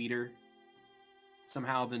is sweeter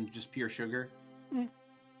somehow than just pure sugar.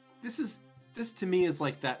 This to me is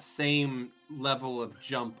like that same level of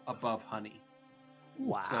jump above honey.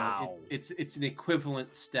 Wow. So it's an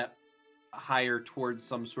equivalent step higher towards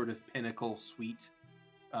some sort of pinnacle sweet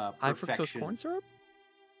High fructose perfection. corn syrup?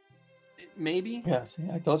 Maybe. Yeah, see,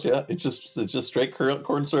 I told you. It's just straight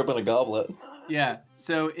corn syrup in a goblet. Yeah.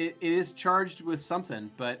 So it is charged with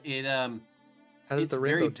something, but How does it's the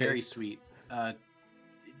very, rainbow very taste? sweet.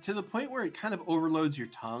 To the point where it kind of overloads your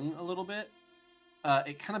tongue a little bit.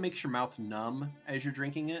 It kind of makes your mouth numb as you're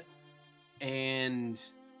drinking it. And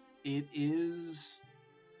it is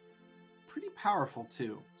pretty powerful,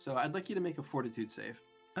 too. So I'd like you to make a fortitude save.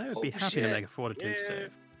 I would be Oh, happy to shit. make a fortitude Yeah.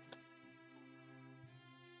 save.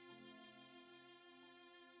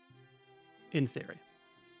 In theory.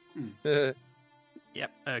 Yep.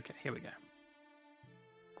 Okay, here we go.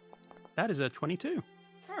 That is a 22.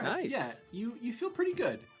 All right. Nice. Yeah, you feel pretty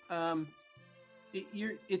good.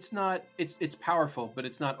 It's powerful, but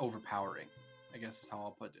it's not overpowering. I guess is how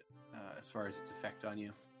I'll put it, as far as its effect on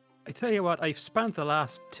you. I tell you what, I've spent the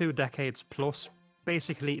last 2 decades plus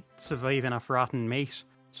basically surviving off rotten meat,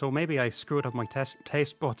 so maybe I screwed up my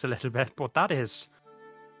taste buds a little bit, but that is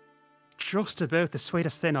just about the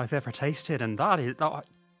sweetest thing I've ever tasted, and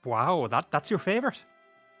wow, that's your favorite?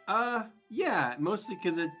 Yeah, mostly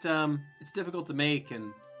because it's difficult to make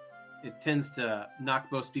and it tends to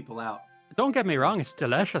knock most people out. Don't get me wrong, it's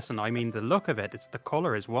delicious, and I mean the look of it, the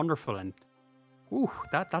color is wonderful, and ooh,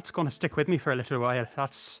 that's going to stick with me for a little while.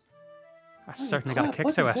 That's certainly got a kick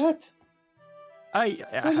to it. What is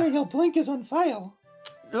that? Your drink is on fire.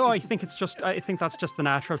 No, I think that's just the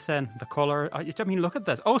natural thing. The color. I mean, look at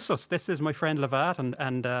this. Osos, this is my friend Levat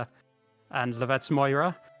and Levat's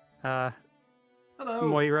Moira. Hello.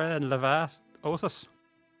 Moira and Levat. Osos.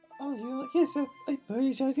 Oh, yes, I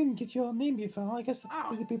apologize. I didn't get your name before. I guess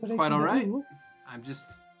that's the people I Quite seem all to right. do.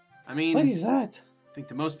 What is that? I think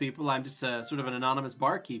to most people, I'm just sort of an anonymous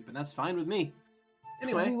barkeep, and that's fine with me.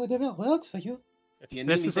 Anyway, I mean, whatever works for you. do you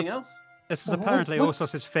need anything else? This is apparently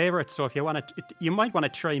Osos's favorite, so if you want to, you might want to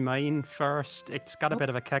try mine first. It's got a bit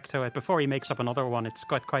of a kick to it. Before he makes up another one, it's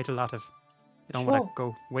got quite a lot of. You don't want to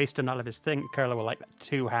go wasting all of his thing. Curler will like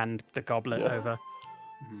two-hand the goblet over.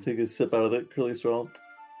 Take a sip out of it, curly straw.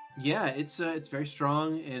 Yeah, it's very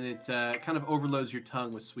strong, and it kind of overloads your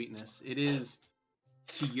tongue with sweetness. It is,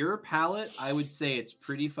 to your palate, I would say it's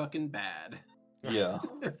pretty fucking bad. Yeah.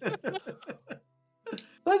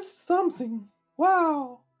 That's something.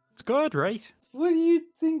 Wow. It's good, right? What do you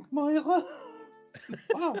think, Moira?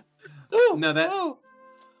 Wow. Ooh, No, oh,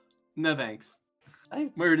 no thanks.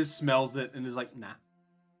 Moira just smells it and is like, nah.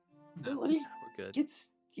 Really? We're good. It's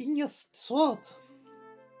in your throat.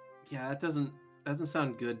 Yeah, that doesn't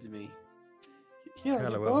sound good to me. Here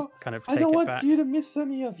Curler you will go. kind of I take don't it want back. you to miss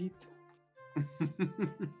any of it.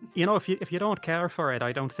 You know, if you don't care for it,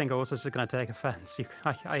 I don't think Osos is going to take offense.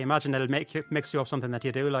 I imagine it'll mix you up something that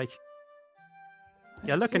you do like.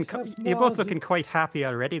 You're both looking quite happy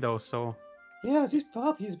already, though. So Yeah, this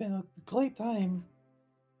party has been a great time.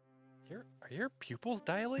 Are your pupils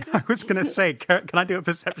dilated? I was going to say, can I do a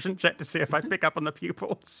perception check to see if I pick up on the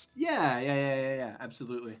pupils Yeah,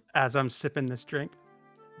 absolutely. as I'm sipping this drink?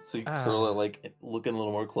 See, Curler, like, looking a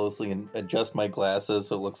little more closely and adjust my glasses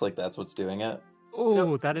so it looks like that's what's doing it.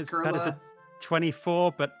 Oh, that is a Curla.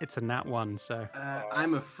 24, but it's a nat 1, so.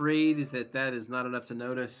 I'm afraid that is not enough to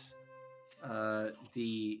notice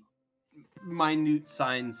the minute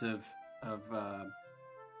signs of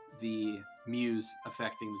the muse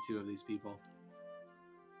affecting the two of these people.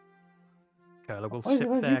 Curler will What sip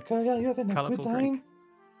about their you, Curly? Are you having a good colourful time? drink.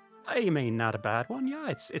 I mean, not a bad one. Yeah,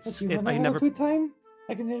 But it's. you want to I have never. a good time?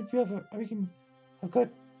 I can help you have I've got...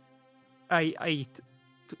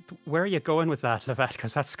 Where are you going with that, Levette?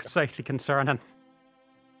 Because that's slightly concerning.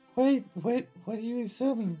 Wait, what are you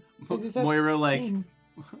assuming? What does that Moira mean?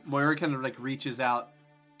 Moira kind of like reaches out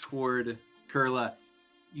toward Kurla.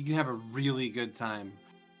 You can have a really good time.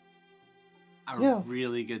 A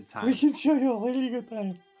really good time. We can show you a really good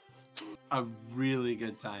time. A really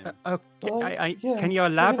good time. Okay, yeah, can you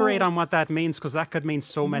elaborate on what that means? Because that could mean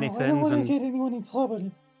so many I don't things. want And to get anyone in trouble.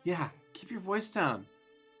 Yeah, keep your voice down.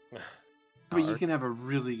 But you can have a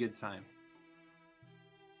really good time.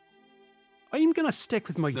 I'm gonna stick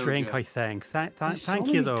with my So drink. good. I think. There's Thank so you,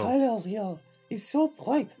 many though. colors here. It's so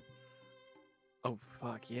bright. Oh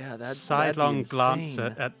fuck yeah! That'd Sidelong be glance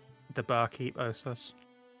insane. at the barkeep, Osus.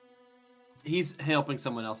 He's helping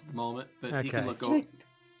someone else at the moment, but he can Okay. look It's over. like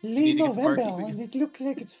you late to get the November, barkeep and again? it looks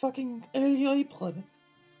like it's fucking early April.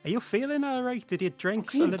 Are you feeling all right? Did you drink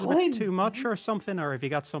a feel little fine, bit too much or something, or have you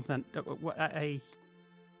got something?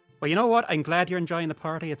 Well, you know what? I'm glad you're enjoying the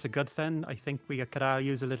party. It's a good thing. I think we could all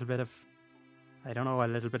use a little bit of, I don't know, a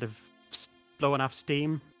little bit of blowing off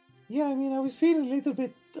steam. Yeah, I mean, I was feeling a little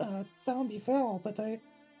bit down before, but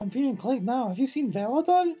I'm feeling great now. Have you seen Val at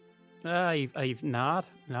all? I've not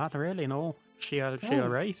really. No, she all Oh.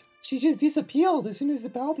 right? She just disappeared as soon as the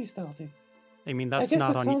party started. I mean, I that's guess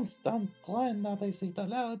not that on. sounds unplanned now that I say it out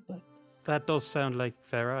loud, but That does sound like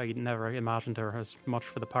Vera. I never imagined her as much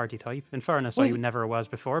for the party type. In fairness, Well, I never was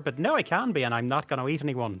before, but now I can be, and I'm not going to eat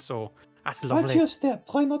anyone, so that's watch lovely. your step.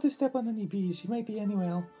 Try not to step on any bees. She might be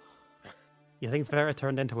anywhere. You think Vera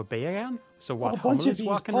turned into a bee again? So Or what, a bunch of homeless bees,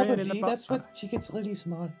 walking around probably. in the That's what she gets really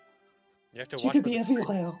small. You have to She watch could for be the-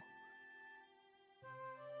 everywhere.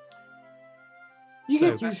 You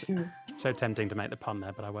So- get used to it. So tempting to make the pun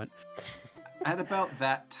there, but I won't. At about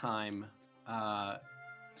that time,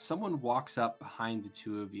 someone walks up behind the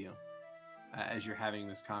two of you as you're having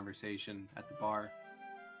this conversation at the bar,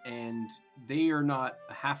 and they are not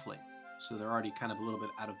a halfling, so they're already kind of a little bit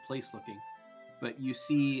out of place looking. But you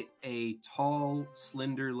see a tall,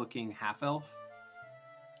 slender-looking half-elf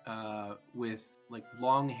with like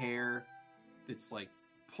long hair that's like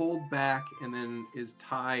pulled back and then is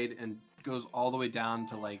tied and goes all the way down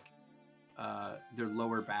to like their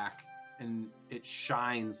lower back, and it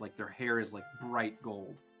shines like their hair is like bright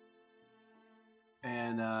gold.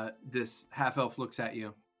 And this half elf looks at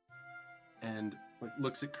you and like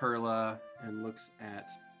looks at Kurla and looks at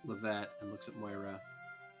Levette and looks at Moira.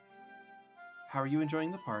 How are you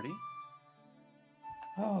enjoying the party?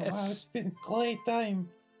 Oh, wow, Yes. it's been a great time.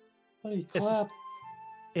 Holy This is- crap.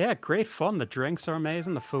 Yeah, great fun. The drinks are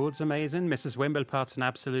amazing. The food's amazing. Mrs. Wimblepot's an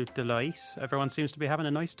absolute delight. Everyone seems to be having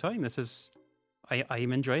a nice time.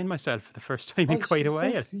 I'm enjoying myself for the first time in Oh, quite a she's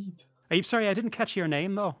while. so sweet. I'm sorry, I didn't catch your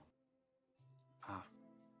name though.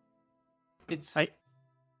 It's I-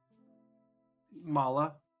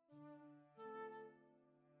 Mala.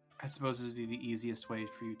 I suppose it would be the easiest way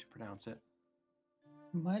for you to pronounce it.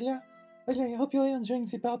 Malia? Well, I hope you're enjoying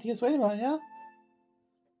the party as well, Malia.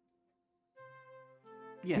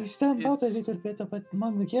 Yes, We stand out a it's- little bit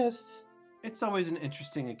among the guests. It's always an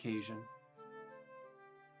interesting occasion.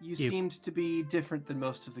 You You- seemed to be different than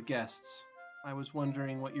most of the guests. I was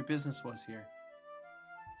wondering what your business was here.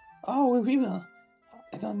 Oh, well, we were.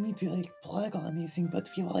 I don't mean to like brag or anything, but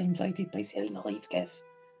we were invited by Selena Rivkas.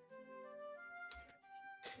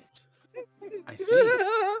 I see.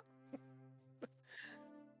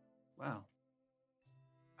 Wow.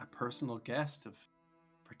 A personal guest of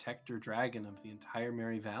Protector Dragon of the entire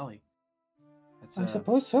Merry Valley. That's I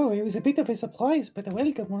suppose so. It was a bit of a surprise, but a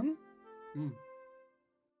welcome one.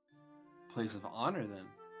 place of honor then.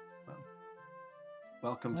 Well,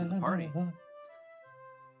 welcome to I the don't know party. about that.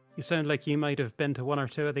 You sound like you might have been to one or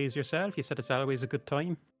two of these yourself. You said it's always a good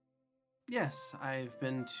time. Yes, I've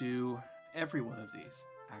been to every one of these,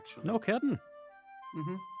 actually. No kidding.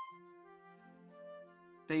 Mm-hmm.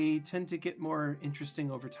 They tend to get more interesting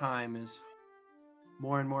over time as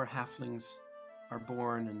more and more halflings are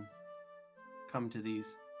born and come to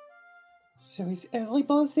these. So is every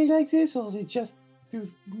birthday like this, or is it just to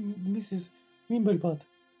Mrs. Wimblebot?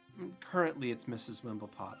 Currently, it's Mrs.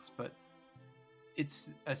 Wimblepot's, but it's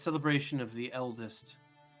a celebration of the eldest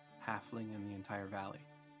halfling in the entire valley.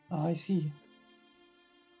 Oh, I see.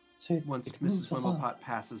 So Once it Mrs. moves around. Wimblepot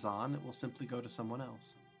passes on, it will simply go to someone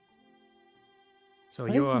else. So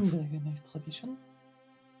Well, you're that seems like a nice tradition.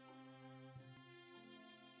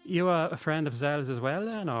 you a friend of Zell's as well,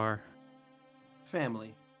 then, or?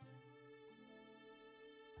 Family.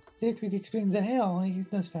 That would explain the hair, I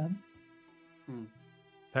understand.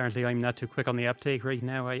 Apparently, I'm not too quick on the uptake right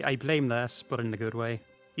now. I blame this, but in a good way.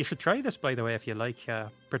 You should try this, by the way, if you like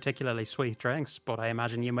particularly sweet drinks, but I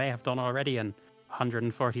imagine you may have done already in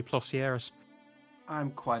 140 plus years. I'm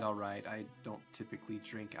quite all right. I don't typically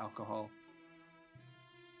drink alcohol.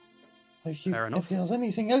 Fair enough. If there's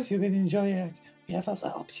anything else you could enjoy, we have other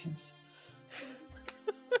options.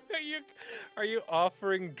 Are you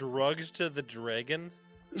offering drugs to the dragon?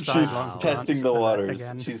 She's testing the waters.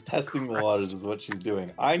 She's testing the waters is what she's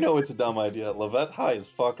doing. I know it's a dumb idea. Levette high as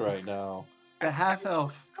fuck right now. The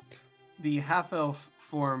half-elf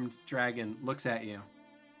formed dragon looks at you.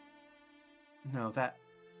 No, that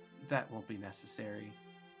won't be necessary.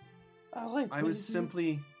 I was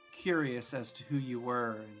simply curious as to who you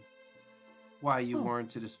were and why you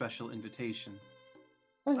warranted a special invitation.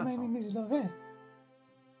 Well, my name is Love.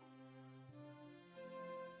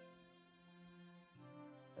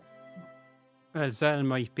 Well, Zell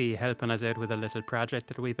might be helping us out with a little project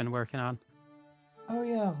that we've been working on. Oh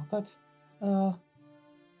yeah, that's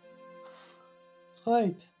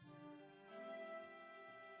right.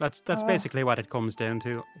 That's basically what it comes down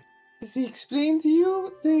to. Does he explain to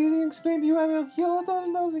you? Do you explain to you about here at all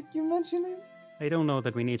now that you mention it? I don't know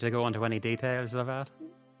that we need to go into any details of that.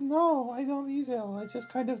 No, I don't either. I just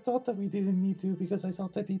kind of thought that we didn't need to because I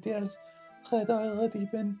thought the details had already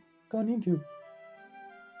been gone into.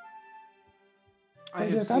 I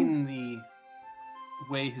have seen the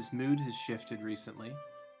way his mood has shifted recently,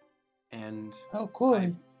 and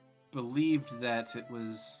I believed that it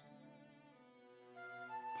was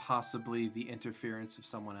possibly the interference of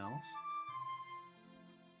someone else.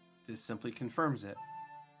 This simply confirms it.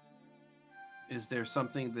 Is there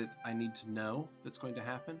something that I need to know that's going to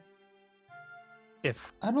happen?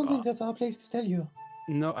 I don't think that's our place to tell you.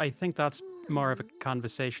 No, I think that's more of a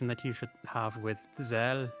conversation that you should have with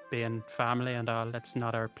Zell, being family and all. That's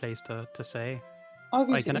not our place to say.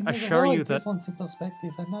 Obviously, I can there's assure a you that difference in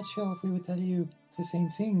perspective. I'm not sure if we would tell you the same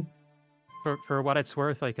thing. for what it's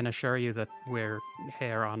worth, I can assure you that we're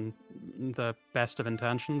here on the best of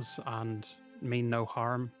intentions and mean no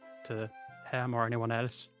harm to him or anyone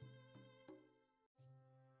else.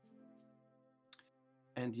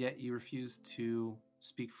 And yet you refuse to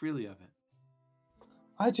speak freely of it.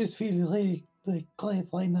 I just feel really great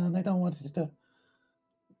right now, and I don't want it to.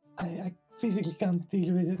 I physically can't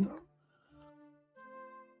deal with it.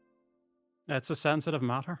 It's a sensitive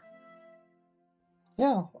matter.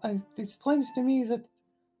 Yeah, it's strange to me that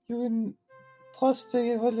you wouldn't trust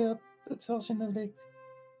the whole version of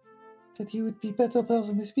that he would be a better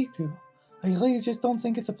person to speak to. I really just don't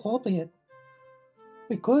think it's appropriate.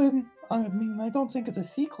 We could. I mean, I don't think it's a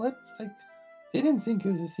secret. I didn't think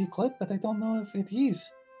it was a secret, but I don't know if it is.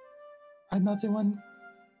 I'm not the one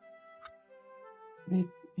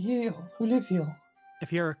here who lives here.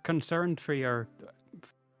 If you're concerned for your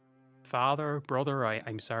father, brother,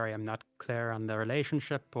 I'm sorry, I'm not clear on the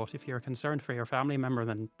relationship, but if you're concerned for your family member,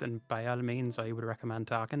 then by all means, I would recommend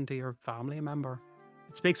talking to your family member.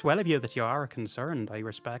 It speaks well of you that you are concerned. I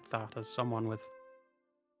respect that as someone with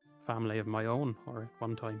family of my own, or at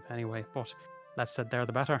one time anyway, but less said there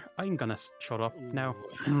the better. I'm gonna shut up now.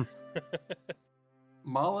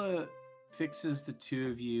 Mala fixes the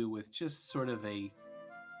two of you with just sort of a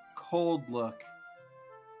cold look,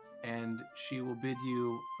 and she will bid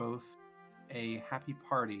you both a happy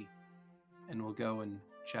party, and will go and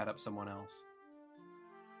chat up someone else.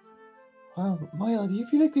 Wow, Maya, do you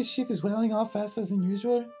feel like this shit is wearing off faster than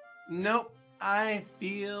usual? Nope, I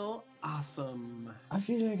feel awesome. I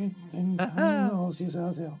feel like I'm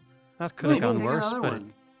out there. That could have gone take worse, another but one.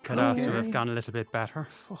 it could also have gone a little bit better.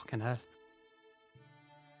 Fucking hell.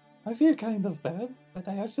 I feel kind of bad, but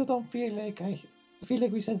I also don't feel like I feel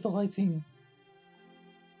like we said the right thing.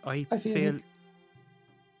 I feel feel like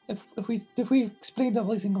if we explained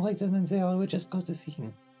everything right then and there, I would just go to see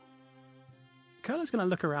him. Carla's gonna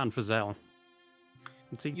look around for Zell.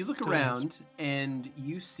 You look around and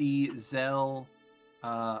you see Zell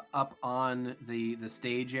up on the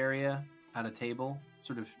stage area at a table,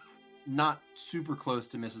 sort of not super close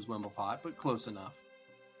to Mrs. Wimblepot, but close enough.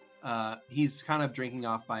 He's kind of drinking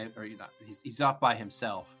off he's off by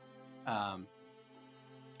himself. And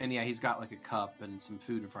yeah, he's got like a cup and some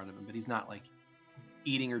food in front of him, but he's not like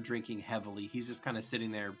eating or drinking heavily. He's just kind of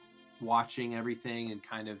sitting there watching everything and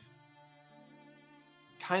kind of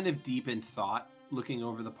deep in thought, looking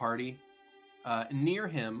over the party. Near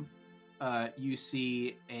him, you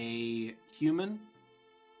see a human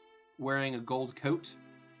wearing a gold coat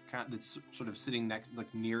that's sort of sitting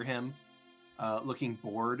near him, looking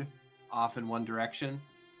bored off in one direction.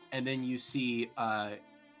 And then you see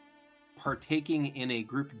partaking in a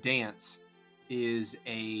group dance is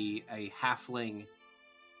a halfling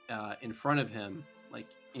in front of him, like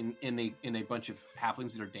in a bunch of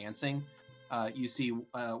halflings that are dancing. You see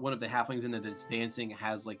one of the halflings in there that's dancing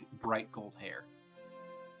has like bright gold hair.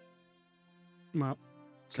 Well,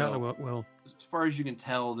 So, Carla will as far as you can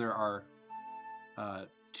tell, there are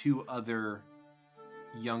 2 other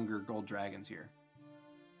younger gold dragons here.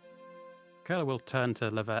 Carla will turn to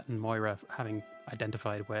Levette and Moira, having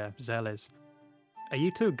identified where Zell is. Are you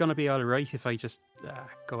two gonna be all right if I just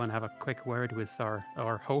go and have a quick word with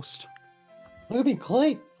our host? We're doing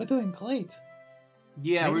great. We're doing great.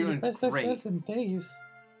 Yeah, Maybe we're the doing best I've great. felt in days.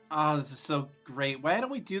 Oh, this is so great. Why don't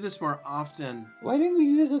we do this more often? Why didn't we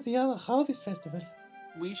do this at the other Harvest Festival?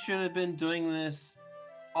 We should have been doing this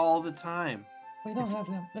all the time. We don't have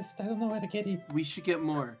them. I don't know where to get it. We should get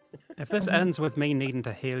more. If this ends with me needing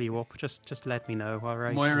to heal you up, just let me know, all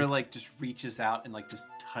right? Moira like just reaches out and like just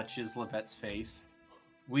touches Levette's face.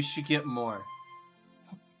 We should get more.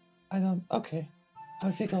 I don't. Okay,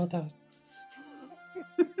 I'll figure it out.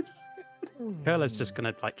 Carla's just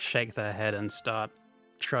gonna like shake their head and start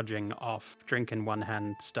trudging off, drink in one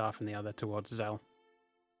hand, staff in the other, towards Zell.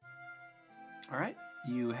 All right,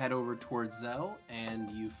 you head over towards Zell and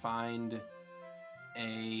you find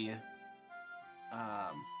a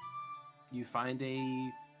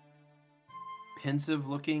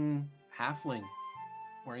pensive-looking halfling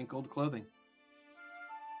wearing gold clothing.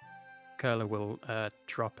 Carla will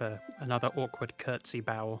drop another awkward curtsy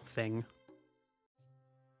bow thing.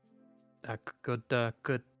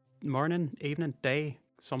 Good morning, evening, day,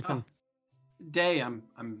 something. Day,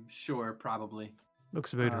 I'm sure, probably.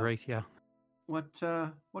 Looks about right, yeah. What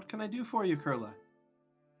can I do for you, Curla?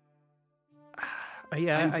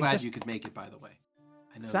 Yeah, I'm glad just, you could make it, by the way.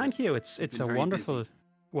 I know thank that you. It's you've a been very wonderful, busy.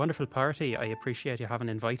 wonderful party. I appreciate you having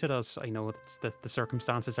invited us. I know the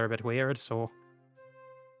circumstances are a bit weird, so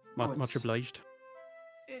much it's- obliged.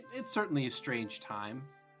 It's certainly a strange time,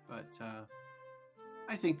 but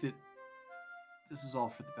I think that this is all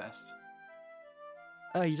for the best.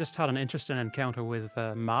 You just had an interesting encounter with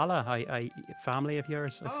Mala, family of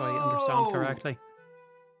yours, if I understand Oh! correctly.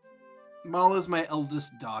 Mala's my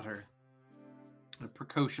eldest daughter. A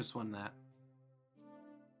precocious one, that.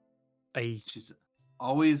 She's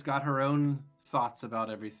always got her own thoughts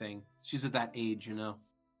about everything. She's at that age, you know.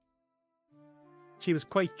 She was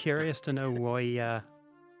quite curious to know why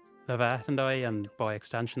Levette and I, and by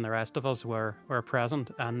extension the rest of us, were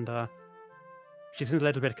present, and she seems a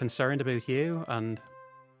little bit concerned about you and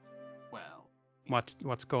Well,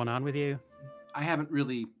 what's going on with you. I haven't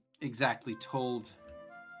really exactly told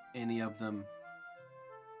any of them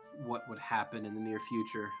what would happen in the near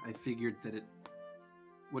future. I figured that it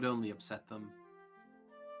would only upset them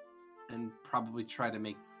and probably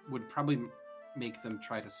make them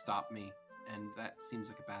try to stop me, and that seems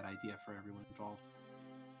like a bad idea for everyone involved.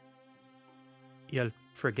 You'll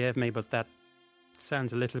forgive me, but that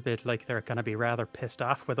sounds a little bit like they're going to be rather pissed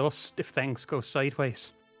off with us if things go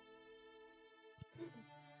sideways.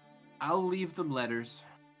 I'll leave them letters.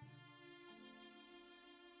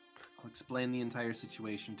 I'll explain the entire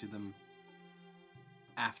situation to them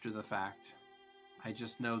after the fact. I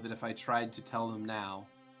just know that if I tried to tell them now,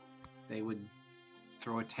 they would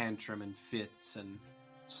throw a tantrum and fits and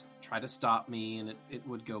try to stop me, and it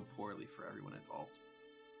would go poorly for everyone involved.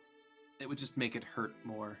 It would just make it hurt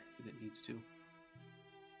more than it needs to.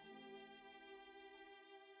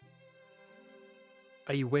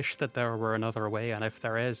 I wish that there were another way, and if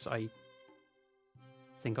there is, I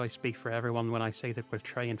think I speak for everyone when I say that we'll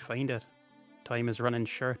try and find it. Time is running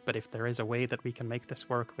short, but if there is a way that we can make this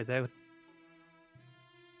work without...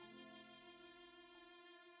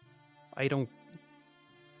 I don't...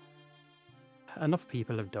 Enough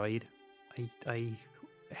people have died. I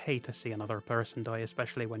hate to see another person die,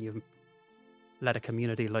 especially when you've led a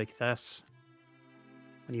community like this,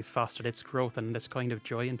 when you've fostered its growth and this kind of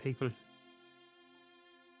joy in people.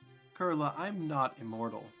 Curla, I'm not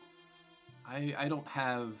immortal. I don't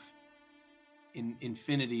have an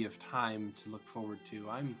infinity of time to look forward to.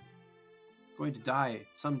 I'm going to die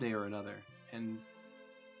someday or another, and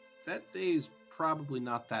that day is probably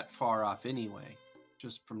not that far off anyway,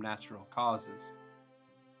 just from natural causes.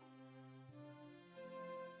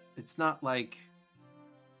 It's not like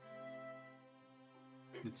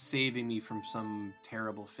it's saving me from some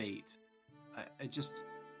terrible fate. I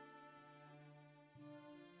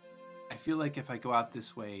feel like if I go out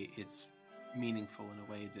this way, it's meaningful in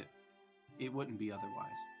a way that it wouldn't be otherwise.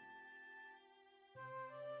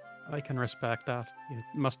 I can respect that. You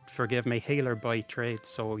must forgive me, healer by trade,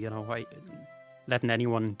 so, letting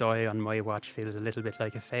anyone die on my watch feels a little bit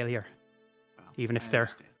like a failure. Well, Even if I they're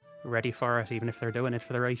understand. ready for it, even if they're doing it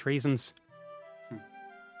for the right reasons.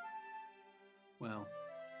 Well,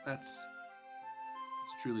 that's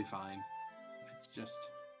truly fine. It's just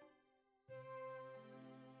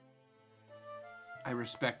I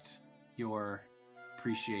respect your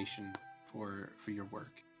appreciation for your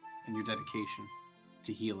work and your dedication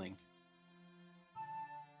to healing.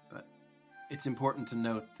 But it's important to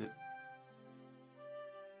note that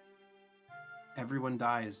everyone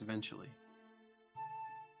dies eventually.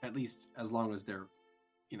 At least as long as they're,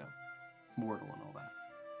 mortal and all that.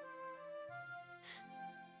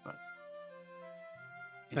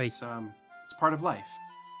 But it's part of life.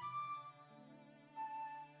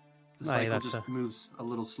 The cycle just moves a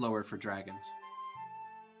little slower for dragons.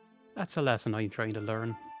 That's a lesson I'm trying to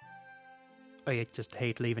learn. I just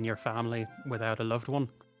hate leaving your family without a loved one.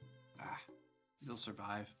 You'll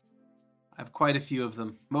survive. I have quite a few of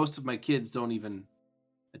them. Most of my kids don't even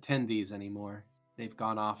attend these anymore. They've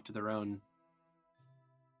gone off to their own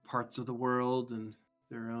parts of the world and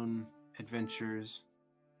their own adventures.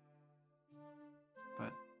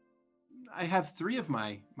 But I have 3 of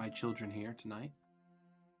my children here tonight.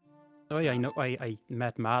 Oh yeah, I know. I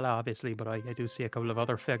met Mala, obviously, but I do see a couple of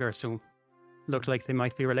other figures who look like they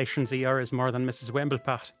might be relations of yours more than Mrs.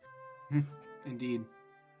 Wimblepot. Indeed.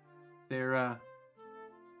 They're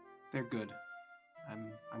good.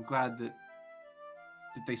 I'm glad that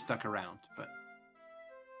they stuck around, but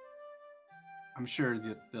I'm sure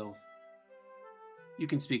that you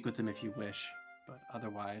can speak with them if you wish, but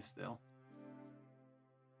otherwise they'll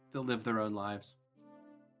live their own lives.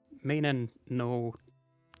 Meaning no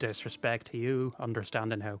disrespect to you,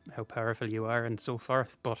 understanding how powerful you are and so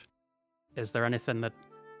forth, but is there anything that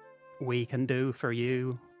we can do for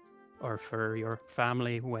you or for your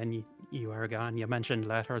family when you are gone? You mentioned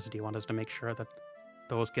letters. Do you want us to make sure that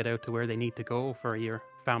those get out to where they need to go for your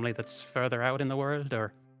family that's further out in the world?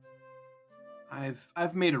 Or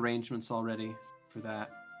I've made arrangements already for that,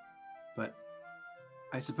 but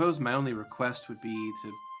I suppose my only request would be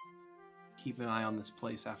to keep an eye on this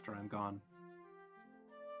place after I'm gone.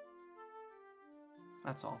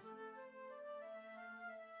 That's all.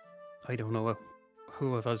 I don't know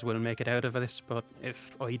who of us will make it out of this, but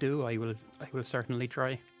if I do, I will certainly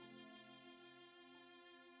try.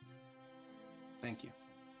 Thank you.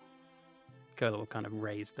 Curl will kind of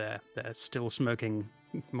raise the still smoking,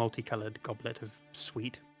 multicolored goblet of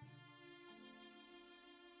sweet.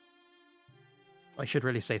 I should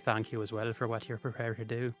really say thank you as well for what you're prepared to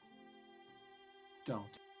do.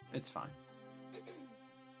 Don't. It's fine.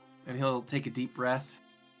 And he'll take a deep breath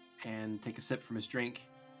and take a sip from his drink,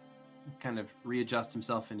 kind of readjust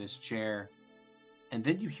himself in his chair, and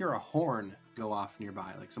then you hear a horn go off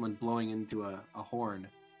nearby, like someone blowing into a horn,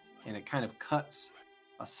 and it kind of cuts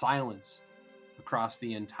a silence across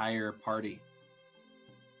the entire party.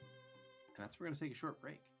 And that's where we're going to take a short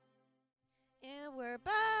break. And we're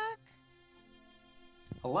back.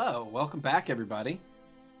 Hello, welcome back, everybody.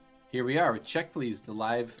 Here we are with Check Please, the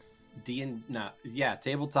live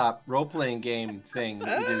tabletop role-playing game thing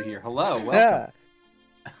that we do here. Hello, welcome.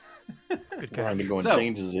 We're undergoing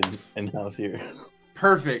changes in-house here.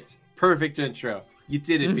 Perfect intro. You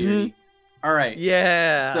did it, Beardy. All right.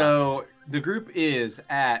 Yeah. So the group is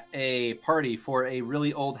at a party for a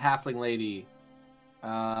really old halfling lady.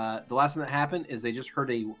 The last thing that happened is they just heard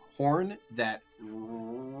a horn that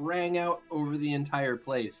rang out over the entire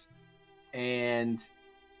place. And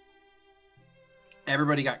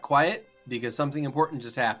everybody got quiet because something important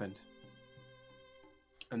just happened.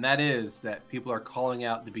 And that is that people are calling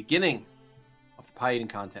out the beginning of the pie eating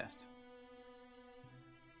contest.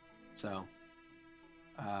 So,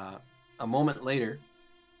 a moment later,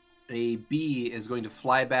 a bee is going to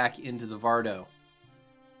fly back into the Vardo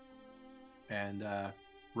and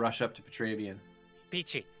rush up to Petravian.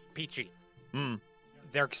 Peachy.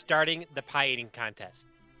 They're starting the pie eating contest.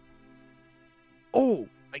 Oh,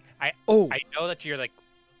 like I know that you're like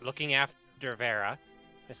looking after Vera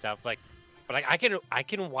and stuff, like, but like I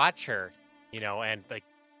can watch her, and like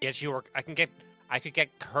get you. I could get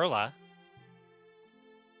Curla.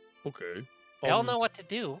 Okay. They all know what to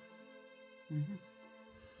do. Mm-hmm.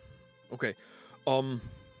 Okay. Let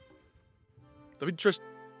me just.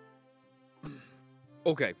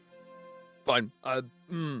 Okay. Fine. I'm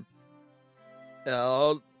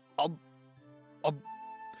gonna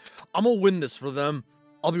win this for them.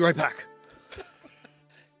 I'll be right back.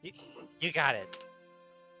 You got it.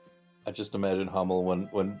 I just imagine Hummel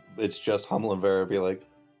when it's just Hummel and Vera be like,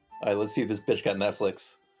 all right, let's see if this bitch got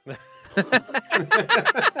Netflix.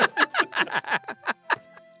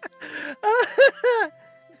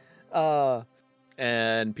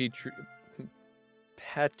 And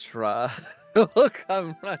Petra will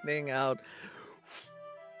come running out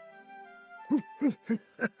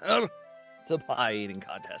to pie eating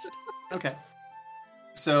contest. Okay.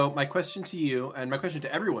 So my question to you, and my question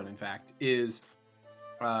to everyone, in fact, is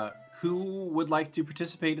who would like to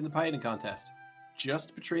participate in the pie eating contest?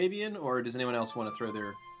 Just Petravian, or does anyone else want to throw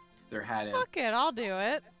their hat in? Fuck it, I'll do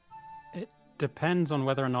it. It depends on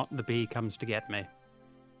whether or not the bee comes to get me.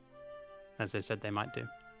 As they said they might do.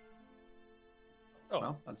 Oh,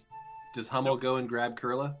 Well, does Hummel go and grab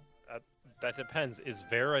Kurla? that depends. Is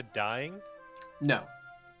Vera dying? No.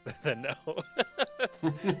 Then no.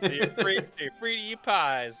 So you're free to eat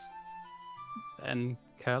pies. And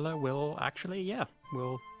Curler will actually,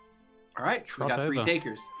 will All right, so we Trot got 3 over.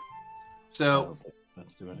 takers. I So don't think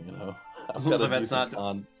that's doing I've got a That's decent not-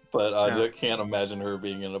 con, but I No. just can't imagine her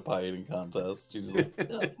being in a pie eating contest. She's just like,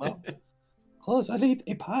 "Yeah, well, Close. I'll eat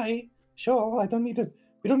a pie. Sure. I don't need to.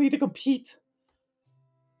 We don't need to compete.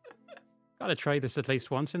 gotta try this at least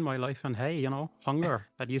once in my life. And hey, hunger.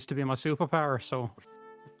 That used to be my superpower, so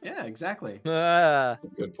yeah, exactly. Ah, that's a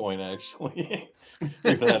good point, actually.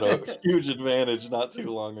 You've had a huge advantage not too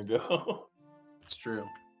long ago. It's true.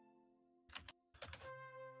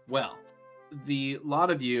 Well, the lot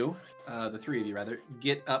of you, the 3 of you rather,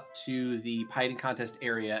 get up to the pie eating contest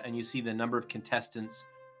area, and you see the number of contestants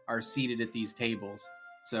are seated at these tables.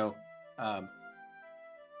 So,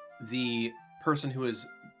 the person who is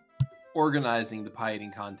organizing the pie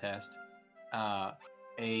eating contest, a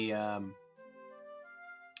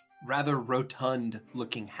rather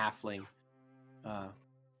rotund-looking halfling,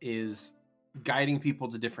 is guiding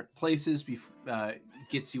people to different places.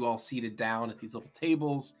 Gets you all seated down at these little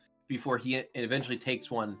tables before he eventually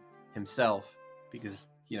takes one himself, because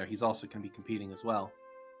he's also going to be competing as well.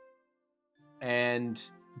 And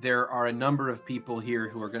there are a number of people here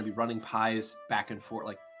who are going to be running pies back and forth,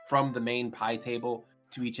 like from the main pie table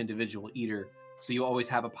to each individual eater. So you always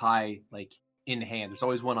have a pie in hand. There's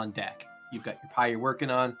always one on deck. You've got your pie you're working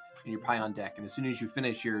on and your pie on deck. And as soon as you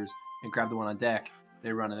finish yours and grab the one on deck,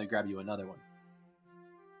 they run and they grab you another one.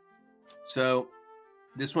 So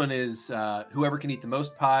this one is whoever can eat the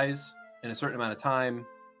most pies in a certain amount of time.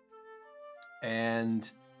 And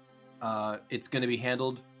it's going to be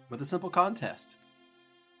handled with a simple contest.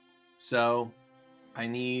 So I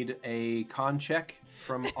need a con check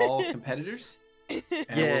from all competitors. And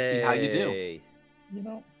we'll see how you do. yay.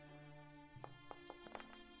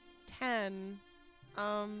 10.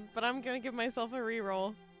 But I'm gonna give myself a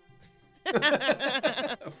reroll.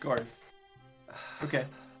 Of course. Okay.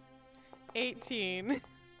 18. Nice.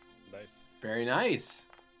 Very nice.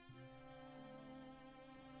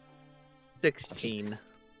 16.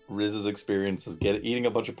 Riz's experience is eating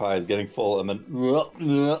a bunch of pies, getting full, and then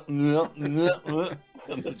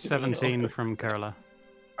and then 17 from Curler.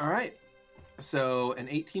 All right. So an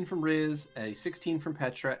 18 from Riz, a 16 from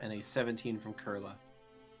Petra, and a 17 from Kurla.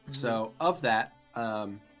 So of that,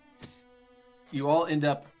 you all end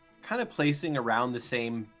up kind of placing around the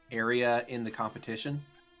same area in the competition.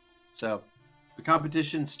 So the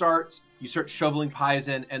competition starts, you start shoveling pies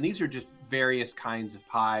in, and these are just various kinds of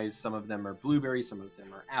pies. Some of them are blueberries, some of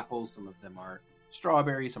them are apples, some of them are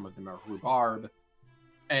strawberry, some of them are rhubarb.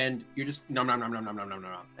 And you're just nom nom nom nom nom nom nom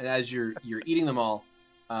nom. And as you're eating them all,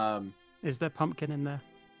 Is there pumpkin in there?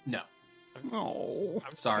 no. Oh.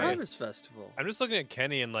 I'm Sorry. Harvest Festival. I'm just looking at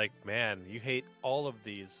Kenny and man, you hate all of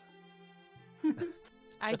these.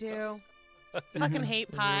 I do. Fucking hate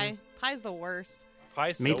pie. Pie's the worst.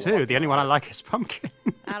 Pie's Me so too. The only one I awkward. like is pumpkin.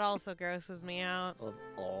 That also grosses me out. Of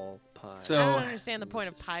all pie. So- I don't understand the point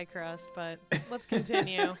of pie crust, but let's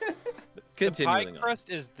continue. The pie Continuing on. crust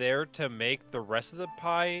is there to make the rest of the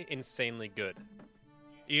pie insanely good.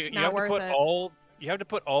 You Not have to worth put it. you have to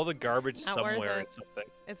put all the garbage Not worth somewhere it. in something.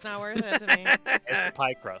 It's not worth it to me. It's the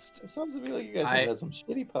pie crust. It sounds to me like you guys I- have had some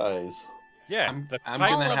shitty pies. Yeah, I'm the going pie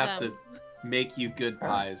All to of have them. to make you good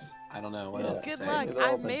pies. I don't know what Yeah. else to Good say. luck. They've all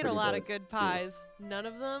I've been made a pretty lot good, of good too. pies. None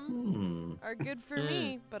of them are good for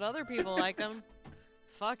me, but other people like them.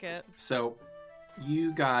 Fuck it. So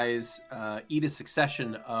you guys eat a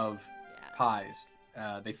succession of Yeah. pies.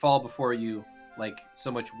 They fall before you like so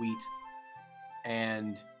much wheat.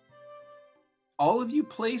 And all of you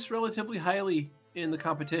place relatively highly in the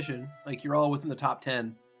competition. Like you're all within the top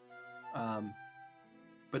 10.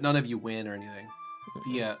 But none of you win or anything.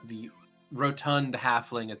 The rotund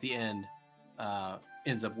halfling at the end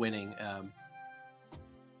ends up winning.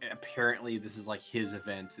 Apparently this is like his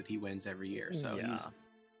event that he wins every year. So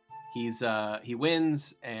he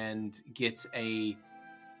wins and gets a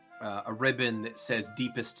ribbon that says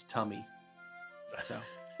deepest tummy. So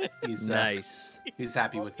he's Nice. he's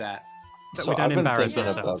happy with that. But So we don't I've been embarrass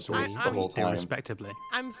thinking about ourselves. this We the whole do time. respectably.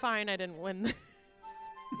 I'm fine. I didn't win this.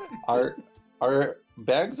 Are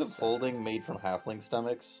bags of holding made from halfling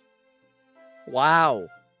stomachs? Wow.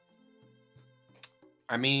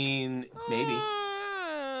 I mean, maybe.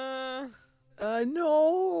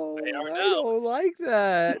 No, They are I now. don't like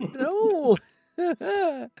that. No.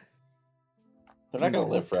 They're not gonna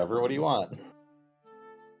live forever. What do you want?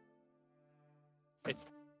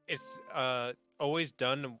 It's always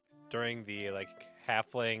done during the like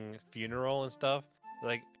halfling funeral and stuff.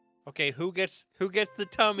 Like, okay, who gets the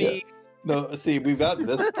tummy? No, see, we've got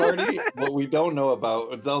this party. What we don't know about,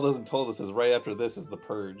 what Zelda hasn't told us, is right after this is the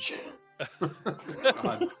purge.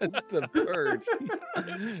 God. The purge.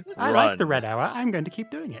 I like the red hour. I'm going to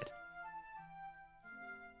keep doing it.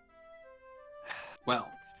 Well,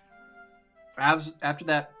 after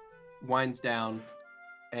that winds down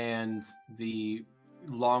and the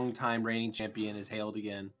longtime reigning champion is hailed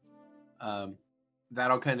again,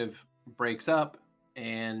 that all kind of breaks up,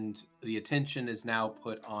 and the attention is now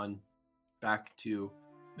put on back to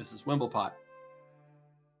Mrs. Wimblepot.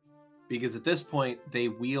 Because at this point, they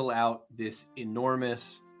wheel out this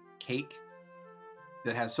enormous cake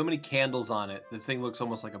that has so many candles on it, the thing looks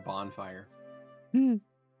almost like a bonfire.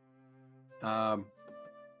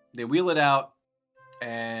 They wheel it out,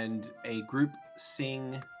 and a group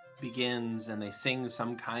sing begins, and they sing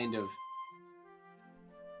some kind of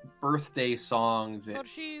birthday song that... But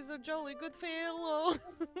she's a jolly good fellow.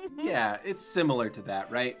 Yeah, it's similar to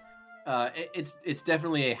that, right? It's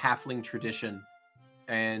definitely a halfling tradition,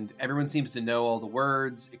 and everyone seems to know all the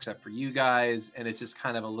words except for you guys, and it's just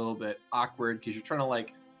kind of a little bit awkward because you're trying to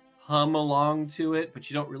like hum along to it, but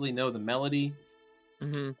you don't really know the melody.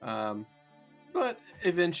 But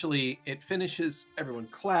eventually it finishes, everyone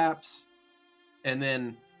claps, and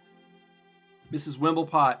then Mrs.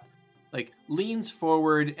 Wimblepot like leans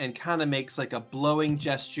forward and kind of makes like a blowing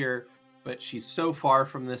gesture, but she's so far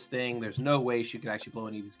from this thing, there's no way she could actually blow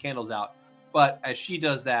any of these candles out. But as she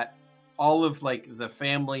does that, all of like the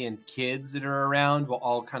family and kids that are around will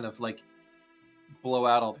all kind of like blow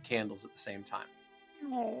out all the candles at the same time.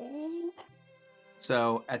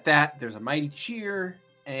 So at that, there's a mighty cheer,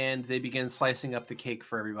 and they begin slicing up the cake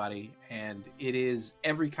for everybody, and it is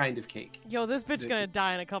every kind of cake. Yo, this bitch gonna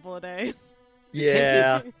die in a couple of days.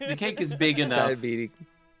 The cake is big enough. Diabetes.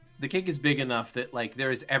 The cake is big enough that like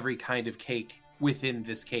there is every kind of cake within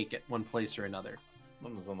this cake at one place or another. That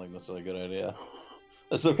doesn't sound like necessarily a good idea.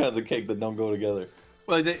 There's some kinds of cake that don't go together.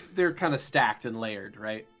 Well, they're kind of stacked and layered,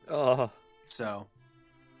 right? Oh. So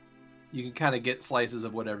you can kind of get slices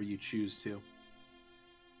of whatever you choose to.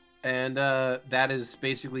 And that is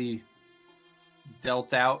basically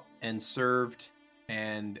dealt out and served,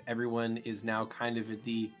 and everyone is now kind of at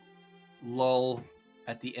the lull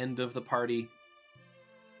at the end of the party.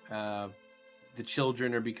 The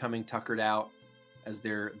children are becoming tuckered out as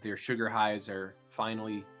their sugar highs are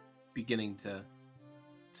finally beginning to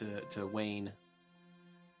wane.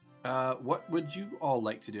 What would you all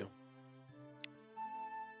like to do?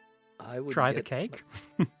 I would try the cake.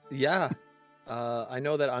 Yeah. I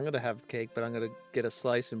know that I'm gonna have cake, but I'm gonna get a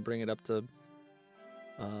slice and bring it up to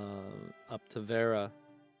Vera.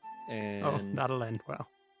 And that'll end well.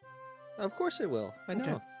 Of course it will. I know.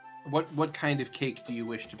 Okay. What kind of cake do you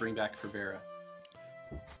wish to bring back for Vera?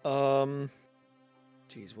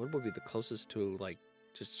 Geez, what would be the closest to like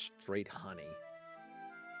just straight honey?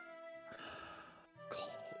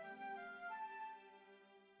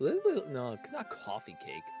 No, not coffee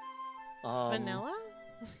cake. Vanilla?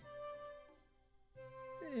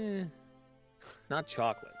 Not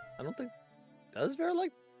chocolate. I don't think. Does Vera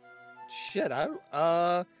like? Shit.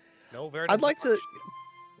 No, Vera. I'd like to.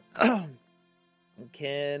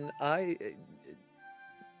 Can I?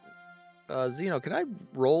 Zeno, can I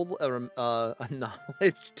roll a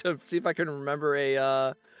knowledge to see if I can remember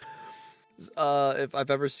if I've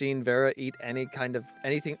ever seen Vera eat any kind of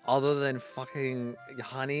anything other than fucking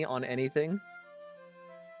honey on anything?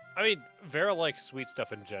 I mean, Vera likes sweet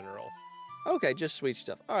stuff in general. Okay, just sweet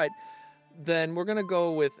stuff. All right, then we're gonna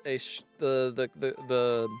go with a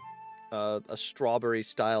strawberry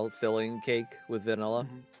style filling cake with vanilla.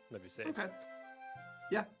 Mm-hmm. Let me see. Okay.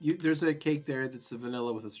 Yeah, there's a cake there that's a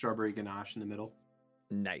vanilla with a strawberry ganache in the middle.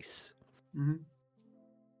 Nice. Mm-hmm.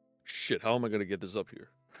 Shit, how am I gonna get this up here?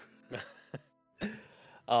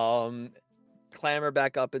 Clamber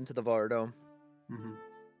back up into the Vardo. Mm-hmm.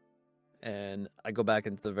 And I go back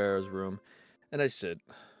into the Vera's room, and I sit,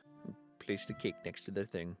 place the cake next to the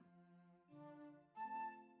thing.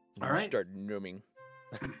 All right. Start numbing.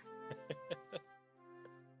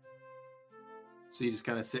 So you just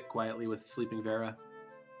kind of sit quietly with sleeping Vera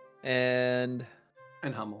And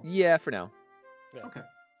Hummel. Yeah, for now. Yeah. Okay.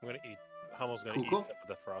 I'm gonna eat. Hummel's gonna eat Cool. some of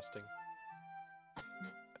the frosting.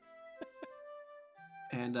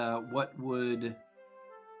 And what would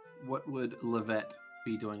Levette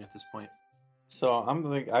be doing at this point? So I'm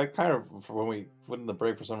thinking, I kind of, when we went in the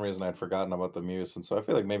break, for some reason I'd forgotten about the muse, and so I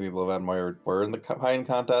feel like maybe Levat and Moira were in the pine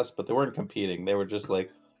contest, but they weren't competing. They were just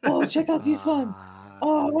like, Oh, check out this one.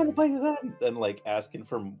 Oh, I want to buy that. and like asking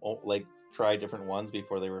for like try different ones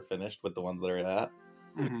before they were finished with the ones they're at.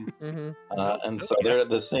 And so they're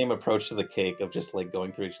the same approach to the cake of just like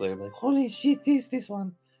going through each layer, like, Holy shit, this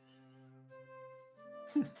one.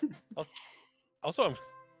 Also, I'm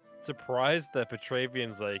surprised that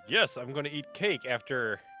Petravian's like, yes, I'm going to eat cake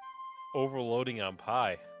after overloading on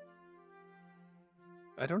pie.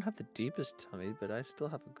 I don't have the deepest tummy, but I still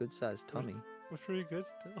have a good sized tummy. It was pretty good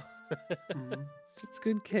still. It's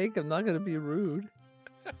good cake. I'm not going to be rude.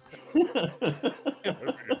 I'm going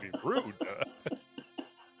to be rude.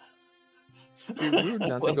 Be rude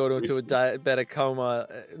not to go into a diabetic coma,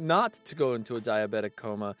 not to go into a diabetic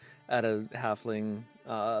coma at a halfling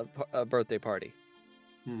birthday party.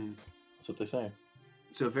 That's what they say.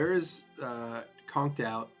 So Vera's conked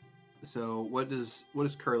out. So what is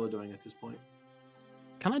Curla doing at this point?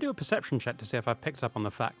 Can I do a perception check to see if I've picked up on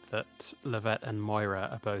the fact that Levet and Moira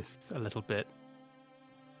are both a little bit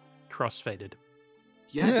crossfaded?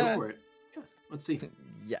 Yeah, go for it. Yeah, let's see.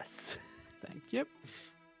 Yes. Thank you.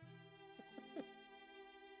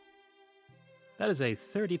 That is a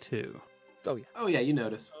 32. Oh, yeah. Oh, yeah, you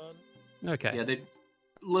notice. Okay. Yeah,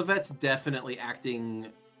 Levet's definitely acting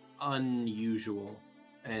unusual.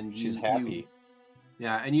 And she's happy.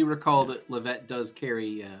 And you recall that Levet does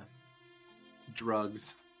carry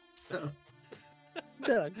drugs. So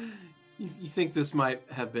drugs. You think this might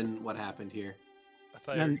have been what happened here? I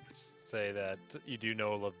thought you were going to say that you do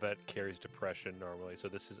know Levet carries depression normally, so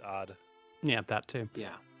this is odd. Yeah, that too.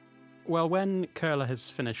 Yeah. Well, when Curla has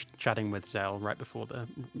finished chatting with Zell right before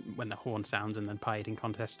when the horn sounds in the pie eating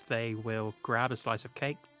contest, they will grab a slice of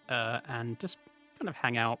cake and just kind of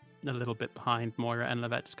hang out a little bit behind Moira and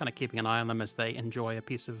Levet, just kind of keeping an eye on them as they enjoy a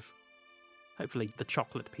piece of, hopefully the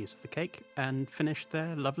chocolate piece of the cake, and finish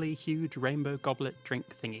their lovely, huge rainbow goblet drink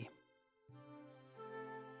thingy.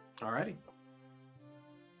 Alrighty.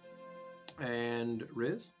 And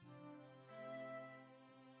Riz?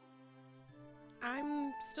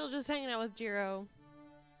 I'm still just hanging out with Jiro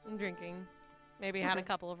and drinking. Maybe had a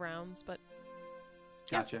couple of rounds, but...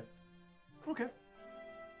 Gotcha. Okay.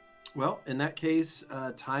 Well, in that case,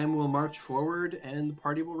 time will march forward and the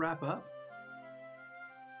party will wrap up.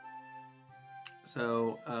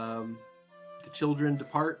 So, the children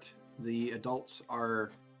depart. The adults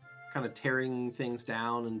are kind of tearing things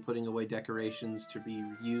down and putting away decorations to be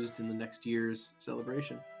used in the next year's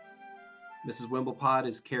celebration. Mrs. Wimblepot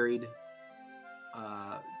is carried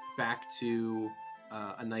back to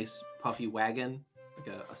a nice puffy wagon, like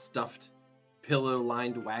a stuffed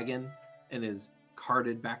pillow-lined wagon, and is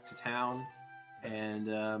carted back to town.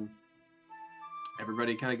 And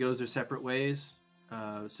everybody kind of goes their separate ways.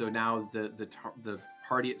 So now the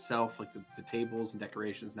party itself, like the tables and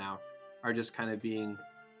decorations now, are just kind of being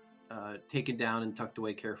taken down and tucked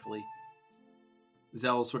away carefully.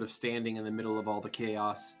 Zell's sort of standing in the middle of all the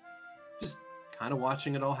chaos, just kind of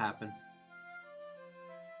watching it all happen.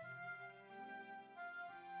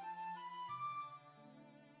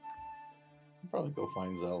 Probably go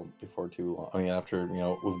find Zell before too long. I mean, after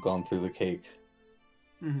we've gone through the cake.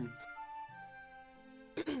 Mm-hmm.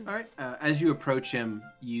 All right. As you approach him,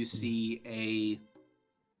 you see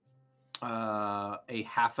a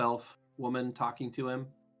half-elf woman talking to him.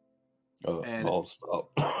 Oh, and I'll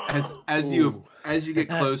stop. as you get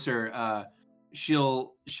closer,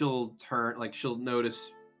 she'll turn, like she'll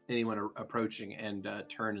notice anyone approaching and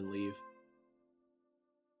turn and leave.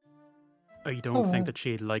 Oh, you don't think that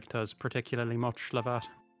she liked us particularly much, Levat?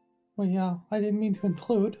 Well, yeah, I didn't mean to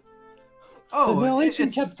intrude. Oh, the narration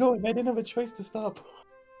kept going. I didn't have a choice to stop.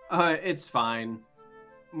 It's fine.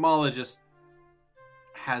 Mala just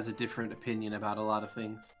has a different opinion about a lot of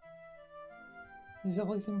things. Is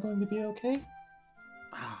everything going to be okay?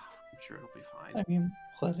 I'm sure it'll be fine. I mean,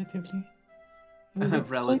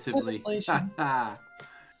 relatively. Relatively.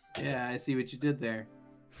 Yeah, I see what you did there.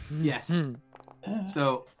 Yes.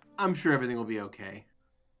 So, I'm sure everything will be okay.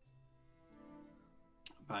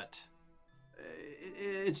 But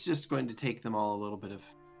it's just going to take them all a little bit of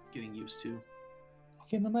getting used to. I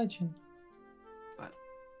can imagine. But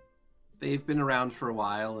they've been around for a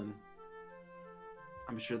while, and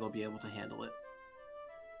I'm sure they'll be able to handle it.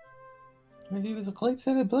 It was a great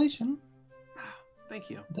celebration. Thank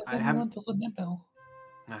you. I haven't to remember.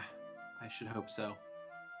 I should hope so.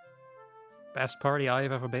 Best party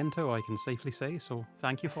I've ever been to, I can safely say, so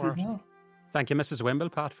thank you for it. Yeah. Thank you, Mrs.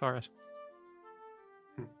 Wimblepot, for it.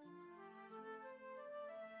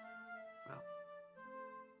 Well,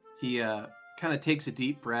 he kind of takes a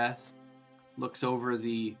deep breath, looks over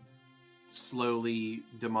the slowly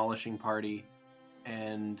demolishing party,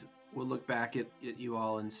 and will look back at you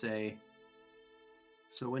all and say,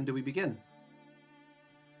 "So when do we begin?"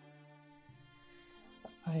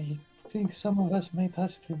 I think some of us might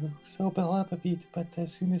have to sober up a bit, but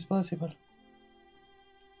as soon as possible.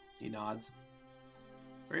 He nods.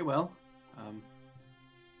 Very well. And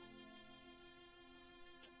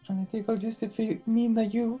I think I'll just mean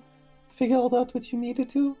that you figured out what you needed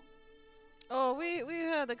to. Oh, we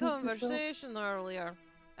had a Thank you, Phil. conversation earlier.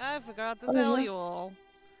 I forgot to Oh, tell yeah? you all.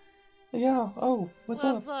 Yeah, oh, what's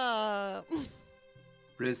up?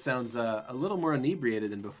 Riz sounds a little more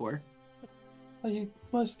inebriated than before. Oh, you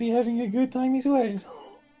must be having a good time as well.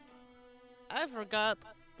 I forgot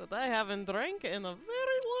that I haven't drank in a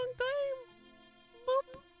very long time. Boop.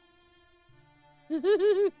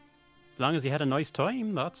 As long as you had a nice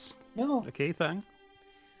time, that's Yeah. the key thing.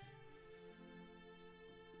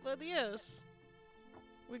 But yes,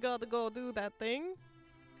 we gotta go do that thing.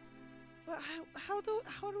 But how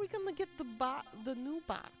are we gonna get the new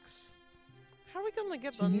box? How are we gonna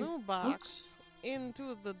get the new box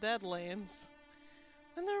into the Deadlands?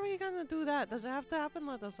 When are we gonna do that? Does it have to happen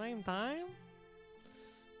at the same time?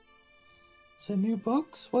 The new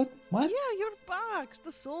box? What? Yeah, your box,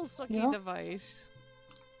 the soul sucking Yeah. device.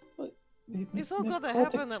 What? It's all gotta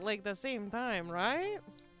happen at like the same time, right?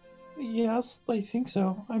 Yes, I think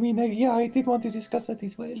so. I mean, yeah, I did want to discuss that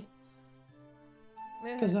as well.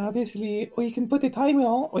 Because obviously, we can put the timer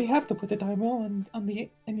on. We have to put the timer on the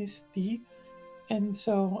NSD. And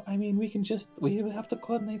so, I mean, we will have to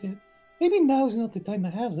coordinate it. Maybe now is not the time to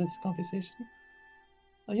have this conversation.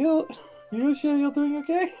 Are you sure you're doing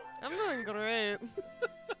okay? I'm doing great.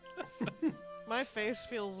 My face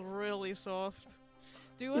feels really soft.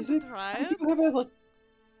 Do you want to try it? Do you have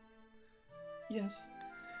yes.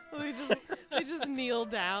 They just kneel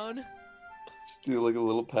down. Just do like a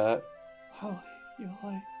little pat. Oh, you're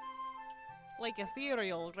like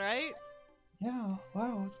ethereal, right? Yeah.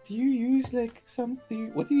 Wow. Do you use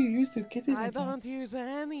what do you use to get it? I don't use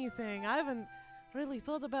anything. I haven't really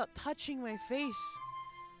thought about touching my face,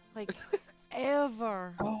 like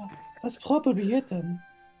ever. Oh, that's probably it then.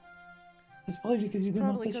 It's probably because you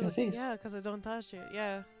didn't touch your face. Yeah, because I don't touch it.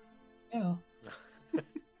 Yeah. Yeah.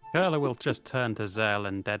 Curler will just turn to Zell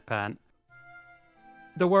and deadpan.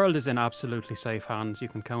 The world is in absolutely safe hands. You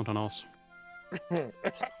can count on us.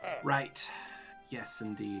 Right. Yes,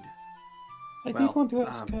 indeed. I did want to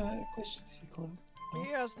ask a question to Ciclo.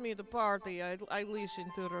 He asked me to party. I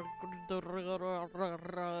listened to the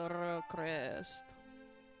request.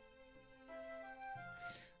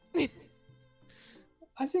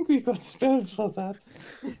 I think we got spells for that.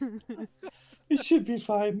 It should be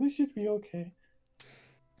fine. This should be okay.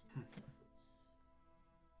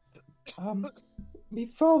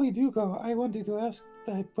 Before we do go, I wanted to ask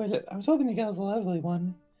that. Well, I was hoping to get a lovely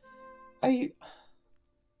one.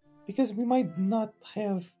 Because we might not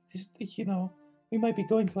have this, we might be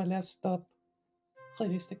going to our last stop.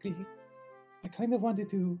 Realistically, I kind of wanted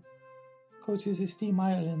to go to the Steam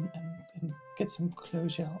Island and get some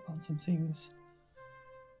closure on some things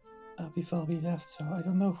before we left. So I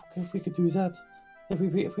don't know if we could do that if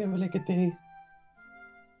we have like a day.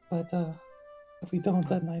 But if we don't,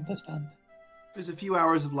 then I understand. There's a few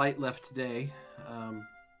hours of light left today.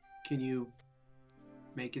 Can you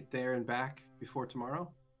make it there and back before tomorrow?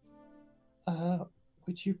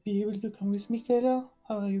 Would you be able to come with me, Kayla?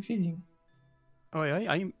 How are you feeling? Oh,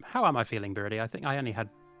 yeah. How am I feeling, Birdie? I think I only had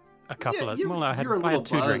a couple of. Well, I had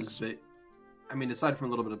 2 drinks. But I mean, aside from a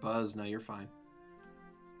little bit of buzz, no, you're fine.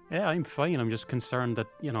 Yeah, I'm fine. I'm just concerned that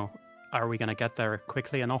are we going to get there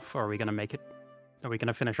quickly enough? Or are we going to make it? Are we going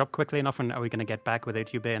to finish up quickly enough? And are we going to get back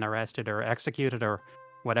without you being arrested or executed or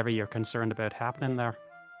whatever you're concerned about happening there?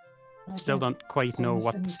 Still don't quite know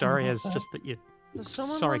what the story is. Just that you. Does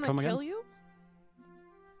someone Sorry, want come to again. kill you?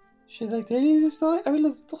 Should I tell you the story? I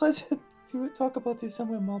would like to talk about this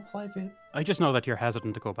somewhere more private. I just know that you're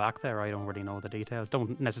hesitant to go back there. I don't really know the details.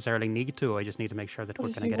 Don't necessarily need to. I just need to make sure that we're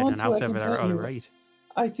going to get in and out there all right.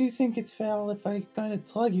 I do think it's fair if I kind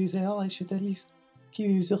of drag you there. I should at least give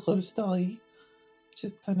you the whole story.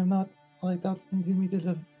 Just kind of not like that in the middle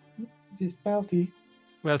of this party.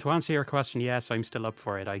 Well, to answer your question, yes, I'm still up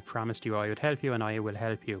for it. I promised you I would help you, and I will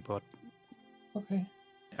help you, but... Okay.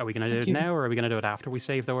 Are we going to do it now, or are we going to do it after we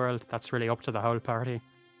save the world? That's really up to the whole party.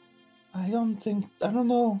 I don't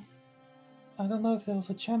know. I don't know if there's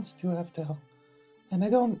a chance to after. And I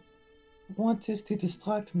don't want this to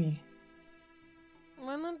distract me.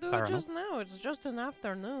 Why not do it just now? It's just an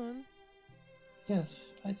afternoon. Yes,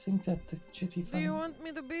 I think that should be fine. Do you want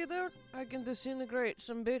me to be there? I can disintegrate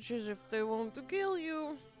some bitches if they want to kill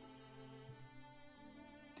you.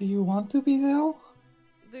 Do you want to be there?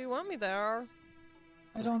 Do you want me there?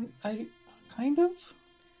 I kind of.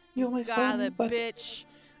 You're my Got friend, it, but bitch.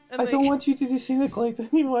 And I don't want you to disintegrate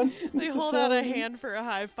anyone. They hold out a necessarily. hand for a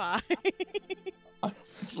high five.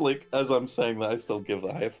 Like, as I'm saying that, I still give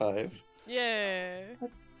the high five. Yeah.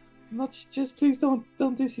 Not just please don't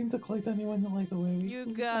disintegrate anyone right away.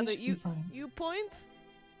 You got it. should be fine. You point,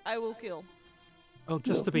 I will kill. Well,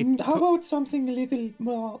 just to be. How about something a little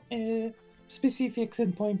more specific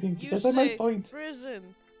than pointing? You Because I say might point.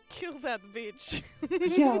 prison. Kill that bitch.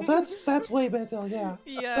 Yeah, that's way better. Yeah.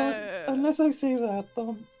 Yeah. Unless I say that,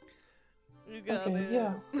 don't. You got Okay. it.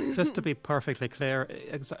 Yeah. Just to be perfectly clear,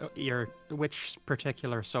 which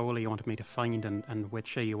particular soul you wanted me to find, and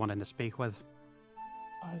which are you wanting to speak with?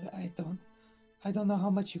 I don't know how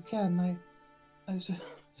much you can. There's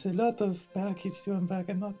a lot of baggage to unpack.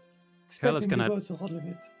 I'm not Kayla's expecting to gonna go through all of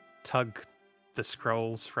it. tug the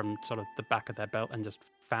scrolls from sort of the back of their belt and just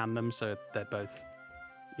fan them so they're both,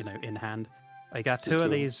 in hand. I got two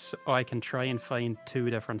of these. I can try and find 2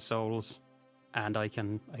 different souls, and I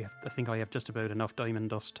think I have just about enough diamond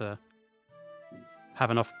dust to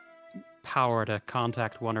have enough power to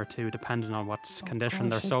contact 1 or 2, depending on what condition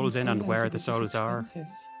their Gosh, I souls didn't in and realize where it the was souls are. expensive.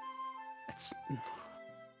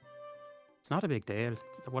 It's not a big deal.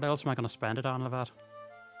 What else am I going to spend it on, Levat?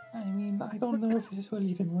 I mean, I don't know if this will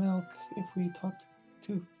even work if we talk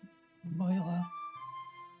to Moira.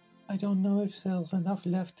 I don't know if there's enough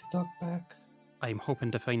left to talk back. I'm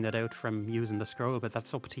hoping to find that out from using the scroll, but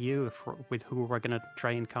that's up to you with who we're going to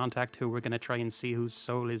try and contact, who we're going to try and see whose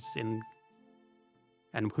soul is in,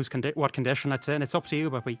 and what condition it's in. It's up to you,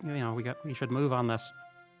 but we should move on this.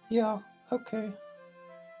 Yeah, okay.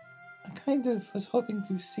 I kind of was hoping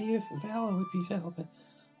to see if Vala would be there, but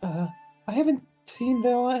I haven't seen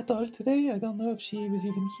Vala at all today. I don't know if she was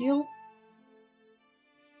even here.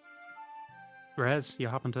 Rez, you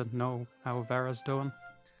happen to know how Vera's doing?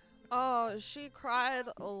 Oh, she cried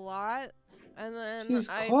a lot, and then She was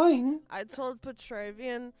crying? I told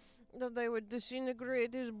Petravian that they would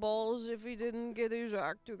disintegrate his balls if he didn't get his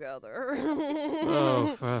act together.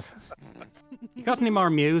 Oh, you got any more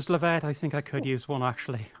muse, Levet? I think I could use one,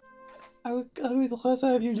 actually. I would rather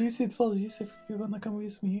have you use it for this if you're gonna come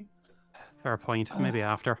with me. Fair point. Maybe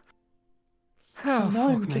after. Now Oh,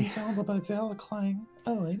 I'm fuck me. concerned about Vala crying.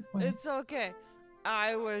 Alright, well. It's okay.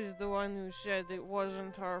 I was the one who said it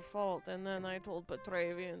wasn't her fault, and then I told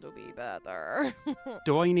Petravian to be better.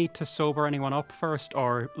 Do I need to sober anyone up first,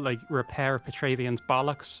 or repair Petravian's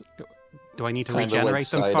bollocks? Do I need to Kinda regenerate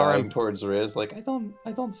them for side-eyeing him? towards Riz, like, I don't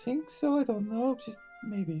think so. I don't know. Just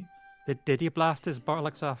maybe. Did you blast his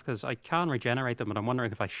bollocks off? Because I can regenerate them, and I'm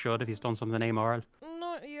wondering if I should, if he's done something amoral.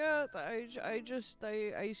 Not yet. I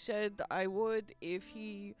said I would if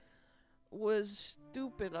he was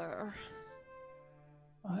stupider.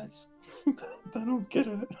 I don't get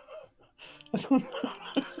it. I don't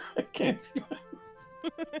know. I can't do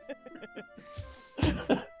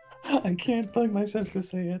it. I can't bring myself to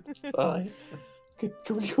say it. It's fine.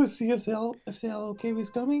 Can we go see if they're okay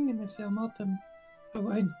with coming, and if they're not, then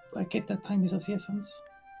I get that time is of the essence.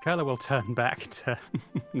 Kyla will turn back to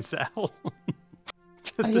Zell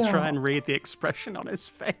just to try and read the expression on his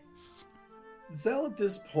face. Zell at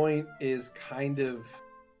this point is kind of...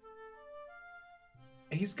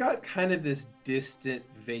 He's got kind of this distant,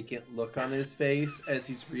 vacant look on his face as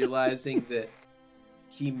he's realizing that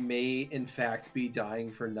he may, in fact, be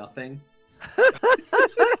dying for nothing.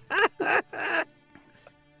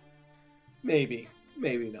 Maybe.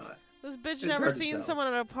 Maybe not. This bitch It's never hard to seen tell. someone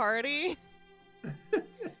at a party.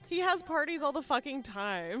 He has parties all the fucking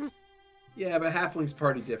time. Yeah, but halflings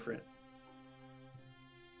party different.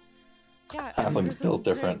 Yeah, Halflings Empress built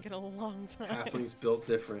hasn't drank different. in a long time. Halflings built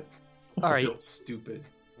different. All right. Built stupid.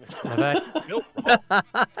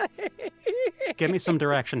 Give me some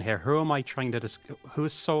direction here. Who am I trying to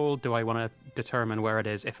whose soul do I want to determine where it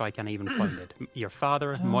is, if I can even find it? Your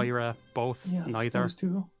father, Moira, both, Yeah, neither? those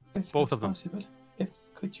two. If Both that's of them. Possible.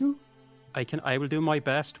 Could you? I will do my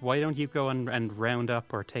best. Why don't you go and round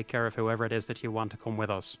up or take care of whoever it is that you want to come with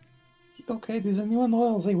us? Okay. Does anyone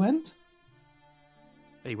know where they went?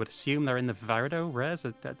 I would assume they're in the Vardo, Rez.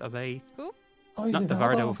 Are they? Who? Oh, is Not it the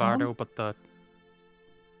Vala Vardo, or but the...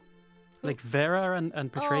 Like Vera and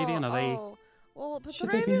Petravian, are they... Oh. Well, Should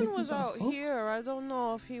they be Petravian looking was for the out folk? here. I don't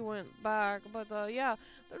know if he went back, but yeah,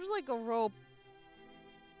 there's like a rope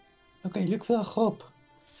Okay, look for a rope.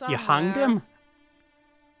 somewhere. You hanged him?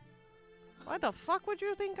 Why the fuck would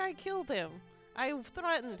you think I killed him? I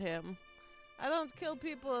threatened him. I don't kill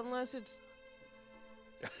people unless it's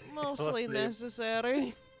mostly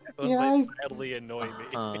necessary. Yeah, I- badly annoy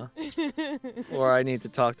me. Or I need to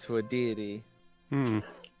talk to a deity.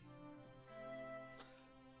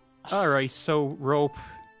 All right, so Rope,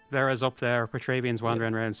 Vera's up there, Petravian's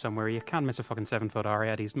wandering around somewhere. You can't miss a fucking 7-foot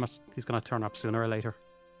Ariad. He's going to turn up sooner or later.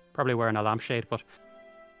 Probably wearing a lampshade, but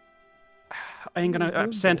I'm going to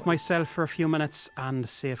absent myself for a few minutes and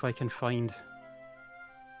see if I can find,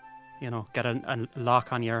 get a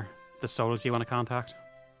lock on the souls you want to contact.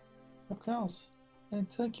 Of course. And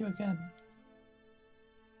thank you again.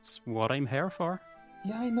 It's what I'm here for.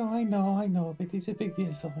 Yeah, I know, but it's a big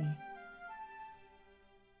deal for me.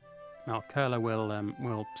 No, Curla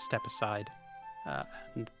will step aside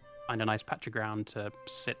and find a nice patch of ground to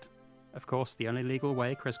sit. Of course, the only legal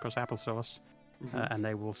way, crisscross applesauce, and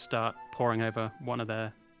they will start poring over one of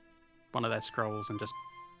their scrolls and just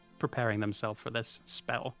preparing themselves for this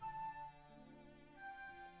spell.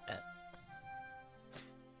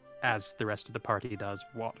 As the rest of the party does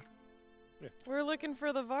what? We're looking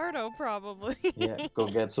for the Vardo, probably. Yeah,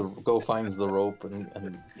 go finds the rope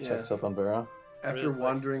and checks up on Vera. After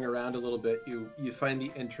wandering around a little bit, you find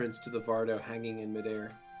the entrance to the Vardo hanging in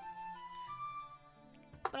midair.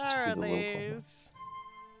 There are these.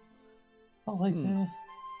 I like that.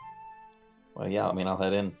 Well, yeah, I mean, I'll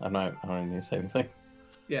head in. I don't need to say anything.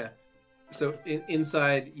 Yeah. So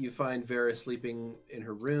inside, you find Vera sleeping in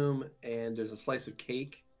her room, and there's a slice of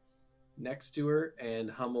cake next to her, and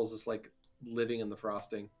Hummel's just like living in the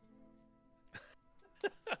frosting.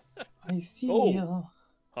 I see. Oh.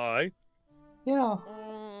 Hi. Yeah.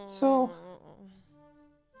 So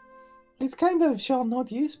it's kind of short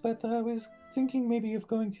notice, but I was thinking maybe of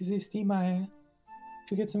going to the steam aisle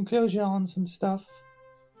to get some closure on some stuff.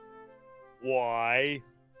 Why?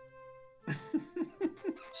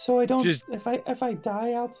 So I don't. If I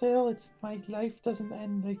die out there, my life doesn't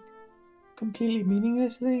end like completely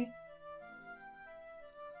meaninglessly.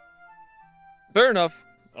 Fair enough.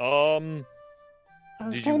 I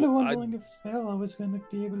was kind of wondering if Bella was going to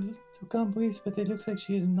be able to come, please, but it looks like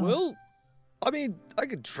she is not. Well, I mean, I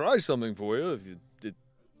could try something for you if you did.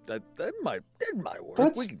 That might work.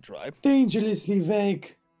 That's we can try. Dangerously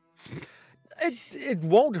vague. It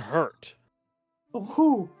won't hurt.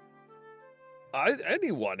 Who?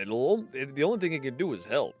 Anyone. The only thing it can do is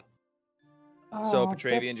help. So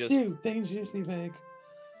Petravian that's just still dangerously vague.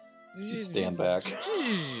 Stand back.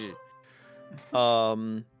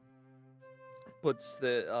 Puts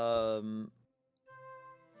the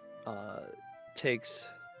takes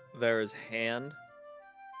Vera's hand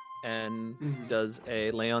and does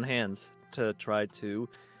a lay on hands to try to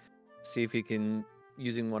see if he can,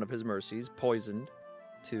 using one of his mercies, poisoned,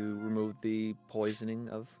 to remove the poisoning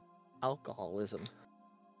of alcoholism.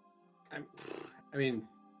 I mean,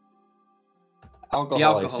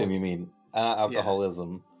 alcohol. I assume you mean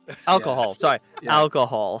alcoholism. Alcohol. Sorry,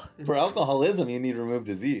 alcohol. For alcoholism, you need to remove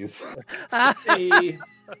disease.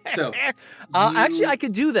 So, actually, I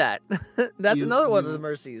could do that. That's another one of the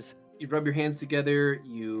mercies. You rub your hands together.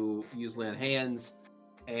 You use lay on hands,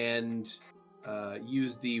 and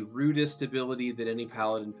use the rudest ability that any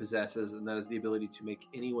paladin possesses, and that is the ability to make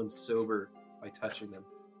anyone sober by touching them.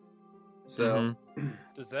 So,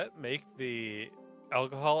 does that make the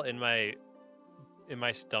alcohol in my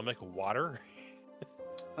stomach water?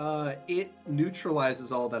 It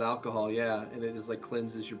neutralizes all that alcohol, and it just like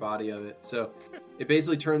cleanses your body of it. So it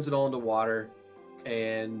basically turns it all into water,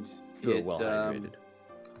 and it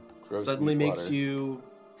suddenly makes you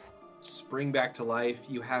spring back to life.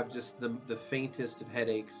 You have just the faintest of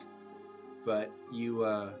headaches, but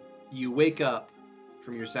you wake up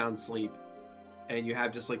from your sound sleep, and you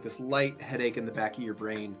have just like this light headache in the back of your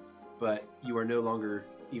brain, but you are no longer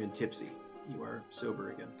even tipsy. You are sober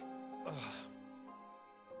again.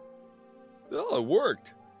 Oh, it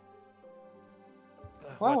worked.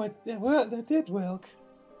 Wow, that did work.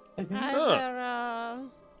 I think. Hi, Vera.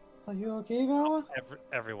 Are you okay, Vera?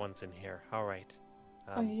 Everyone's in here. All right.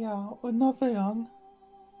 Yeah, well, not very long.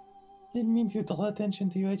 Didn't mean to draw attention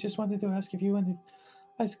to you. I just wanted to ask if you wanted.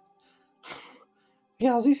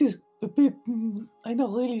 Yeah, this is a bit. I know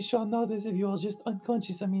really short notice if you were just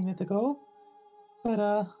unconscious a minute ago,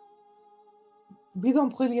 but we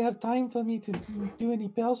don't really have time for me to do any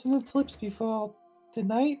personal trips before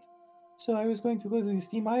tonight. So I was going to go to the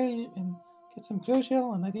steam aisle and get some closure,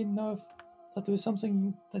 and I didn't know if that was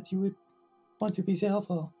something that you would want to be there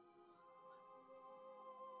for.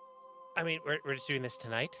 I mean, we're just doing this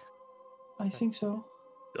tonight? I think so.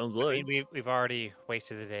 Sounds like. I mean, we've already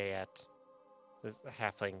wasted the day at the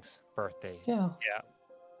halfling's birthday. Yeah.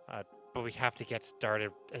 Yeah. But we have to get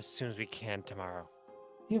started as soon as we can tomorrow.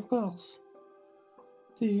 Yeah, of course.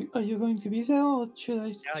 Are you going to be there, or should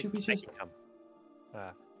we just... I can come.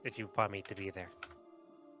 If you want me to be there.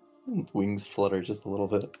 Wings flutter just a little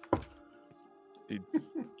bit.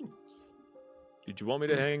 Did you want me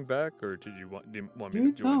to hang back, or didn't want me to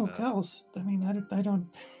You join no, that? girls. I mean, I don't.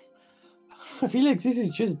 I feel like this is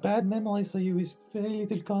just bad memories for you with very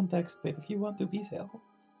little context. But if you want to be there,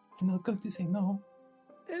 I'm not going to say no.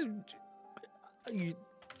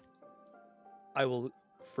 I will.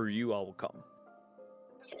 For you, I will come.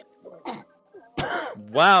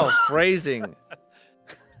 Wow, phrasing.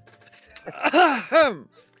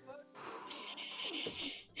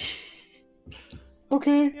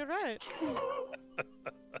 Okay. You're right.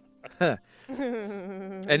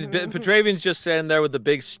 And Petravian's just standing there with a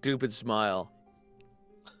big stupid smile.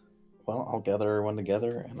 Well, I'll gather everyone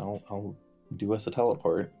together and I'll do us a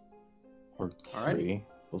teleport. Or All right. 3.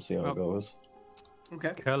 We'll see how Oh. it goes.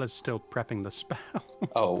 Okay. Curler's still prepping the spell.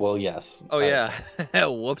 Oh, well, yes. Oh yeah.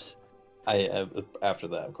 Whoops. I after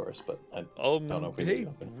that, of course, but I don't know if we Hey, did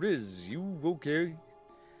nothing. Riz, you okay?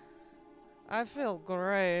 I feel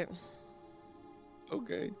great.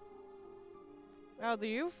 Okay. How do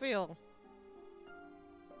you feel?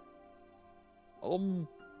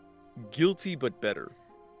 Guilty but better.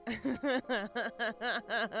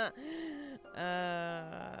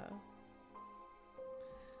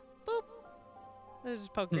 Boop. Let's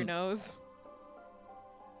just poke your nose.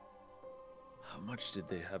 How much did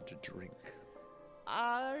they have to drink?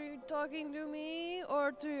 Are you talking to me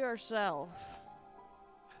or to yourself?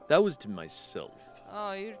 That was to myself.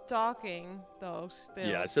 Oh, you're talking, though, still.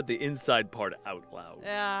 Yeah, I said the inside part out loud.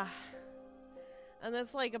 Yeah. And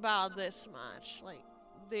it's like about this much. Like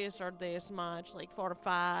this or this much. Like 4,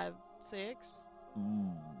 5, 6.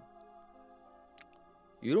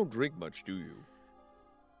 You don't drink much, do you?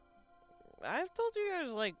 I've told you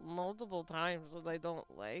guys like multiple times that I don't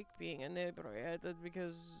like being inebriated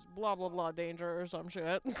because blah blah blah danger or some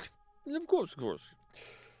shit. Of course.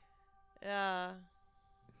 Yeah.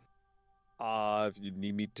 If you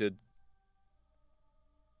need me to,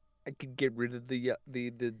 I could get rid of the.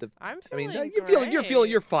 I'm I mean, feeling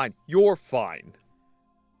you're fine. You're fine.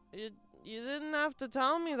 You didn't have to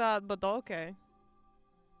tell me that, but okay.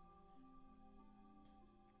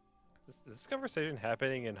 Is this conversation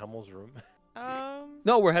happening in Hummel's room?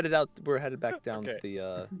 No, we're headed out. We're headed back down Okay. to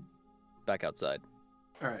the back outside.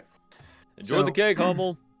 All right. Enjoy the cake,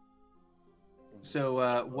 Hummel.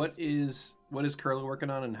 So, what is Curler working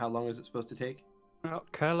on, and how long is it supposed to take? Well,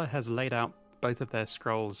 Curler has laid out both of their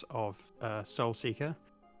scrolls of Soul Seeker,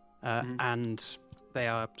 and they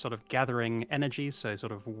are sort of gathering energy, so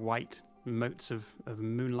sort of white motes of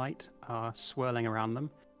moonlight are swirling around them.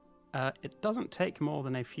 It doesn't take more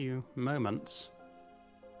than a few moments,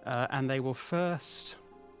 and they will first,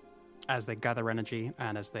 as they gather energy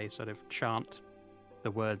and as they sort of chant the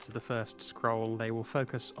words of the first scroll, they will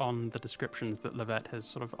focus on the descriptions that Levette has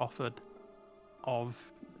sort of offered of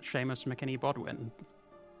Seamus McKinney Bodwin,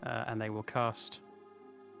 and they will cast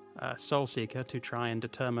Soul Seeker to try and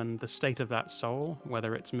determine the state of that soul,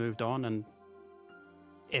 whether it's moved on, and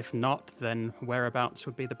if not, then whereabouts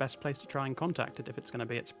would be the best place to try and contact it, if it's going to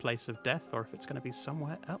be its place of death or if it's going to be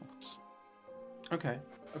somewhere else. Okay.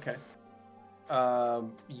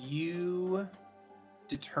 You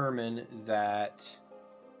determine that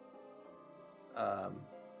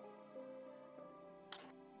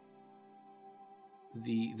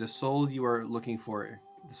the soul you are looking for,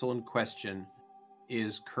 the soul in question,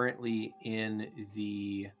 is currently in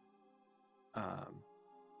the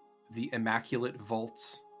immaculate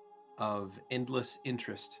vaults of endless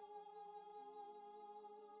interest.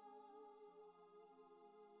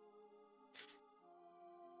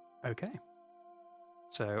 Okay.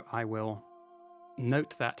 So I will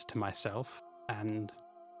note that to myself, and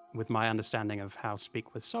with my understanding of how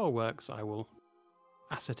Speak with Soul works, I will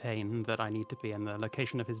ascertain that I need to be in the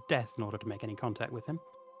location of his death in order to make any contact with him.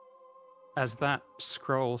 As that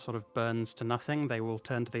scroll sort of burns to nothing, they will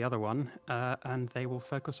turn to the other one, and they will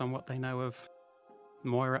focus on what they know of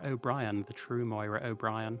Moira O'Brien, the true Moira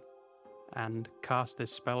O'Brien, and cast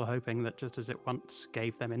this spell, hoping that just as it once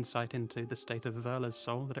gave them insight into the state of Verla's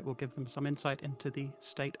soul, that it will give them some insight into the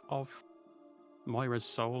state of Moira's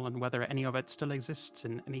soul and whether any of it still exists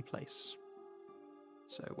in any place.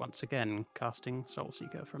 So once again, casting Soul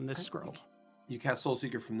Seeker from this scroll. You cast Soul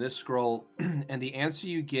Seeker from this scroll, and the answer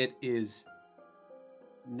you get is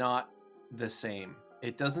not the same.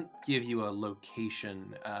 It doesn't give you a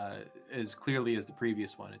location as clearly as the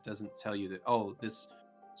previous one. It doesn't tell you that, oh, this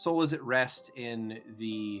soul is at rest in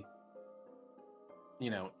the,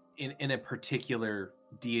 in a particular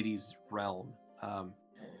deity's realm.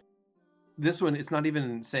 This one, it's not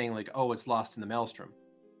even saying like, oh, it's lost in the maelstrom.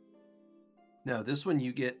 No, this one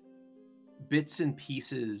you get bits and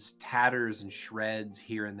pieces, tatters and shreds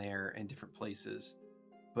here and there in different places,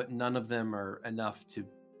 but none of them are enough to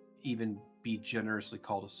even be generously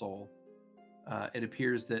called a soul. It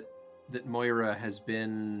appears that Moira has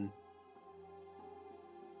been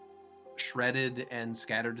shredded and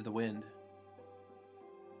scattered to the wind.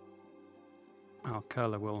 Oh,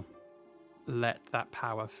 Curler will let that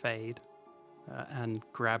power fade and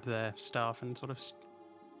grab their staff and sort of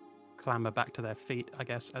clamber back to their feet, I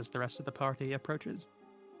guess, as the rest of the party approaches.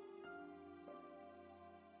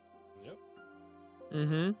 Yep.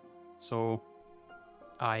 Mm-hmm. So,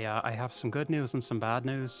 I have some good news and some bad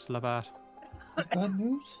news, Lavat. Bad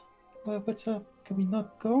news? What's up? Can we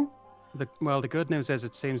not go? The good news is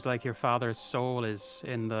it seems like your father's soul is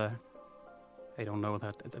in the, I don't know,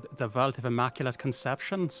 the vault of Immaculate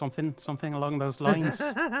Conception, something along those lines.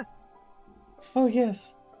 Oh,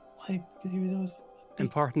 yes. Like, he was always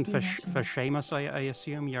Important for for Seamus, I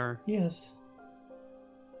assume. Yes.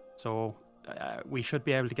 So we should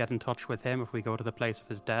be able to get in touch with him if we go to the place of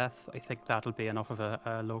his death. I think that'll be enough of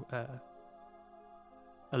a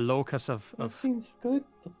locus of That seems good.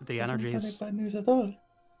 the That doesn't energies. sound like bad news at all.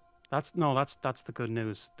 That's the good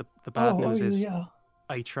news. The bad news is yeah.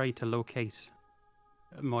 I tried to locate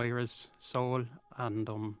Moira's soul and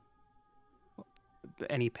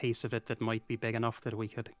any piece of it that might be big enough that we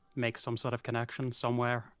could make some sort of connection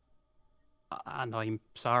somewhere. And I'm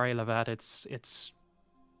sorry, Lavat, it's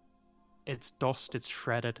dust, it's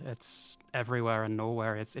shredded, it's everywhere and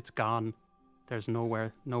nowhere. It's gone. There's no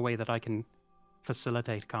way that I can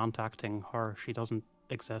facilitate contacting her. She doesn't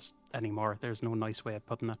exist anymore. There's no nice way of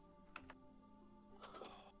putting it.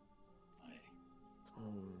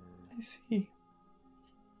 I see.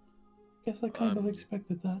 Guess I kind of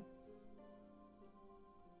expected that.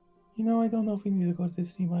 You know, I don't know if we need to go to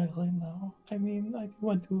Steam Island now. I mean, I do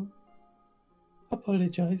want to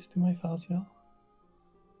apologize to my father.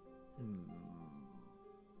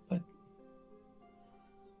 But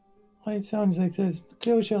it sounds like the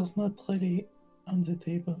closure's not really on the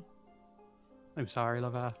table. I'm sorry,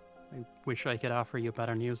 Lavat. I wish I could offer you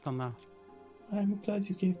better news than that. I'm glad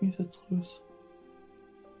you gave me the truth.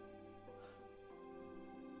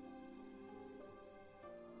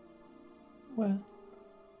 Well,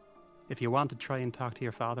 if you want to try and talk to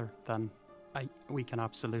your father, then we can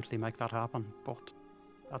absolutely make that happen. But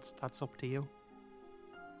that's up to you.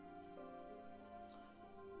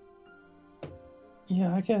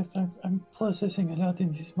 yeah, I guess I'm processing a lot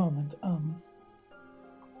in this moment.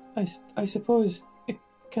 I suppose it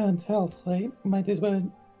can't help, right? Might as well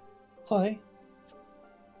try.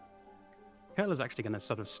 Kayla's actually going to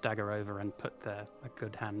sort of stagger over and put a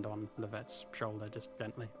good hand on Levette's shoulder, just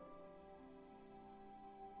gently.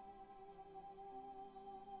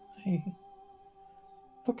 Hey.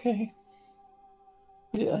 Okay.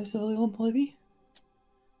 Is everyone ready?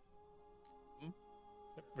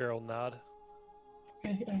 Viral nod.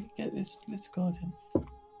 Okay, I get this. Let's go then.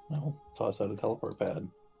 No, toss out a teleport pad.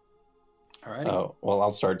 Alrighty. Oh, well,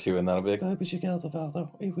 I'll start too, and that'll be. We should get out of there,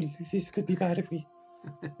 though. This could be bad if we.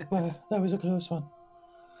 Well, that was a close one.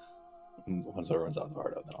 Once everyone's out of the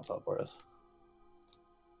Vardo, then I'll teleport us.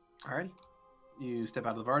 Alrighty. You step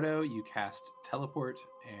out of the Vardo, you cast teleport,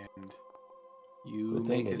 and you Good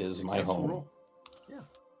thing make it a is my successful home. roll. Yeah.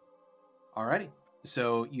 Alrighty.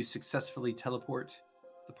 So you successfully teleport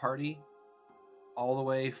the party all the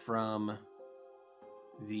way from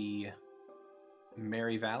the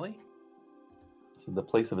Mary Valley. So the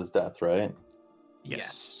place of his death, right?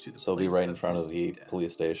 Yes. To the So it'll be place right in front his of the death.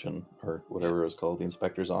 police station, or whatever it was called, the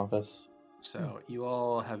inspector's office. So you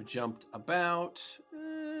all have jumped about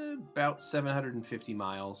 750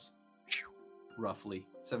 miles, roughly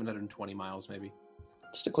 720 miles, maybe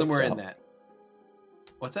Just a quick somewhere stop. in that.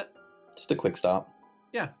 What's that? Just a quick stop.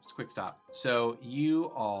 Yeah, just a quick stop. So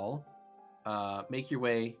you all make your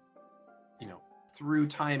way, through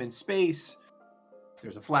time and space.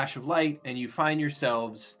 There's a flash of light, and you find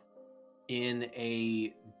yourselves in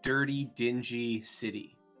a dirty, dingy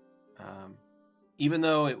city. Even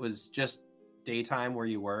though it was just daytime where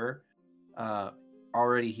you were,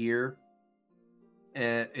 already here,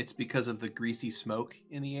 it's because of the greasy smoke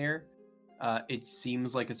in the air. It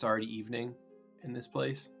seems like it's already evening in this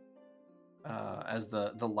place, as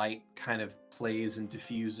the light kind of plays and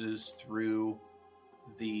diffuses through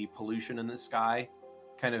the pollution in the sky,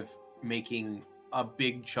 kind of making a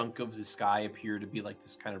big chunk of the sky appear to be like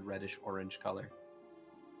this kind of reddish orange color.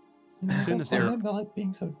 As soon as I they're remember it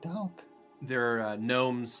being so dark. There are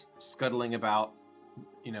gnomes scuttling about,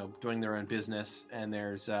 doing their own business, and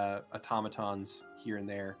there's automatons here and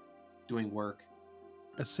there doing work.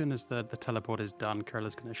 As soon as the teleport is done,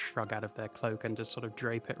 Curla's going to shrug out of their cloak and just sort of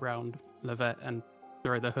drape it round Levette and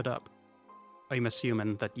throw the hood up. I'm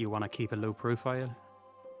assuming that you want to keep a low profile.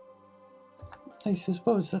 I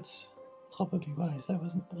suppose that's probably wise. I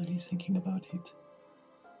wasn't really thinking about it.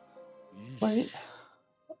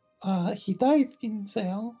 Well, he died in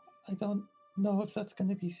there. I don't know if that's going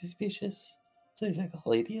to be suspicious. So is like a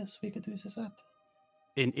radius we could use that.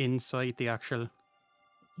 Inside the actual.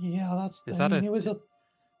 Yeah, that's. Is I that mean, a- it was a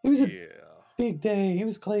big day. It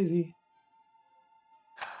was crazy.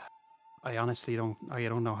 I honestly don't. I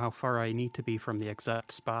don't know how far I need to be from the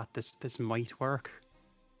exact spot. This might work.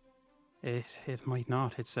 It might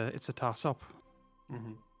not. It's a toss up.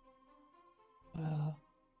 Mm-hmm. Well,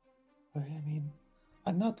 I mean,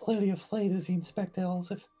 I'm not really afraid of the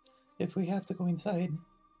inspectors if we have to go inside.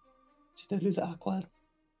 Just a little awkward.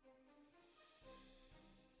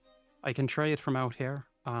 I can try it from out here,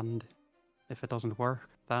 and if it doesn't work,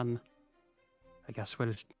 then I guess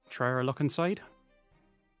we'll try our luck inside.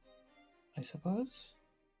 I suppose.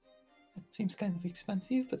 It seems kind of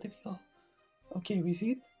expensive, but if you're okay with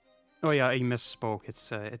it. Oh yeah, I misspoke.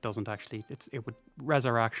 It doesn't actually. It would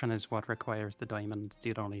resurrection is what requires the diamonds.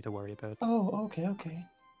 You don't need to worry about. Oh, okay.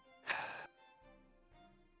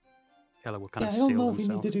 Keller will kind of I don't steal know if we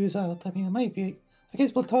himself. need to do that. I mean, it might be. I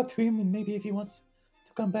guess we'll talk to him, and maybe if he wants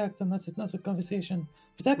to come back, then that's another conversation.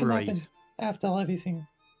 But that can happen after everything.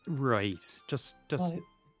 Right. Just Right.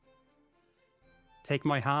 take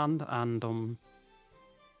my hand and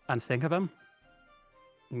think of him.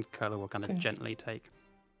 And Keller will kind of Okay. gently take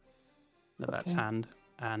Levette's Okay. hand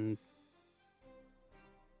and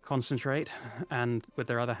concentrate, and with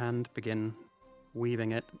their other hand begin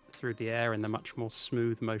weaving it through the air in the much more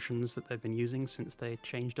smooth motions that they've been using since they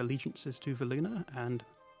changed allegiances to Valuna, and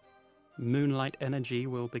moonlight energy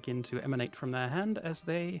will begin to emanate from their hand as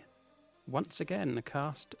they once again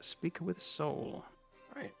cast Speak with Soul.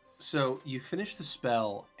 Right. So you finish the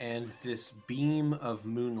spell, and this beam of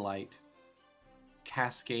moonlight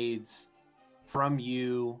cascades from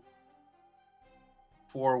you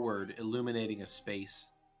forward, illuminating a space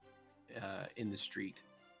in the street.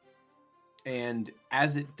 And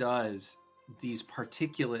as it does, these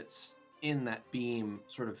particulates in that beam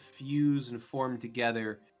sort of fuse and form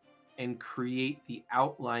together and create the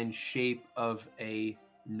outline shape of a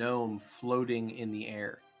gnome floating in the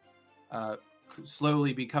air,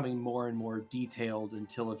 slowly becoming more and more detailed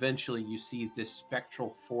until eventually you see this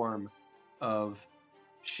spectral form of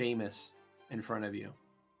Seamus in front of you.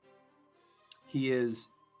 He is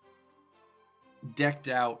decked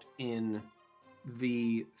out in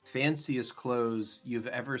the fanciest clothes you've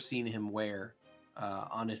ever seen him wear.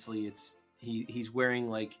 Honestly, he's wearing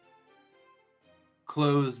like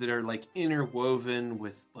clothes that are like interwoven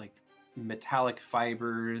with like metallic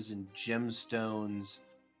fibers and gemstones.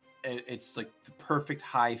 It's like the perfect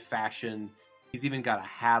high fashion. He's even got a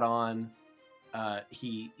hat on.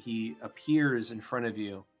 He appears in front of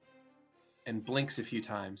you and blinks a few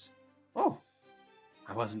times. Oh,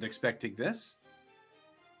 I wasn't expecting this.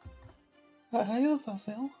 Hello,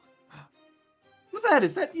 Marcel. Levette,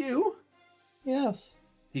 is that you? Yes.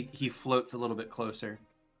 He floats a little bit closer.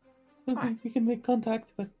 I don't think we can make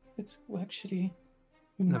contact, but it's actually.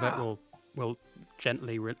 Levette will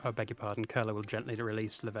gently, I beg your pardon, Curler will gently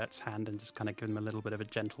release Levette's hand and just kind of give him a little bit of a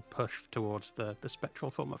gentle push towards the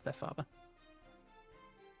spectral form of their father.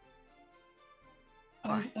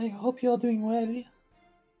 I hope you're doing well.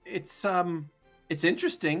 It's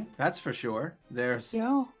interesting, that's for sure. There's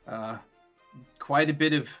Yeah. quite a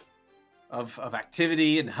bit of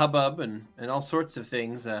activity and hubbub and all sorts of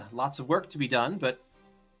things. Lots of work to be done, but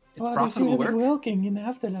it's Well, profitable they seem to be work. working in the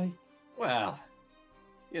afterlife. Well,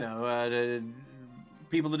 the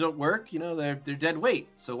people that don't work, they're dead weight.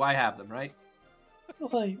 So why have them, right?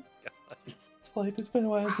 Right. It's been a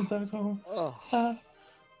while since I was home.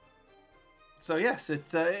 So yes,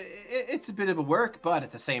 it's a bit of a work, but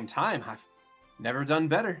at the same time, I've never done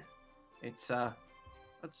better. It's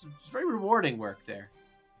very rewarding work there.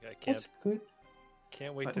 I That's good.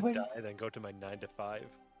 can't wait But to wait. die, then go to my 9 to 5.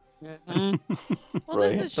 Well, Right.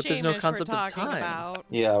 this is But there's no Seamus concept we're of talking time. about.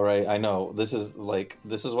 Yeah, right. I know. This is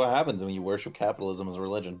what happens when you worship capitalism as a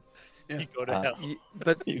religion. You go to Uh, hell.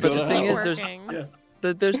 But You but go the to thing hell. is, Working.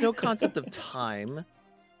 there's no concept of time.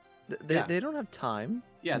 They Yeah. they don't have time.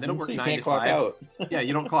 Yeah, they don't work So you 9 can't to clock 5. out. Yeah,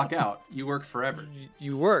 you don't clock out. You work forever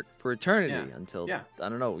You work for eternity Yeah. until Yeah. I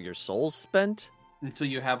don't know, your soul's spent. until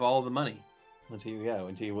you have all the money. until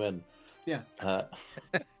you win. Yeah. Uh,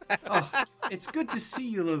 Oh, it's good to see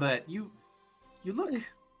you, Levette. You look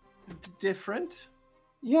different.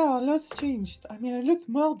 Yeah, lots changed. I mean, I looked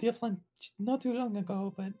more different not too long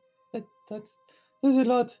ago, but there's a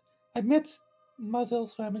lot. I met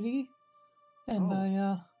Mazel's family, and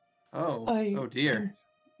Oh. I Oh dear.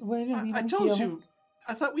 well, I mean, I I'm told here. you.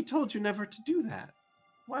 I thought we told you never to do that.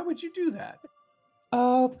 Why would you do that?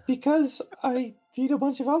 Because I did a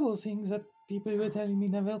bunch of other things that people were telling me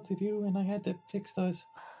never to do, and I had to fix those.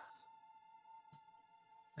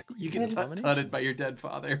 You get tutted by your dead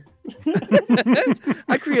father.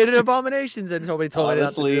 I created abominations and nobody told me not to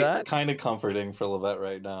Honestly, do that. kind of comforting for Levette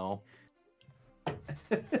right now.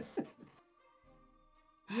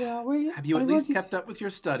 Yeah, well, Have you at least kept up with your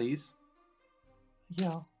studies?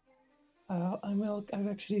 Yeah. I've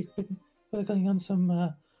actually been working on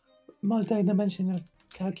some multi-dimensional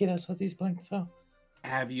calculus at this point, so...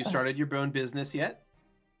 Have you started your own business yet?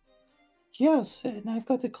 Yes, and I've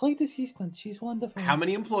got a great assistant. She's wonderful. How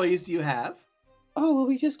many employees do you have? Oh, well,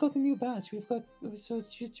 we just got a new batch. So it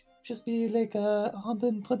should just be like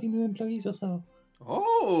 120 new employees or so.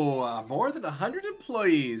 Oh, more than 100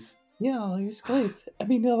 employees. Yeah, it's great. I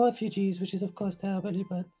mean, they're refugees, which is of course terrible,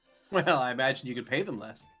 but... Well, I imagine you could pay them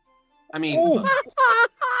less. I mean...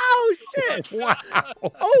 Oh, shit! Wow!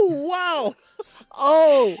 Oh,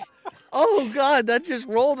 wow! Oh, God, that just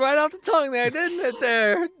rolled right off the tongue there, didn't it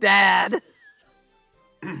there, Dad?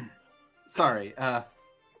 Sorry,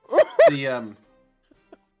 the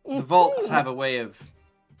vaults have a way of...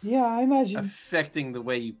 Yeah, I imagine. Affecting the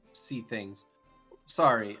way you see things.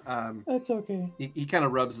 Sorry. That's okay. He kind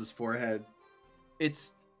of rubs his forehead.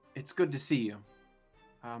 It's good to see you.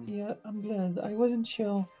 Yeah, I'm glad. I wasn't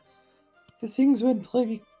sure. The things went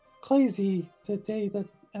really crazy the day that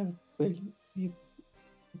you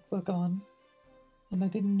were gone, and I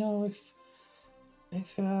didn't know if I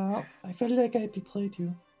felt like I betrayed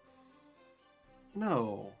you.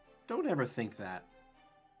 No, don't ever think that.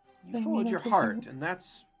 You I followed mean, your I was heart, and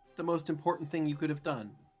that's the most important thing you could have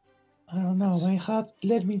done. I don't know. My heart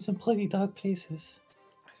led me in some pretty dark places.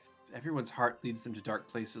 Everyone's heart leads them to dark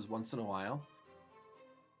places once in a while.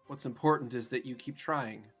 What's important is that you keep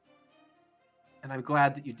trying. And I'm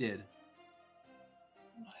glad that you did.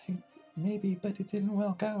 Maybe, but it didn't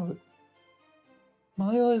work out.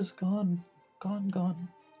 Maya is gone. Gone.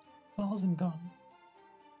 More than gone.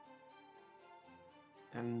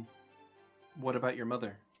 And what about your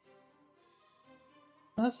mother?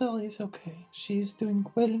 Marcel is okay. She's doing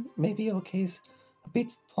well. Maybe okay is a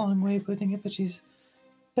bit strong way of putting it, but she's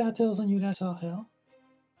better than you last saw her.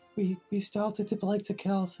 We started to break the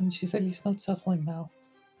curse, and she's at least not suffering now.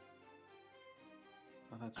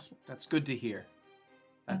 Well, that's good to hear.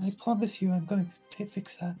 And I promise you, I'm going to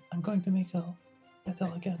fix that. I'm going to make her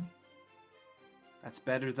better again. That's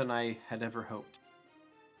better than I had ever hoped.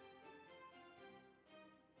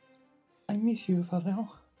 I miss you, Father.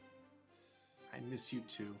 I miss you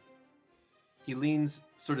too. He leans,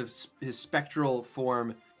 sort of his spectral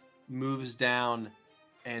form moves down,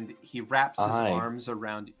 and he wraps his arms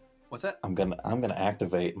around you. What's that? I'm gonna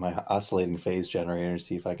activate my oscillating phase generator and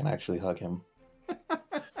see if I can actually hug him.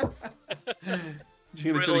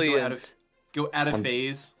 You're gonna try to go out of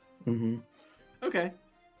phase. Mm-hmm. Okay.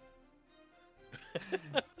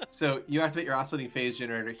 So you activate your oscillating phase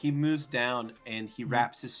generator. He moves down and he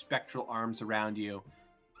wraps his spectral arms around you,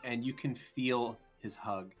 and you can feel his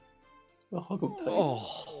hug.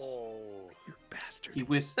 Oh, you bastard! He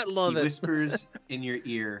whispers in your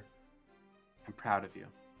ear, "I'm proud of you."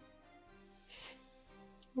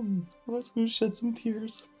 I was going to shed some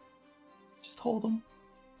tears. Just hold them.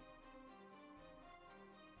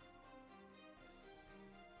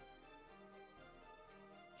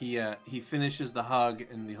 He finishes the hug,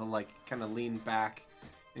 and he'll like kind of lean back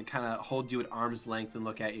and kind of hold you at arm's length and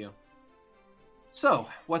look at you. So,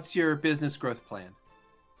 what's your business growth plan?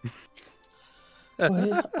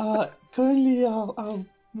 Well, currently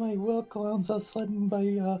my workarounds are threatened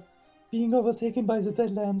by being overtaken by the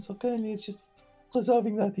Deadlands, so currently it's just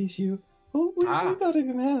resolving that issue. Oh, we got it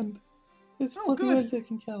in hand. It's pretty well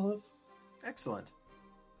taken care of. Excellent.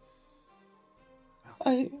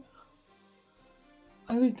 I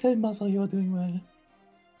will tell Mother you're doing well.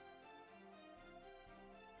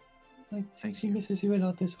 I think she misses you a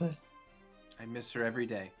lot as well. I miss her every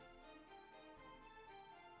day.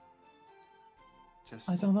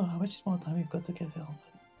 I don't know how much more time we've got together.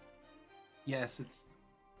 But... Yes,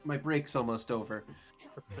 my break's almost over.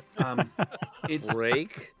 It's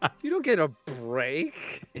break? You don't get a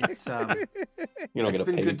break. It's you don't it's get a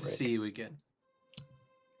been paid good to break. see you again.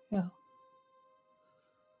 Yeah.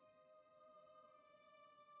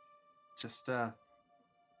 Just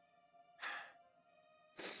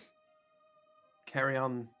carry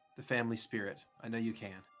on the family spirit. I know you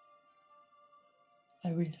can.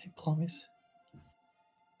 I will, I promise.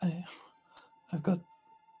 I've got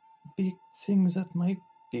big things that might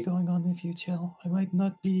be going on in the future. I might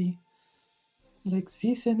not be like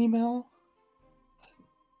this anymore.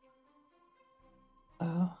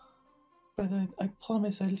 But But I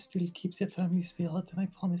promise I'll still keep the family spirit, and I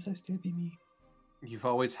promise I'll still be me. You've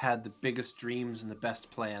always had the biggest dreams and the best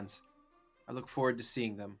plans. I look forward to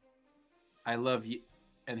seeing them. I love you.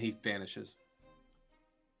 And he vanishes.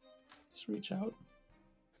 Just reach out.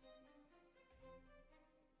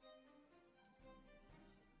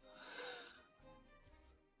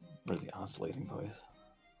 Really oscillating voice.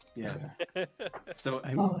 Yeah. So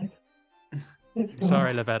All right. Let's go.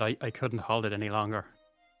 Sorry, Levette, I couldn't hold it any longer.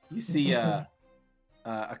 you see okay.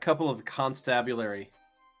 a couple of constabulary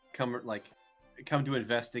come to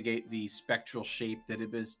investigate the spectral shape that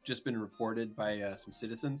has just been reported by some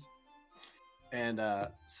citizens, and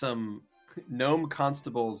some gnome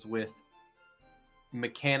constables with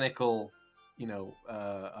mechanical,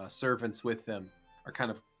 servants with them are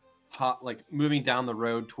kind of moving down the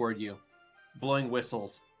road toward you, blowing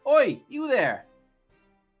whistles. Oi, you there!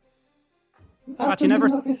 But you never-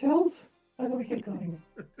 Afternoon of yourselves? How do we get going?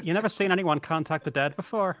 You never seen anyone contact the dead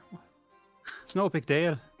before? It's no big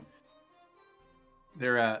deal.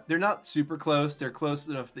 They're not super close. They're close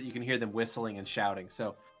enough that you can hear them whistling and shouting.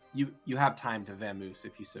 So you have time to vamoose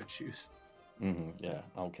if you so choose. Yeah,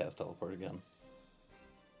 I'll cast teleport again.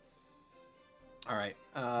 All right.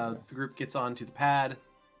 The group gets onto the pad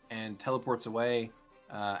and teleports away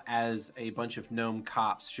as a bunch of gnome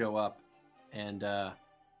cops show up and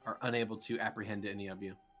are unable to apprehend any of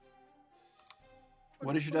you.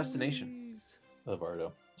 What is your destination? The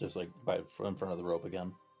Bardo, just like in front of the rope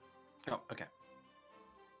again. Oh, okay.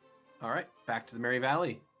 All right, back to the Merry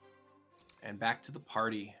Valley and back to the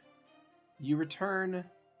party. You return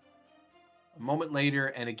a moment later,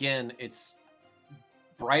 and again, it's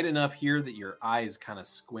bright enough here that your eyes kind of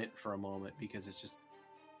squint for a moment because it's just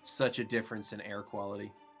such a difference in air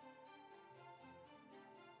quality.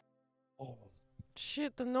 Oh.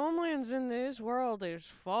 Shit, the gnome lands in this world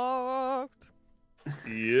is fucked.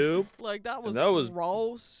 Yep. Like, that was, that was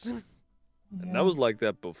gross. And that was like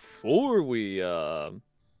that before we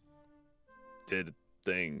did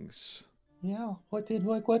things. Yeah. What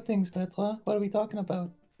things, Petra? What are we talking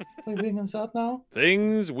about? Are we bringing this up now?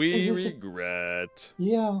 Things we Is this regret.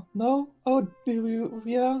 Yeah. No? Oh,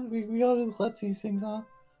 we all regret these things, huh?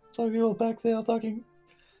 So we all back there talking.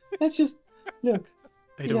 Let's just look.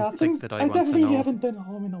 I don't think things, that I I want to definitely know. haven't been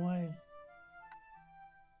home in a while.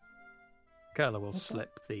 Carla will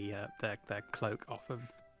slip the cloak off of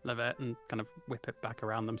Levette and kind of whip it back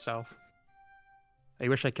around themselves. I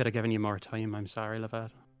wish I could have given you more time. I'm sorry,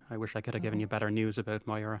 Levette. I wish I could have given you better news about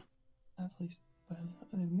Moira. At least, well,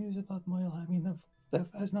 the news about Moira, I mean, that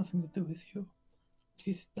has nothing to do with you.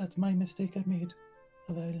 That's my mistake I made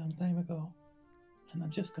a very long time ago. And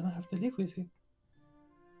I'm just gonna have to live with it.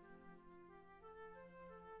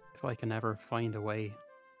 If I can ever find a way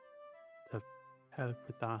to help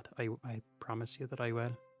with that, I promise you that I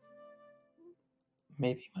will.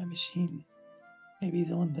 Maybe my machine. Maybe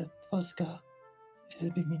the one that Voska is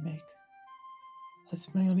helping me make. That's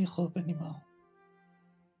my only hope anymore.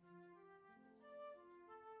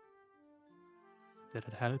 Did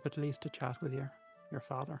it help at least to chat with your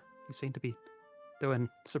father? He seemed to be doing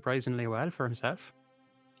surprisingly well for himself.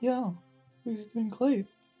 Yeah, he's doing great.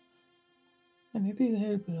 And it did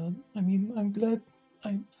help a lot. I mean, I'm glad.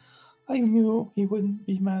 I knew he wouldn't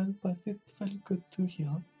be mad, but it felt good to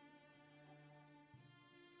hear.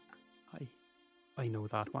 I know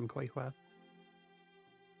that one quite well.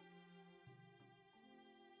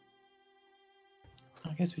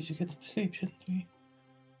 I guess we should get some sleep, shouldn't we?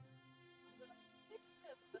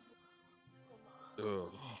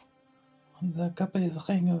 Ugh. And a couple of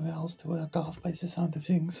hangovers to work off by the sound of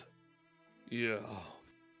things. Yeah.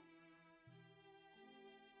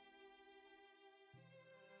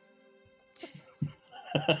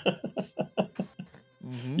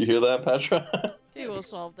 You hear that, Petra? He will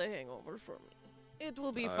solve the hangover for me. It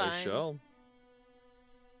will be I fine. shall.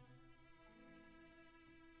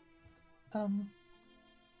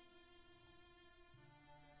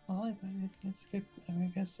 Alright, let's get.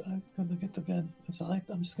 I guess I'm gonna get to bed. It's alright.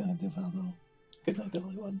 I'm just gonna do Valdo. Good night,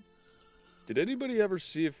 everyone. Did anybody ever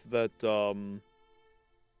see if that the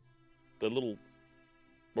little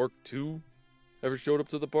Mark II ever showed up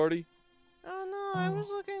to the party? Oh no, I was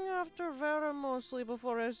looking after Vera mostly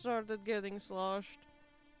before I started getting sloshed.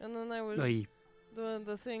 And then I was doing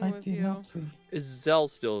the thing I with did you. not see. Is Zell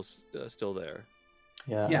still there?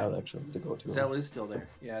 Yeah, Yeah. I would actually have to go to her. Zell is still there.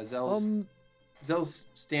 Yeah, Zell's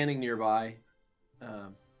standing nearby.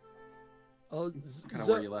 Kind of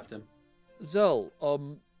where you left him. Zell,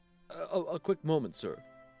 a quick moment, sir.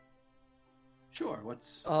 Sure. What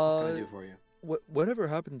can I do for you? Whatever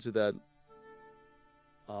happened to that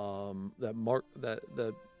that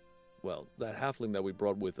halfling that we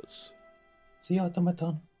brought with us? The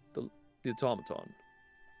automaton. The automaton.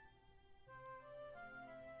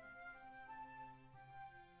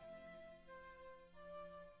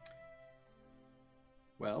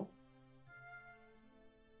 Well,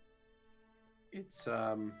 it's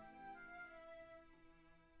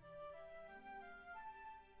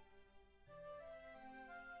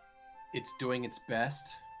doing its best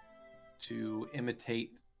to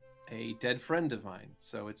imitate a dead friend of mine,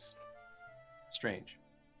 so it's strange.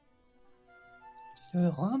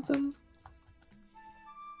 Still haunting?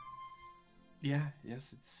 Yeah,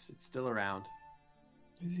 yes, it's still around.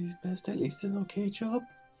 Is his best at least an okay job?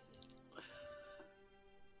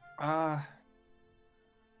 Uh, I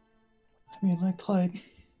mean, I tried.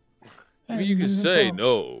 I mean, you can say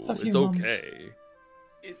no. a few It's months. okay.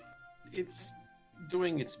 it's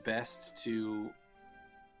doing its best to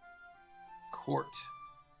court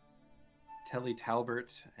Telly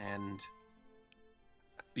Talbert and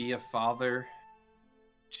be a father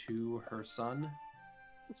to her son.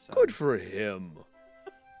 It's, Good for him.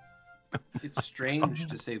 It's strange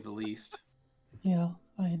to say the least. Yeah,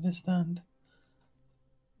 I understand.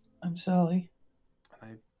 I'm sorry. I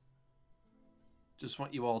just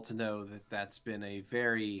want you all to know that that's been a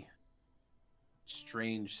very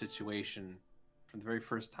strange situation from the very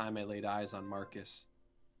first time I laid eyes on Marcus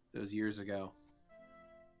those years ago.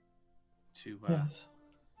 Yes.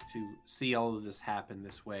 To see all of this happen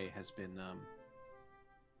this way has been,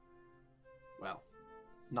 well,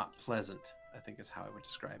 not pleasant, I think is how I would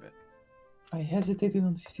describe it. I hesitated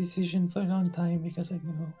on this decision for a long time because I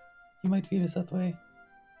knew you might feel it that way.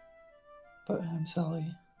 But I'm sorry.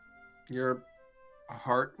 Your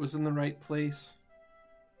heart was in the right place.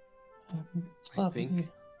 Probably. I think.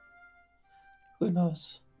 Who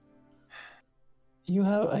knows?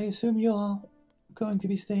 I assume you're going to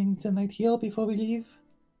be staying tonight here before we leave?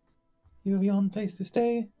 You have your own place to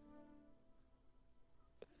stay?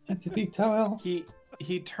 At the big tower?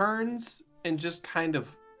 He turns and just kind of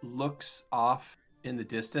looks off in the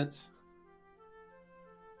distance.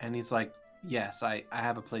 And he's like, yes, I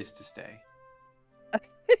have a place to stay.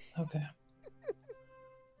 Okay.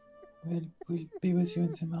 We'll be with you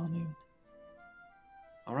in the morning.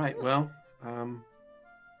 All right, well,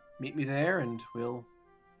 meet me there and we'll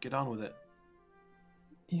get on with it.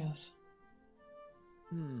 Yes.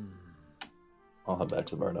 I'll head back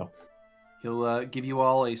to the bar now. He'll give you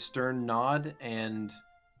all a stern nod and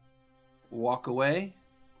walk away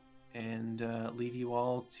and leave you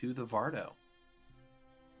all to the Vardo.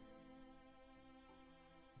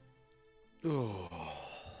 Oh.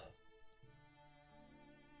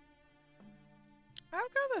 I've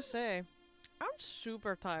gotta say, I'm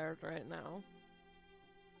super tired right now.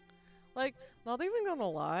 Like, not even gonna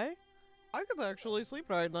lie, I could actually sleep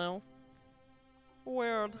right now.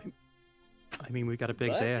 Weird. I mean, we got a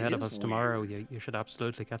big That day ahead of is us tomorrow. You should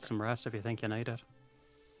absolutely get some rest if you think you need it.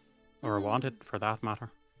 Or want it, for that matter.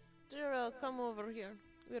 Jiro, come over here.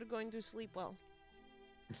 We're going to sleep well.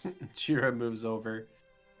 Chira moves over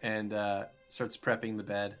and starts prepping the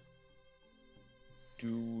bed.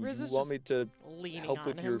 Do Riz you is want just me to leaning help on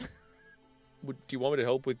with him. your? Do you want me to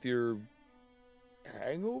help with your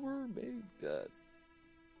hangover? Maybe that.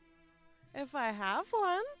 If I have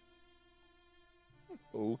one.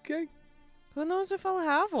 Okay. Who knows if I'll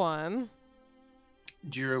have one?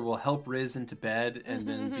 Jira will help Riz into bed and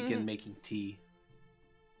then begin making tea.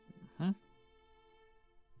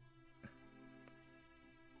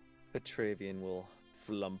 Petravian will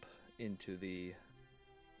flump into the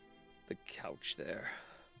couch there.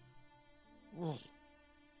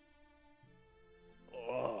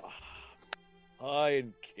 Oh, pie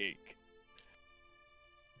and cake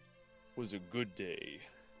was a good day.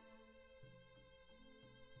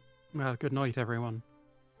 Well, good night, everyone.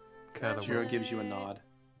 Curler Jiro will, gives you a nod.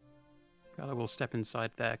 Curler will step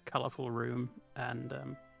inside their colourful room and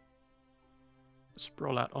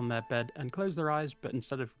sprawl out on their bed and close their eyes, but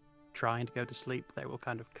instead of trying to go to sleep, they will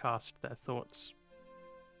kind of cast their thoughts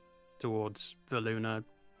towards Veluna,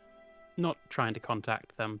 not trying to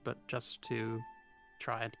contact them, but just to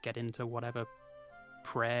try and get into whatever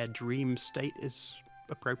prayer dream state is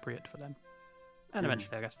appropriate for them. And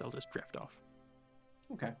eventually, I guess they'll just drift off.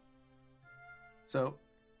 Okay. So,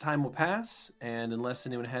 time will pass, and unless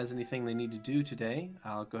anyone has anything they need to do today,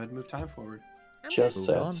 I'll go ahead and move time forward. Just Move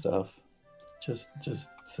sad on. stuff. Just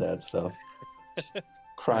sad stuff. Just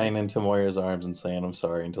crying into Moira's arms and saying I'm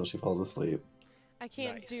sorry until she falls asleep. I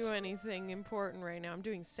can't do anything important right now. I'm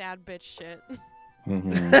doing sad bitch shit.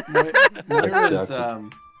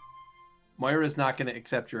 Moira's not going to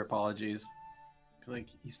accept your apologies. Like,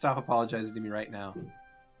 you stop apologizing to me right now.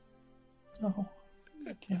 Oh.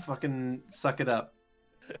 Fucking suck it up.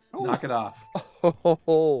 Knock it off.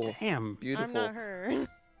 Oh, Damn. beautiful. I'm not her.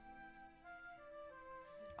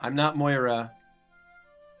 I'm not Moira.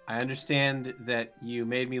 I understand that you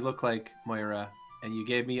made me look like Moira, and you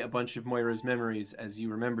gave me a bunch of Moira's memories as you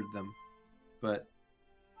remembered them. But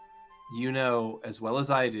you know as well as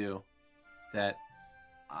I do that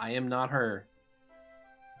I am not her.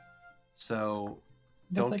 So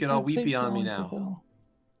don't get all weepy on me now.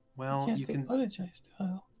 Well, you can apologize to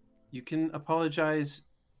her. You can apologize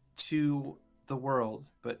to the world,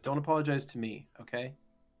 but don't apologize to me, okay?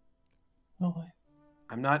 All right.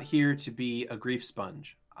 I'm not here to be a grief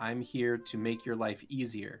sponge. I'm here to make your life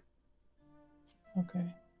easier. Okay.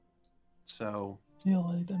 So... You're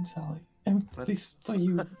right, I'm sorry. And this for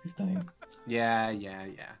you this time. Yeah.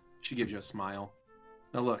 She gives you a smile.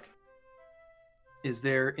 Now look, is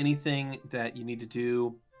there anything that you need to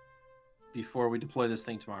do before we deploy this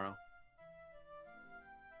thing tomorrow?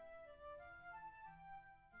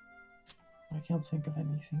 I can't think of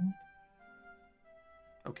anything.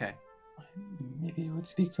 Okay. Maybe I would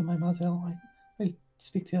speak to my mother. I'll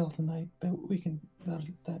speak to her tonight, but we can. That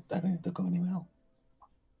I don't have to go anywhere else.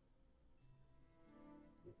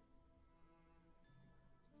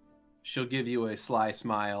 She'll give you a sly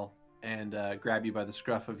smile and grab you by the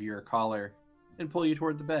scruff of your collar and pull you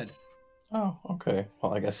toward the bed. Oh, okay.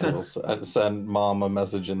 Well, I guess I'll send Mom a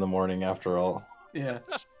message in the morning after all. Yeah.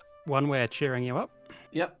 One way of cheering you up.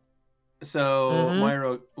 Yep. So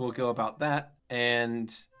Moira will go about that.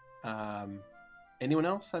 And anyone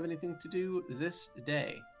else have anything to do this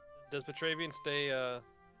day? Does Petravian stay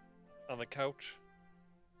on the couch?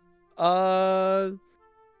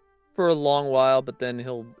 For a long while, but then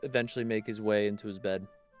he'll eventually make his way into his bed.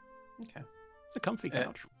 Okay. The comfy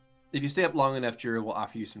couch. If you stay up long enough, Jira will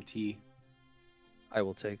offer you some tea. I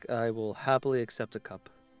will happily accept a cup.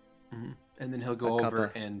 Mm-hmm. And then he'll go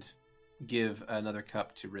over and give another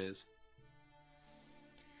cup to Riz.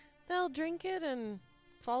 They'll drink it and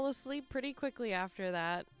fall asleep pretty quickly after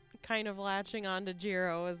that, kind of latching on to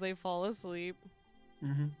Jiro as they fall asleep.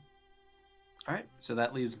 Mm-hmm. All right, so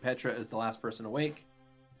that leaves Petra as the last person awake.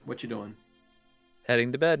 What you doing?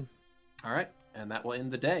 Heading to bed. All right, and that will end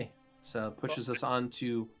the day. So it pushes us on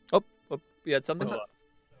to... Oh, you had something?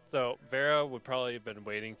 So Vera would probably have been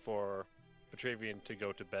waiting for Petravian to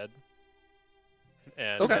go to bed.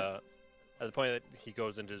 And at the point that he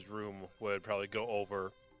goes into his room, would probably go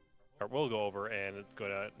over, or will go over, and it's going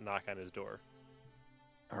to knock on his door.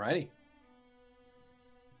 All righty.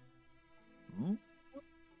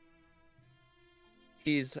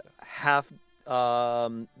 He's half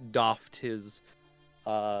doffed his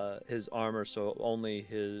armor, so only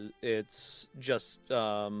it's just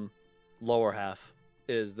lower half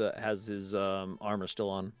has his armor still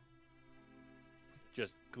on.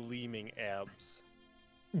 Just gleaming abs.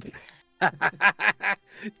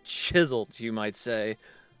 Chiseled, you might say.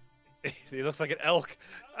 He looks like an elk.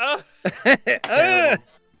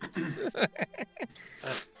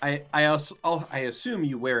 I assume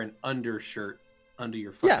you wear an undershirt under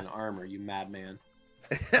your fucking armor, you madman.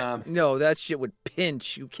 No, that shit would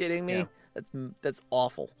pinch. You kidding me? Yeah. That's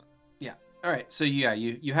awful. Yeah. All right. So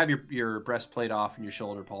you have your breastplate off and your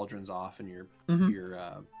shoulder pauldrons off and your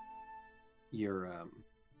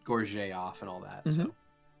gorget off and all that. Mm-hmm. So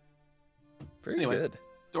very good.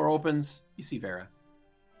 Door opens. You see Vera.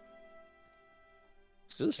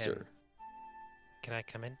 Sister. Can I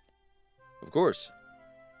come in? Of course.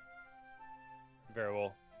 Vera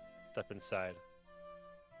will step inside.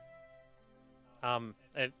 And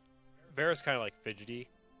Vera's kind of like fidgety.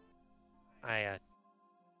 I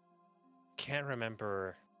can't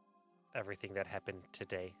remember everything that happened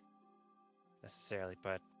today necessarily,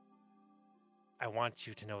 but I want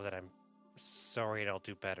you to know that I'm sorry and I'll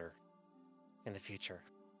do better in the future.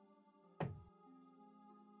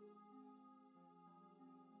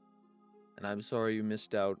 And I'm sorry you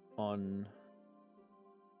missed out on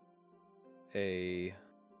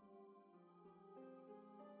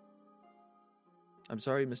I'm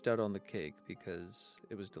sorry you missed out on the cake because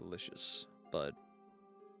it was delicious, but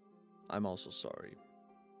I'm also sorry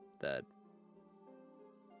that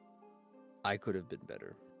I could have been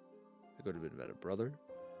better. I could have been a better brother,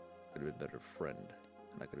 I could have been a better friend,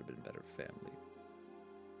 and I could have been a better family.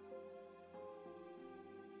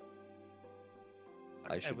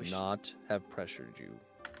 I should not have pressured you.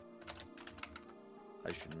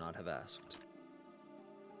 I should not have asked.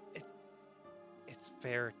 It's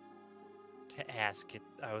fair to ask. It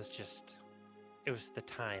was the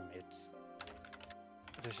time.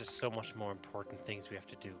 There's just so much more important things we have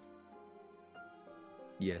to do.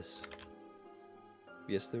 Yes.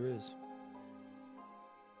 Yes, there is.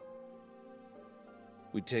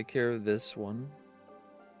 We take care of this one,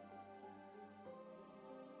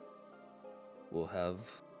 we'll have.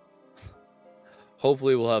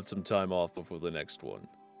 Hopefully, we'll have some time off before the next one.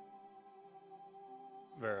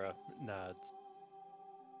 Vera nods.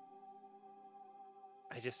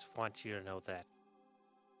 I just want you to know that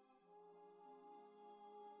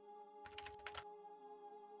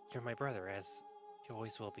you're my brother, as you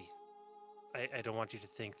always will be. I don't want you to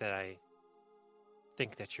think that I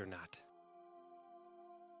think that you're not.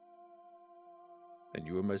 And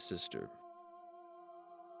you are my sister.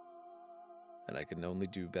 And I can only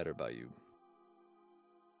do better by you.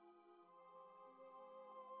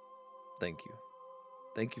 Thank you.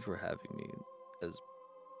 Thank you for having me as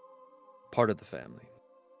part of the family.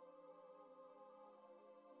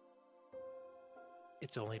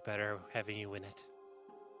 It's only better having you in it.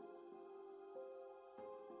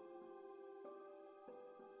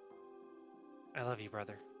 I love you,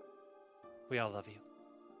 brother. We all love you.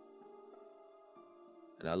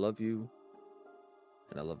 And I love you.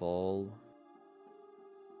 And I love all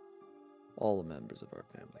the members of our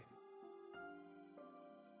family.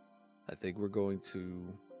 I think we're going to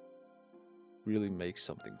really make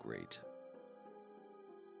something great.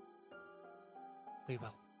 We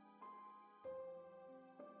will.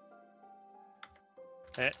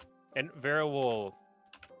 And Vera will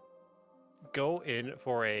go in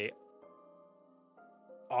for a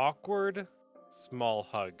awkward small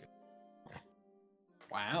hug.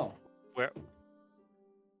 Wow.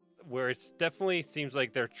 Where it definitely seems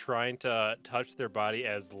like they're trying to touch their body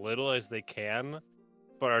as little as they can,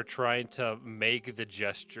 but are trying to make the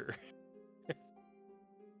gesture.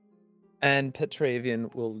 And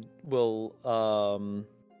Petravian will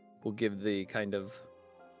give the kind of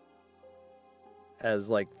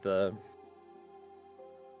as like the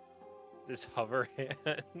This hover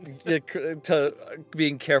hand. to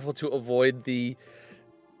being careful to avoid the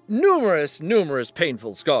numerous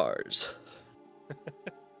painful scars.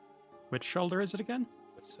 Which shoulder is it again?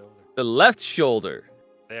 The left shoulder.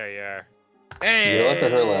 There you are. Your left or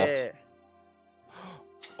her left?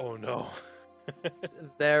 Oh no.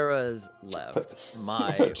 Vera's left,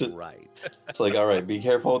 my Just- right. It's like, all right, be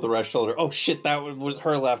careful with the right shoulder. Oh shit, that was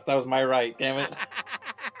her left. That was my right. Damn it.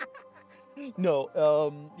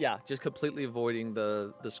 No, yeah, just completely avoiding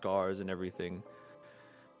the scars and everything.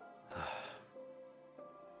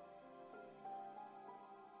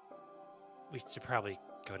 We should probably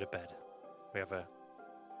go to bed. We have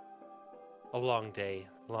a long day,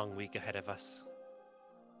 long week ahead of us.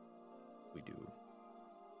 We do.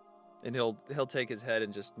 And he'll take his head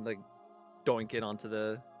and just like doink it onto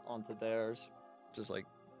theirs, just like.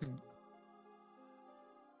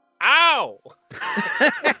 Ow!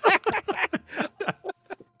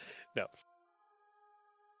 No.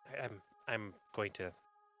 I'm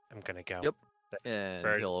gonna go. Yep. And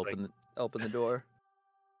Bird he'll is open the door.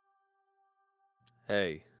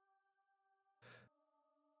 Hey.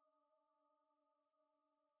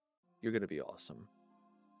 You're gonna be awesome.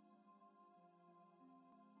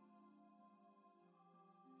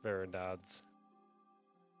 Vera nods,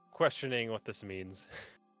 questioning what this means.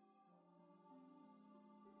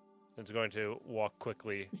 It's going to walk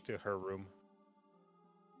quickly to her room.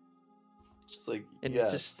 Just like, And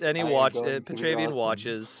yes, he I am watch going to be Petravian awesome.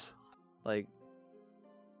 watches, like,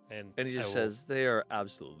 And and he just says they are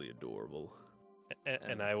absolutely adorable.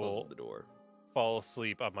 and I closes will the door. fall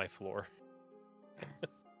asleep on my floor.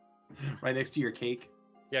 Right next to your cake.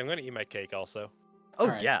 Yeah, I'm going to eat my cake also. Oh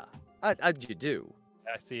Alright. yeah, you do.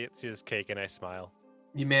 I see this cake and I smile.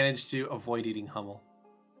 You managed to avoid eating Hummel,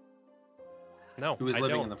 No, who was I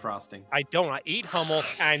living don't. in the frosting. I don't. I eat Hummel,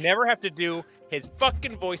 and I never have to do his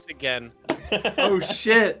fucking voice again. Oh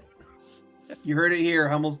shit! You heard it here.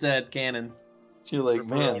 Hummel's dead. Canon. You're like,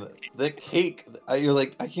 man, the cake. You're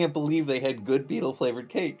like, I can't believe they had good beetle flavored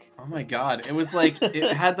cake. Oh my god! It was like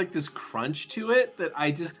it had like this crunch to it that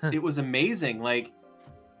it was amazing. Like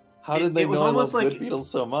How did they it was know I almost love like- good beetles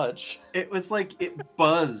so much? it was like it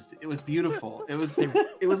buzzed. It was beautiful. It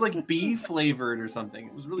was like bee flavored or something.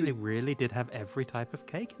 It was They really really did have every type of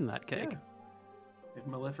cake in that cake. yeah.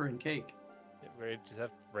 Melliferin cake. It just have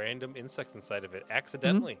random insects inside of it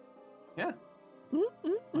accidentally. Yeah.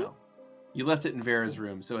 Well, you left it in Vera's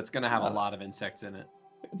room, so it's gonna have a lot of insects in it.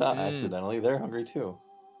 Not accidentally. They're hungry too.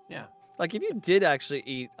 Like if you did actually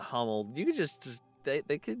eat Hummel, you could just they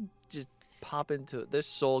could just pop into their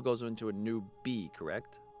soul goes into a new bee,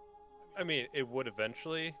 correct? I mean, it would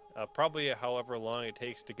eventually, probably however long it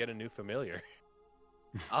takes to get a new familiar.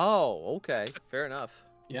 Oh, okay, fair enough.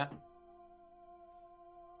 Yeah.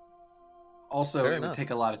 Also, Fair it enough. would take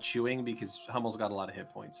a lot of chewing because Hummel's got a lot of hit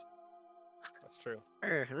points. That's true.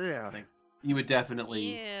 Like, you would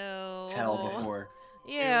definitely Ew. tell before.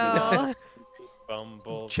 Ew.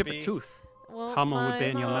 Bumblebee. Chip a tooth. Well, Hummel would my be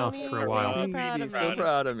in your mouth homie for a while. is so proud of so me.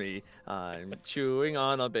 proud of me. I'm chewing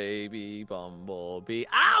on a baby bumblebee.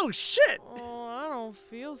 Ow, shit! Oh, I don't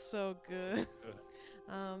feel so good.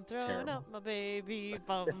 I'm throwing terrible. up my baby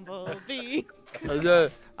bumblebee. Baby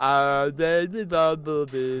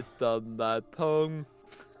bumblebee from my tongue.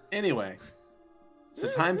 Anyway, so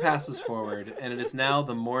time passes forward, and it is now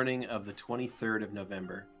the morning of the 23rd of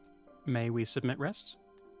November. May we submit rests?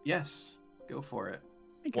 Yes, go for it.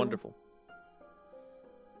 Wonderful.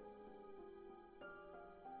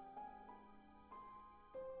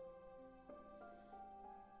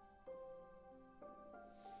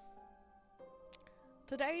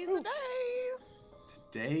 Today's the day.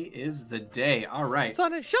 Today is the day. All right.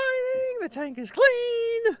 Sun is shining. The tank is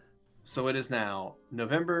clean. So it is now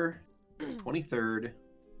November 23rd.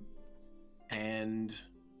 And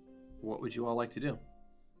what would you all like to do?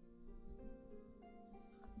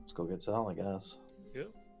 Let's go get Sal, I guess.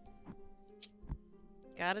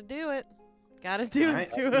 Gotta do it. Gotta do All it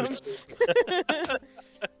right. to him.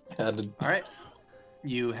 Had to... All right.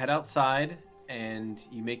 You head outside and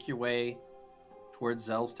you make your way towards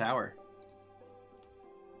Zell's tower.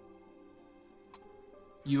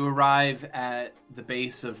 You arrive at the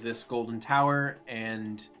base of this golden tower,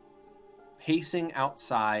 and pacing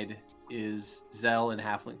outside is Zell in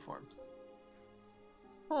halfling form.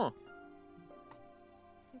 Huh.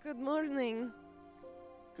 Good morning.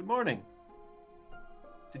 Good morning.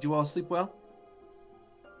 Did you all sleep well?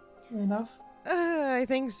 Enough. I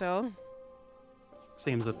think so.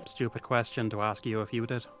 Seems a stupid question to ask you if you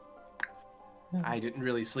did. I didn't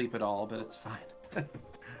really sleep at all, but it's fine.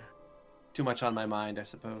 Too much on my mind, I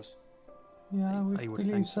suppose. Yeah, I would I would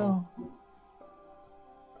believe think so.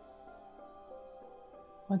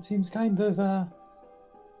 That seems kind of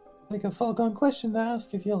like a foregone question to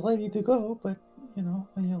ask if you're ready to go, but you know,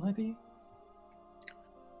 are you ready?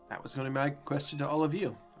 That was going to be my question to all of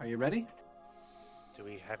you. Are you ready? Do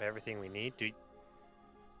we have everything we need? Do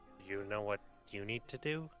you know what you need to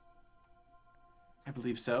do? I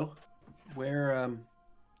believe so. Where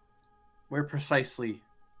precisely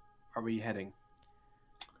are we heading?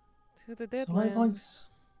 To the So we're going Deadlands.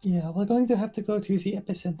 we're going to have to go to the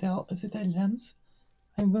epicenter of the Deadlands.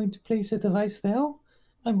 I'm going to place a device there.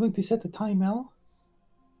 I'm going to set a timer.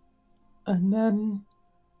 And then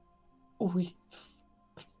we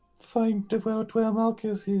find the world where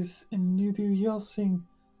Marcus is and you do your thing.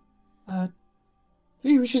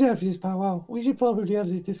 We should have this powwow. We should probably have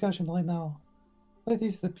this discussion right now. What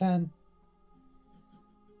is the plan?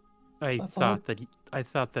 I thought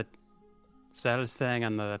that Zell's thing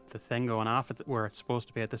and the thing going off were supposed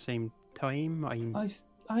to be at the same time.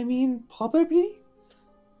 I mean, probably.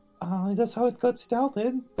 That's how it got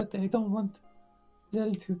started, but I don't want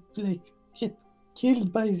Zell to, get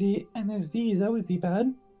killed by the NSD. That would be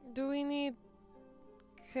bad. Do we need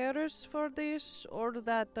carrots for this or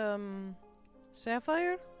that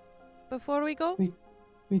sapphire before we go?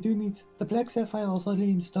 We do need the black sapphire already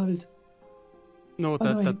installed. No,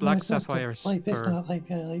 Oh, the black it's not sapphires. Like this, for, not like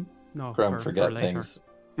no, Grum for forget later. things.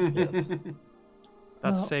 Yes.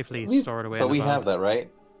 That's No, safely we- stored away. But in we the have vault. that,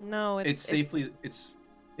 right? No, It's safely. It's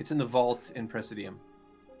in the vault in Presidium.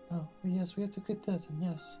 Oh, yes, we have to get that, and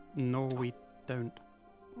yes. No, we don't.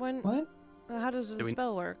 When? What? How does the Do we-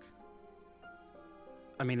 spell work?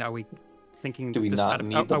 I mean, are we thinking? Do we just not out of-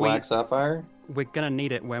 need the are black sapphire? We're gonna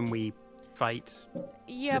need it when we fight.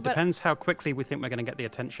 Yeah, It but depends how quickly we think we're gonna get the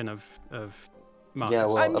attention of Marcus. Yeah,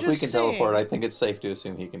 well, I'm if we just can teleport, saying. I think it's safe to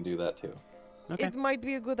assume he can do that too. Okay. it might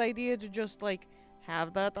be a good idea to just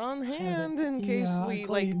have that on hand in Yeah, case we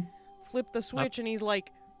agreed. flip the switch and he's Fair.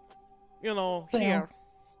 here,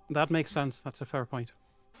 That makes sense. That's a fair point.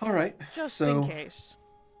 All right. just so, in case.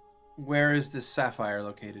 where is this sapphire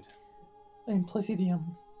located? In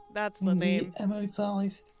Presidium. That's In the the name. Emerald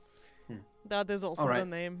Forest. That is also All right. the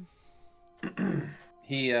name.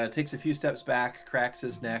 He takes a few steps back, cracks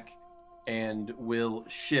his neck, and will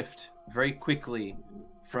shift very quickly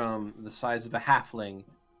from the size of a halfling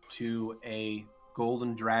to a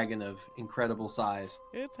golden dragon of incredible size.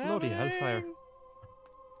 It's Bloody happening. hellfire.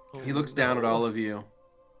 He looks down at all of you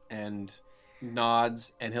and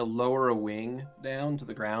nods, and he'll lower a wing down to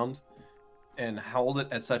the ground and hold it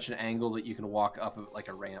at such an angle that you can walk up it like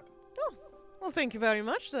a ramp. Oh, well, thank you very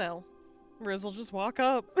much, Zell. Riz will just walk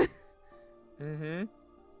up. Mm-hmm.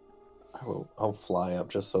 I'll fly up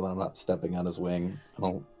just so that I'm not stepping on his wing, and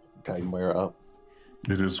I'll guide Moira up.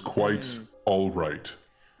 It is quite all right.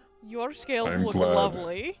 Your scales I'm look glad.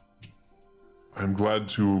 lovely. I'm glad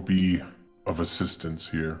to be of assistance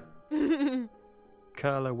here.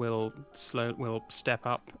 Curler will step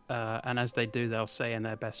up, and as they do, they'll say in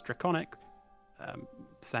their best Draconic,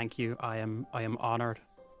 thank you. I am honored.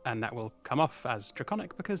 And that will come off as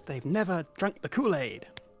draconic because they've never drunk the Kool-Aid.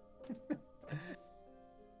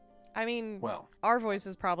 I mean, Well, our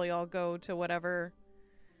voices probably all go to whatever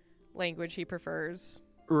language he prefers.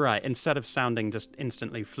 Right. Instead of sounding just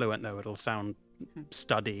instantly fluent, though, it'll sound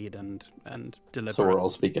studied and deliberate. So we're all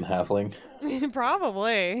speaking halfling.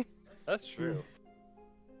 Probably. That's true.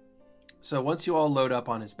 so once you all load up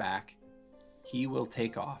on his back, he will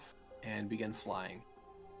take off and begin flying.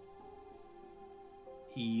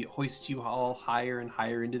 He hoists you all higher and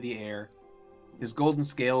higher into the air, his golden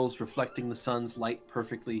scales reflecting the sun's light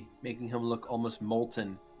perfectly, making him look almost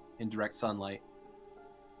molten in direct sunlight.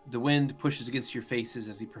 The wind pushes against your faces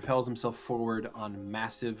as he propels himself forward on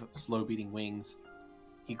massive, slow-beating wings.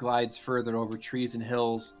 He glides further over trees and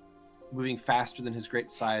hills, moving faster than his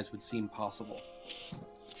great size would seem possible.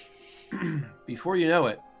 Before you know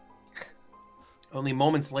it, only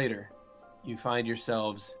moments later, you find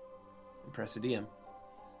yourselves in Presidium.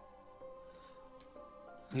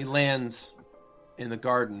 He lands in the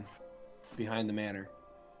garden behind the manor,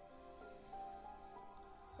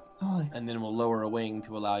 Oh, and then will lower a wing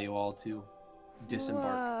to allow you all to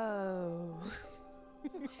disembark. Whoa.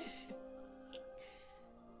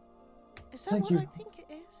 Is that Thank what you. I think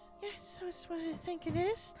it is? Yes, that's what I think it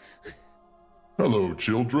is. Hello,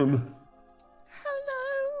 children.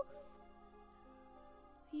 Hello.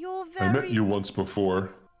 You're I very... met you once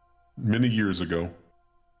before, many years ago.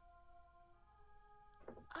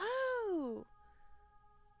 Oh.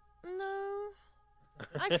 No.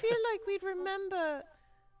 I feel like we'd remember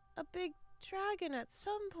a big dragon at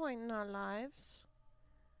some point in our lives.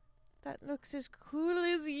 That looks as cool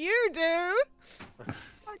as you do.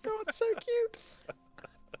 My God, so cute.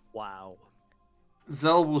 Wow.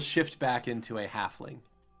 Zell will shift back into a halfling.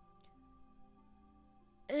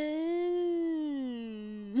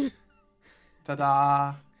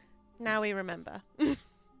 Ta-da! Now we remember. We're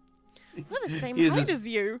the same He's height just- as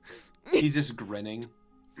you. He's just grinning.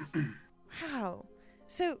 Wow.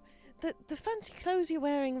 So the fancy clothes you're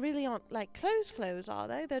wearing really aren't like clothes, are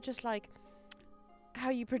they? They're just like how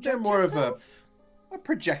you project They're more yourself? of a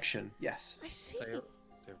projection, yes. I see.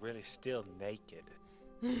 They're really still naked.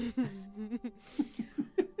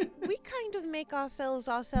 We kind of make ourselves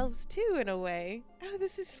too, in a way. Oh,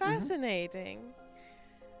 this is fascinating.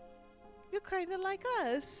 You're kind of like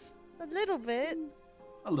us. A little bit.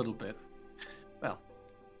 A little bit. Well,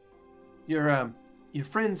 your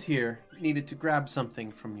friends here needed to grab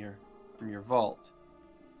something from your vault.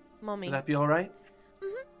 Mommy. Would that be all right?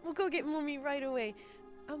 We'll go get Mommy right away.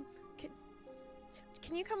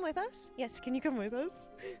 Can you come with us? Yes, can you come with us?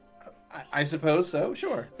 I suppose so,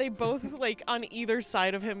 sure. They both, like, on either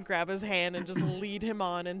side of him, grab his hand and just lead him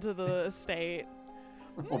on into the estate.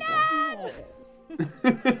 Oh, boy.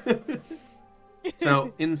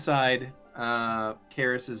 So, inside,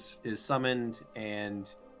 Karis is summoned, and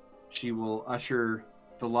she will usher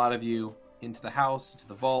the lot of you into the house, into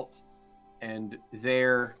the vault, and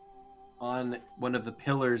there, on one of the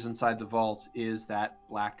pillars inside the vault, is that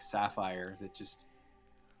black sapphire that just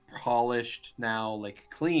polished now, like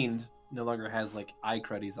cleaned, no longer has like eye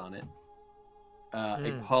cruddies on it.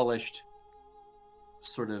 A polished,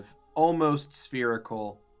 sort of almost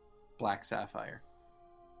spherical black sapphire.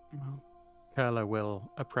 Well, Curler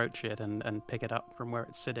will approach it and pick it up from where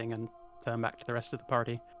it's sitting and turn back to the rest of the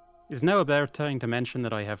party. Is now a better time to mention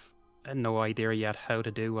that I have no idea yet how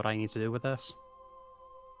to do what I need to do with this?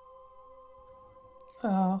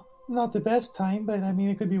 Not the best time, but I mean,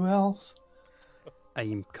 it could be Wells.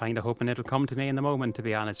 I'm kind of hoping it'll come to me in the moment, to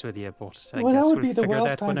be honest with you, but I Well, guess that would we'll be the figure Wells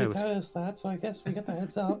that time one to out. tell us that, so I guess we get the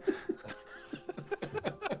heads up.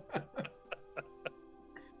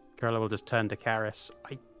 Curler will just turn to Karis.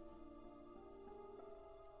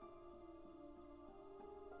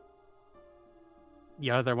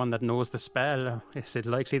 The other one that knows the spell, is it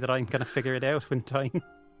likely that I'm going to figure it out in time?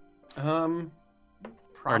 Probably.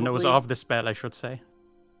 Or knows of the spell, I should say.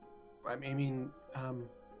 I mean,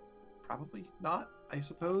 probably not, I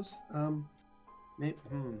suppose. Maybe,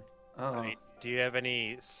 Right. Do you have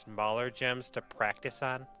any smaller gems to practice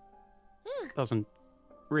on? Doesn't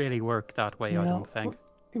really work that way, I don't think.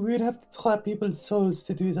 We'd have to trap people's souls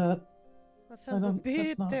to do that. That sounds a that's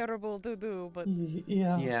bit not- terrible to do, but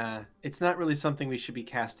Yeah. Yeah, it's not really something we should be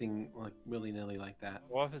casting like willy-nilly like that.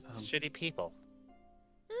 What if it's shitty people?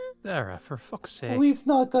 There, for fuck's sake. We've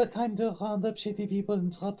not got time to round up shitty people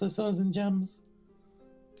and trap their souls in gems.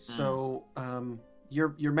 So,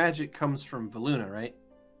 your magic comes from Valuna, right?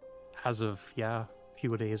 As of, a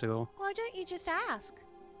few days ago. why don't you just ask?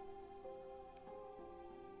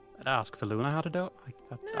 I'd ask for Luna how to do it.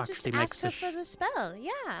 That No, just actually ask makes her it for the spell.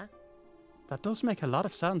 Yeah. that does make a lot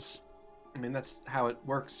of sense. I mean, that's how it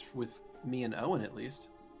works with me and Owen, at least.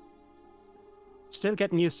 Still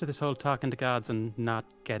getting used to this whole talking to gods and not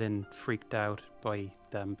getting freaked out by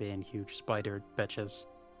them being huge spider bitches.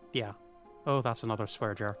 Yeah. Oh, that's another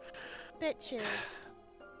swear jar. Bitches.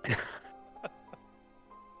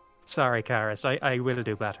 Sorry, Karis. I will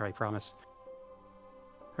do better, I promise.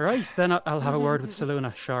 Right, then I'll have a word with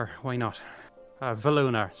Saluna. Sure, why not?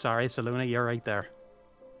 Valuna. Sorry, Saluna, you're right there.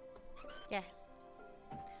 Yeah.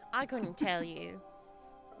 I couldn't tell you.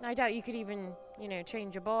 I doubt you could even,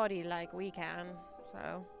 change your body like we can,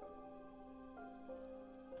 so.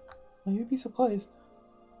 Oh, you'd be surprised.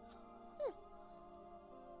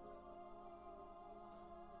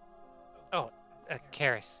 Oh,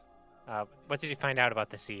 Karis, what did you find out about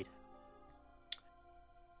the seed?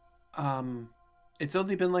 It's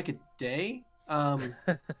only been like a day.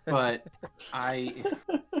 But I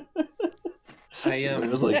It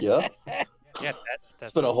was like, yeah. Yeah,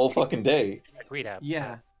 It's been a whole fucking day. Agreed up.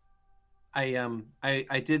 Yeah.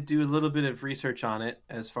 I did do a little bit of research on it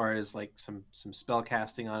as far as like some spell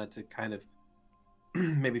casting on it to kind of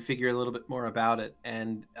maybe figure a little bit more about it.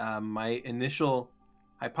 And my initial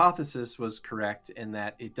hypothesis was correct in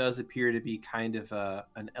that it does appear to be kind of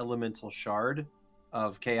an elemental shard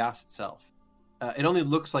of chaos itself. It only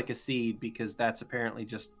looks like a seed because that's apparently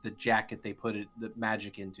just the jacket they put the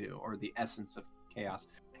magic into, or the essence of chaos.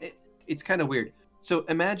 It's kind of weird. So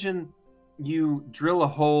imagine you drill a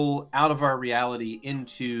hole out of our reality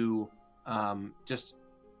into just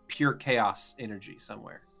pure chaos energy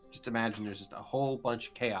somewhere. Just imagine there's just a whole bunch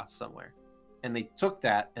of chaos somewhere. And they took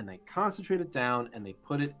that and they concentrated it down and they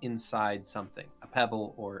put it inside something, a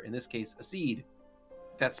pebble, or in this case, a seed.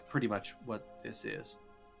 That's pretty much what this is.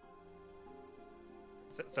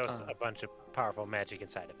 So it's a bunch of powerful magic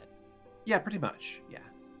inside of it. Yeah, pretty much. Yeah.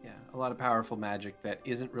 A lot of powerful magic that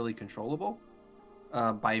isn't really controllable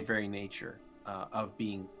by very nature of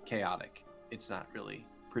being chaotic. It's not really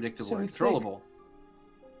predictable So or it's controllable.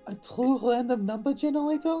 A true random number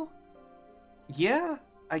generator? Yeah,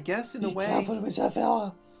 I guess in a Be way. careful with that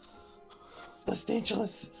fella. That's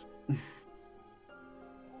dangerous.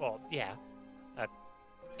 Well, yeah.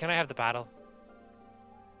 Can I have the bottle?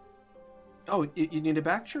 Oh, you need it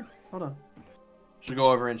back? Sure. Hold on. She'll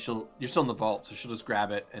go over and you're still in the vault, so she'll just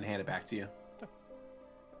grab it and hand it back to you.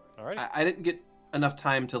 All right. I didn't get enough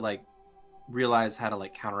time to realize how to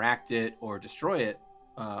counteract it or destroy it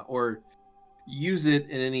or use it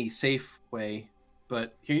in any safe way,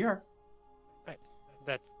 but here you are. Right.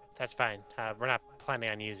 That's fine. We're not planning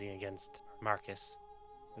on using against Marcus.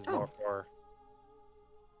 It's Oh. more for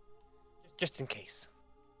just in case.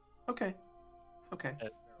 Okay.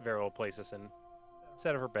 Vera will place this in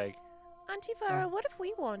instead of her bag. Auntie Vera, what if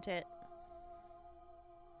we want it?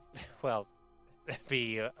 Well, it'd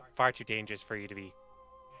be far too dangerous for you to be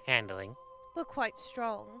handling. We're quite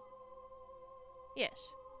strong.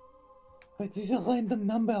 Yes. But these are random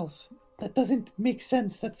numbers. That doesn't make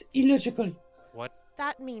sense. That's illogical. What?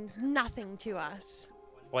 That means nothing to us.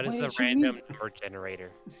 What is Why a did you random need- number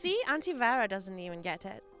generator? See, Auntie Vera doesn't even get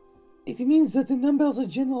it. It means that the numbers are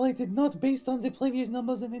generated not based on the previous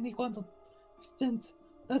numbers in any quantum sense.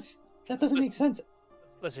 That doesn't make sense.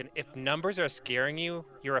 Listen, if numbers are scaring you,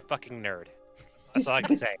 you're a fucking nerd. That's all I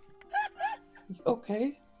can say.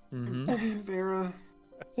 Okay. Mm-hmm. I mean, Vera,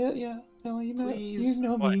 yeah. Well, Please. you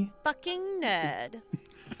know What? me. Fucking nerd.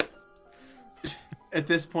 at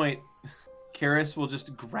this point, Karis will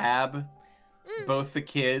just grab Mm. both the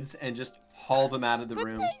kids and just haul them out of the But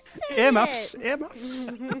room. they say Earmuffs, it. earmuffs.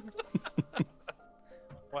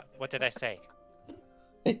 What did I say?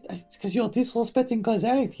 It's because you're disrespecting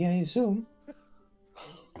causality, I assume.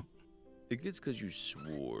 I think it's because you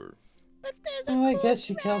swore. But there's a Oh, I cool guess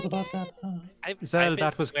she cares dragon. about that. Huh? Zell, I've been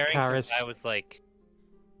that was swearing since Karis. I was like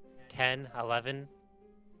 10, 11.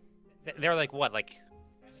 They're like what, like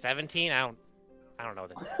 17? I don't know.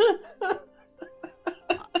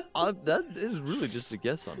 That is really just a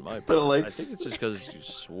guess on my But part. like- I think it's just because you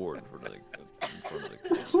swore in front of the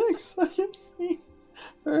kids. Like 17.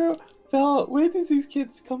 Bella, where does these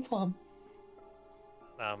kids come from?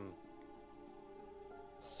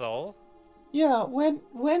 Soul? Yeah, when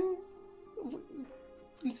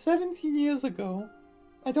 17 years ago,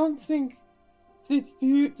 I don't think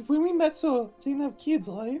when we met so they didn't have kids,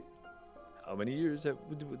 right? How many years have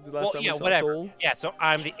the last Well, time yeah, we saw whatever. Soul? Yeah, so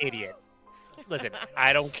I'm the idiot. Listen,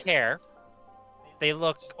 I don't care. They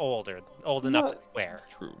look old enough to swear.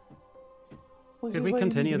 True. Which Could is we why you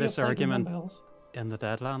need continue to this get random argument numbers. in the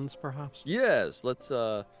Deadlands, perhaps? Yes, let's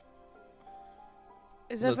Is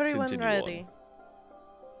Let's everyone continue ready?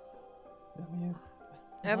 I mean,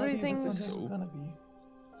 Everything's- that's what it's gonna be.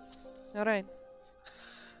 All right.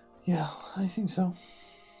 Yeah, I think so.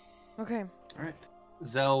 Okay. All right.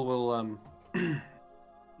 Zell will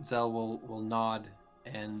will nod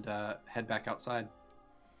and head back outside.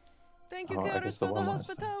 Thank you, Oh, I Karis, guess the for the one last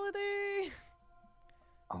thing. hospitality.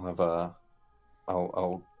 I'll have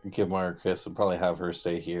I'll give Moira a kiss and probably have her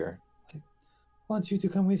stay here. I want you to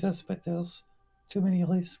come with us, but there's too many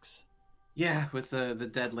risks. Yeah, with the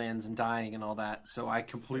Deadlands and dying and all that. So I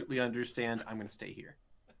completely understand. I'm going to stay here.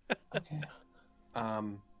 Okay.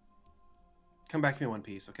 Come back to me in one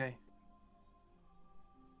piece, okay?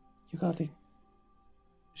 You got it.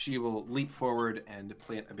 She will leap forward and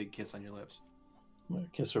plant a big kiss on your lips. I'm gonna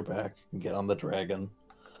kiss her back and get on the dragon.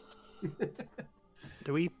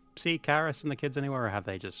 Do we see Karis and the kids anywhere, or have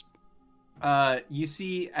they just... You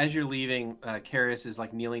see, as you're leaving, Karis is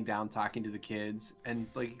like kneeling down, talking to the kids, and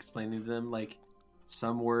like explaining to them like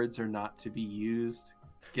some words are not to be used,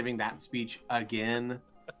 giving that speech again,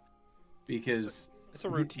 because It's a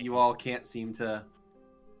routine. you all can't seem to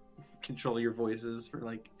control your voices for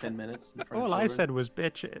like 10 minutes. In front of All I children. said was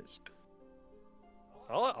bitches.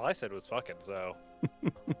 All I said was fucking, so.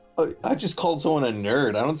 I just called someone a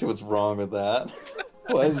nerd. I don't see what's wrong with that.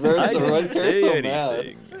 Why is I Karis didn't say so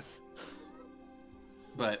anything. mad?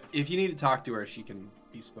 But if you need to talk to her, she can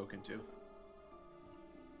be spoken to.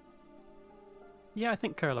 Yeah, I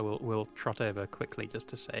think Curler will trot over quickly just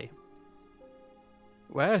to say,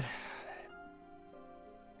 well,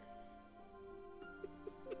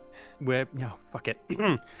 fuck it.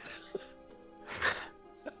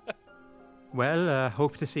 Well,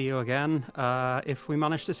 hope to see you again if we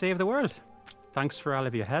manage to save the world. Thanks for all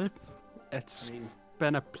of your help. It's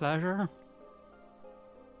been a pleasure.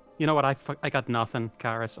 You know what? I got nothing,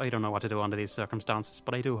 Karis. I don't know what to do under these circumstances,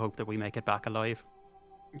 but I do hope that we make it back alive.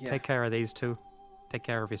 Yeah, Take care of these two. Take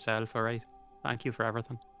care of yourself, all right? Thank you for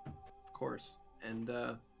everything. of course. And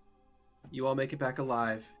you all make it back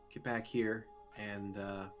alive, get back here, and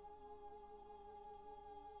we've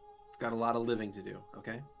got a lot of living to do,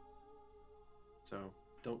 okay? So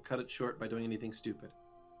don't cut it short by doing anything stupid.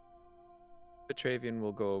 Petravian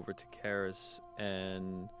will go over to Karis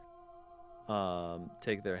and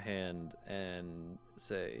take their hand and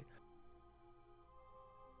say,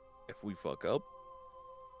 if we fuck up,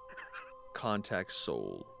 contact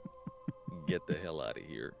Soul. Get the hell out of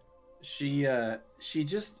here. She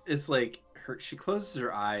just is like she closes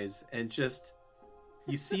her eyes and just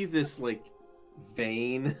you see this like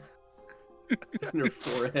vein in her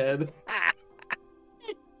forehead.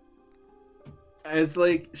 It's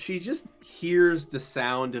like she just hears the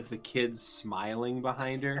sound of the kids smiling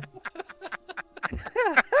behind her.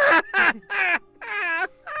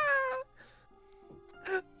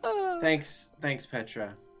 Thanks,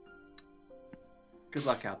 Petra. Good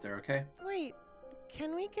luck out there, okay? Wait,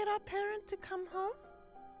 can we get our parent to come home?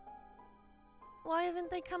 Why haven't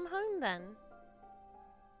they come home then?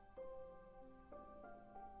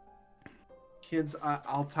 Kids,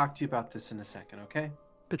 I'll talk to you about this in a second, okay?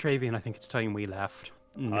 Petravian, I think it's time we left.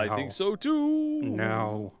 No. I think so too.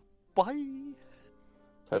 No. Bye.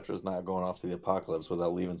 Petra's not going off to the apocalypse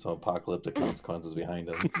without leaving some apocalyptic consequences behind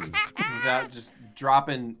him. Without just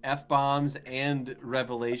dropping F-bombs and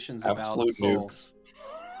revelations about Absolute Soul. nukes.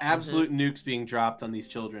 Absolute nukes being dropped on these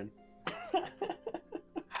children.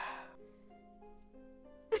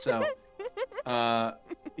 So,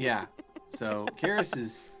 yeah. So, Karis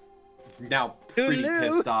is now pretty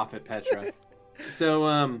pissed off at Petra.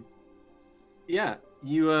 So, yeah.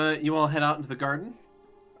 You all head out into the garden,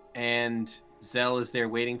 and Zell is there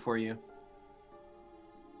waiting for you.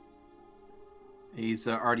 He's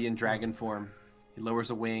already in dragon form. He lowers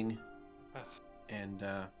a wing, and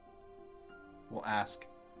will ask,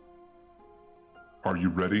 Are you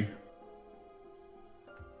ready?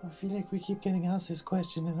 I feel like we keep getting asked this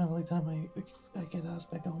question, and every time I get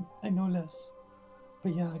asked, I know less.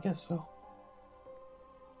 But yeah, I guess so.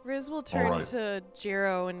 Riz will turn Alright. to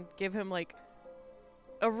Jiro and give him like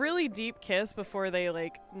a really deep kiss before they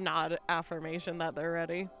like nod affirmation that they're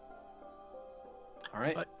ready. all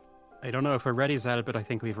right. I don't know if we're ready, Zell, but I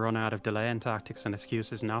think we've run out of delaying tactics and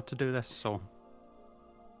excuses not to do this, so...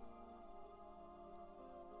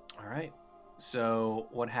 All right. So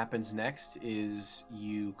what happens next is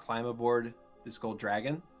you climb aboard this gold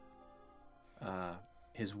dragon.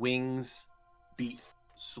 His wings beat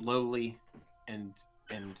slowly and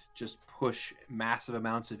just push massive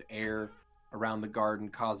amounts of air around the garden,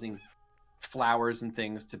 causing flowers and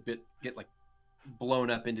things to get like blown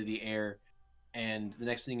up into the air. And the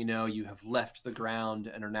next thing you know, you have left the ground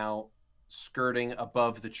and are now skirting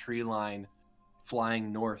above the tree line,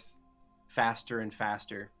 flying north faster and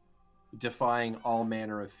faster, defying all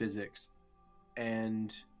manner of physics.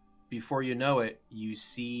 And before you know it, you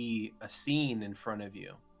see a scene in front of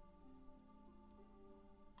you.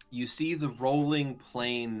 You see the rolling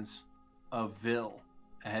plains of Ville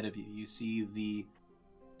ahead of you. You see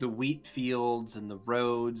the wheat fields and the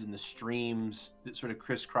roads and the streams that sort of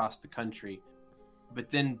crisscross the country. But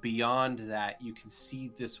then beyond that, you can see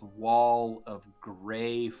this wall of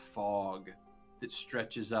gray fog that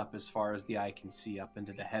stretches up as far as the eye can see up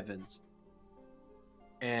into the heavens.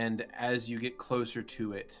 And as you get closer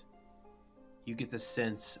to it, you get the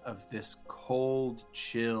sense of this cold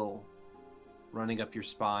chill running up your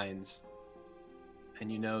spines.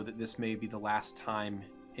 And you know that this may be the last time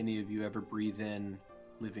any of you ever breathe in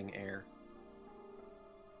living air.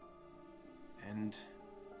 And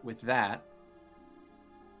with that,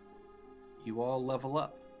 you all level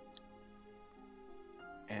up.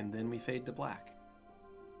 And then we fade to black.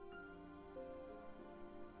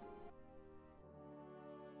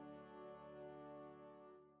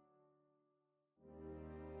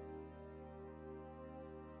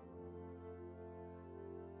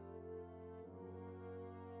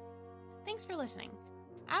 Thanks for listening.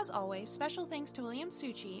 As always, special thanks to William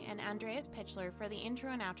Succi and Andreas Pitchler for the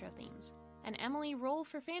intro and outro themes, and Emily Roll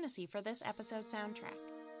for fantasy for this episode's soundtrack.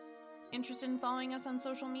 Interested in following us on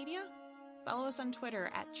social media? Follow us on Twitter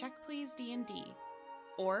at CheckPleaseDND.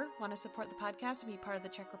 Or want to support the podcast and be part of the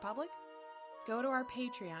Czech Republic? Go to our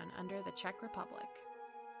Patreon under the Czech Republic.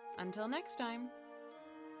 Until next time.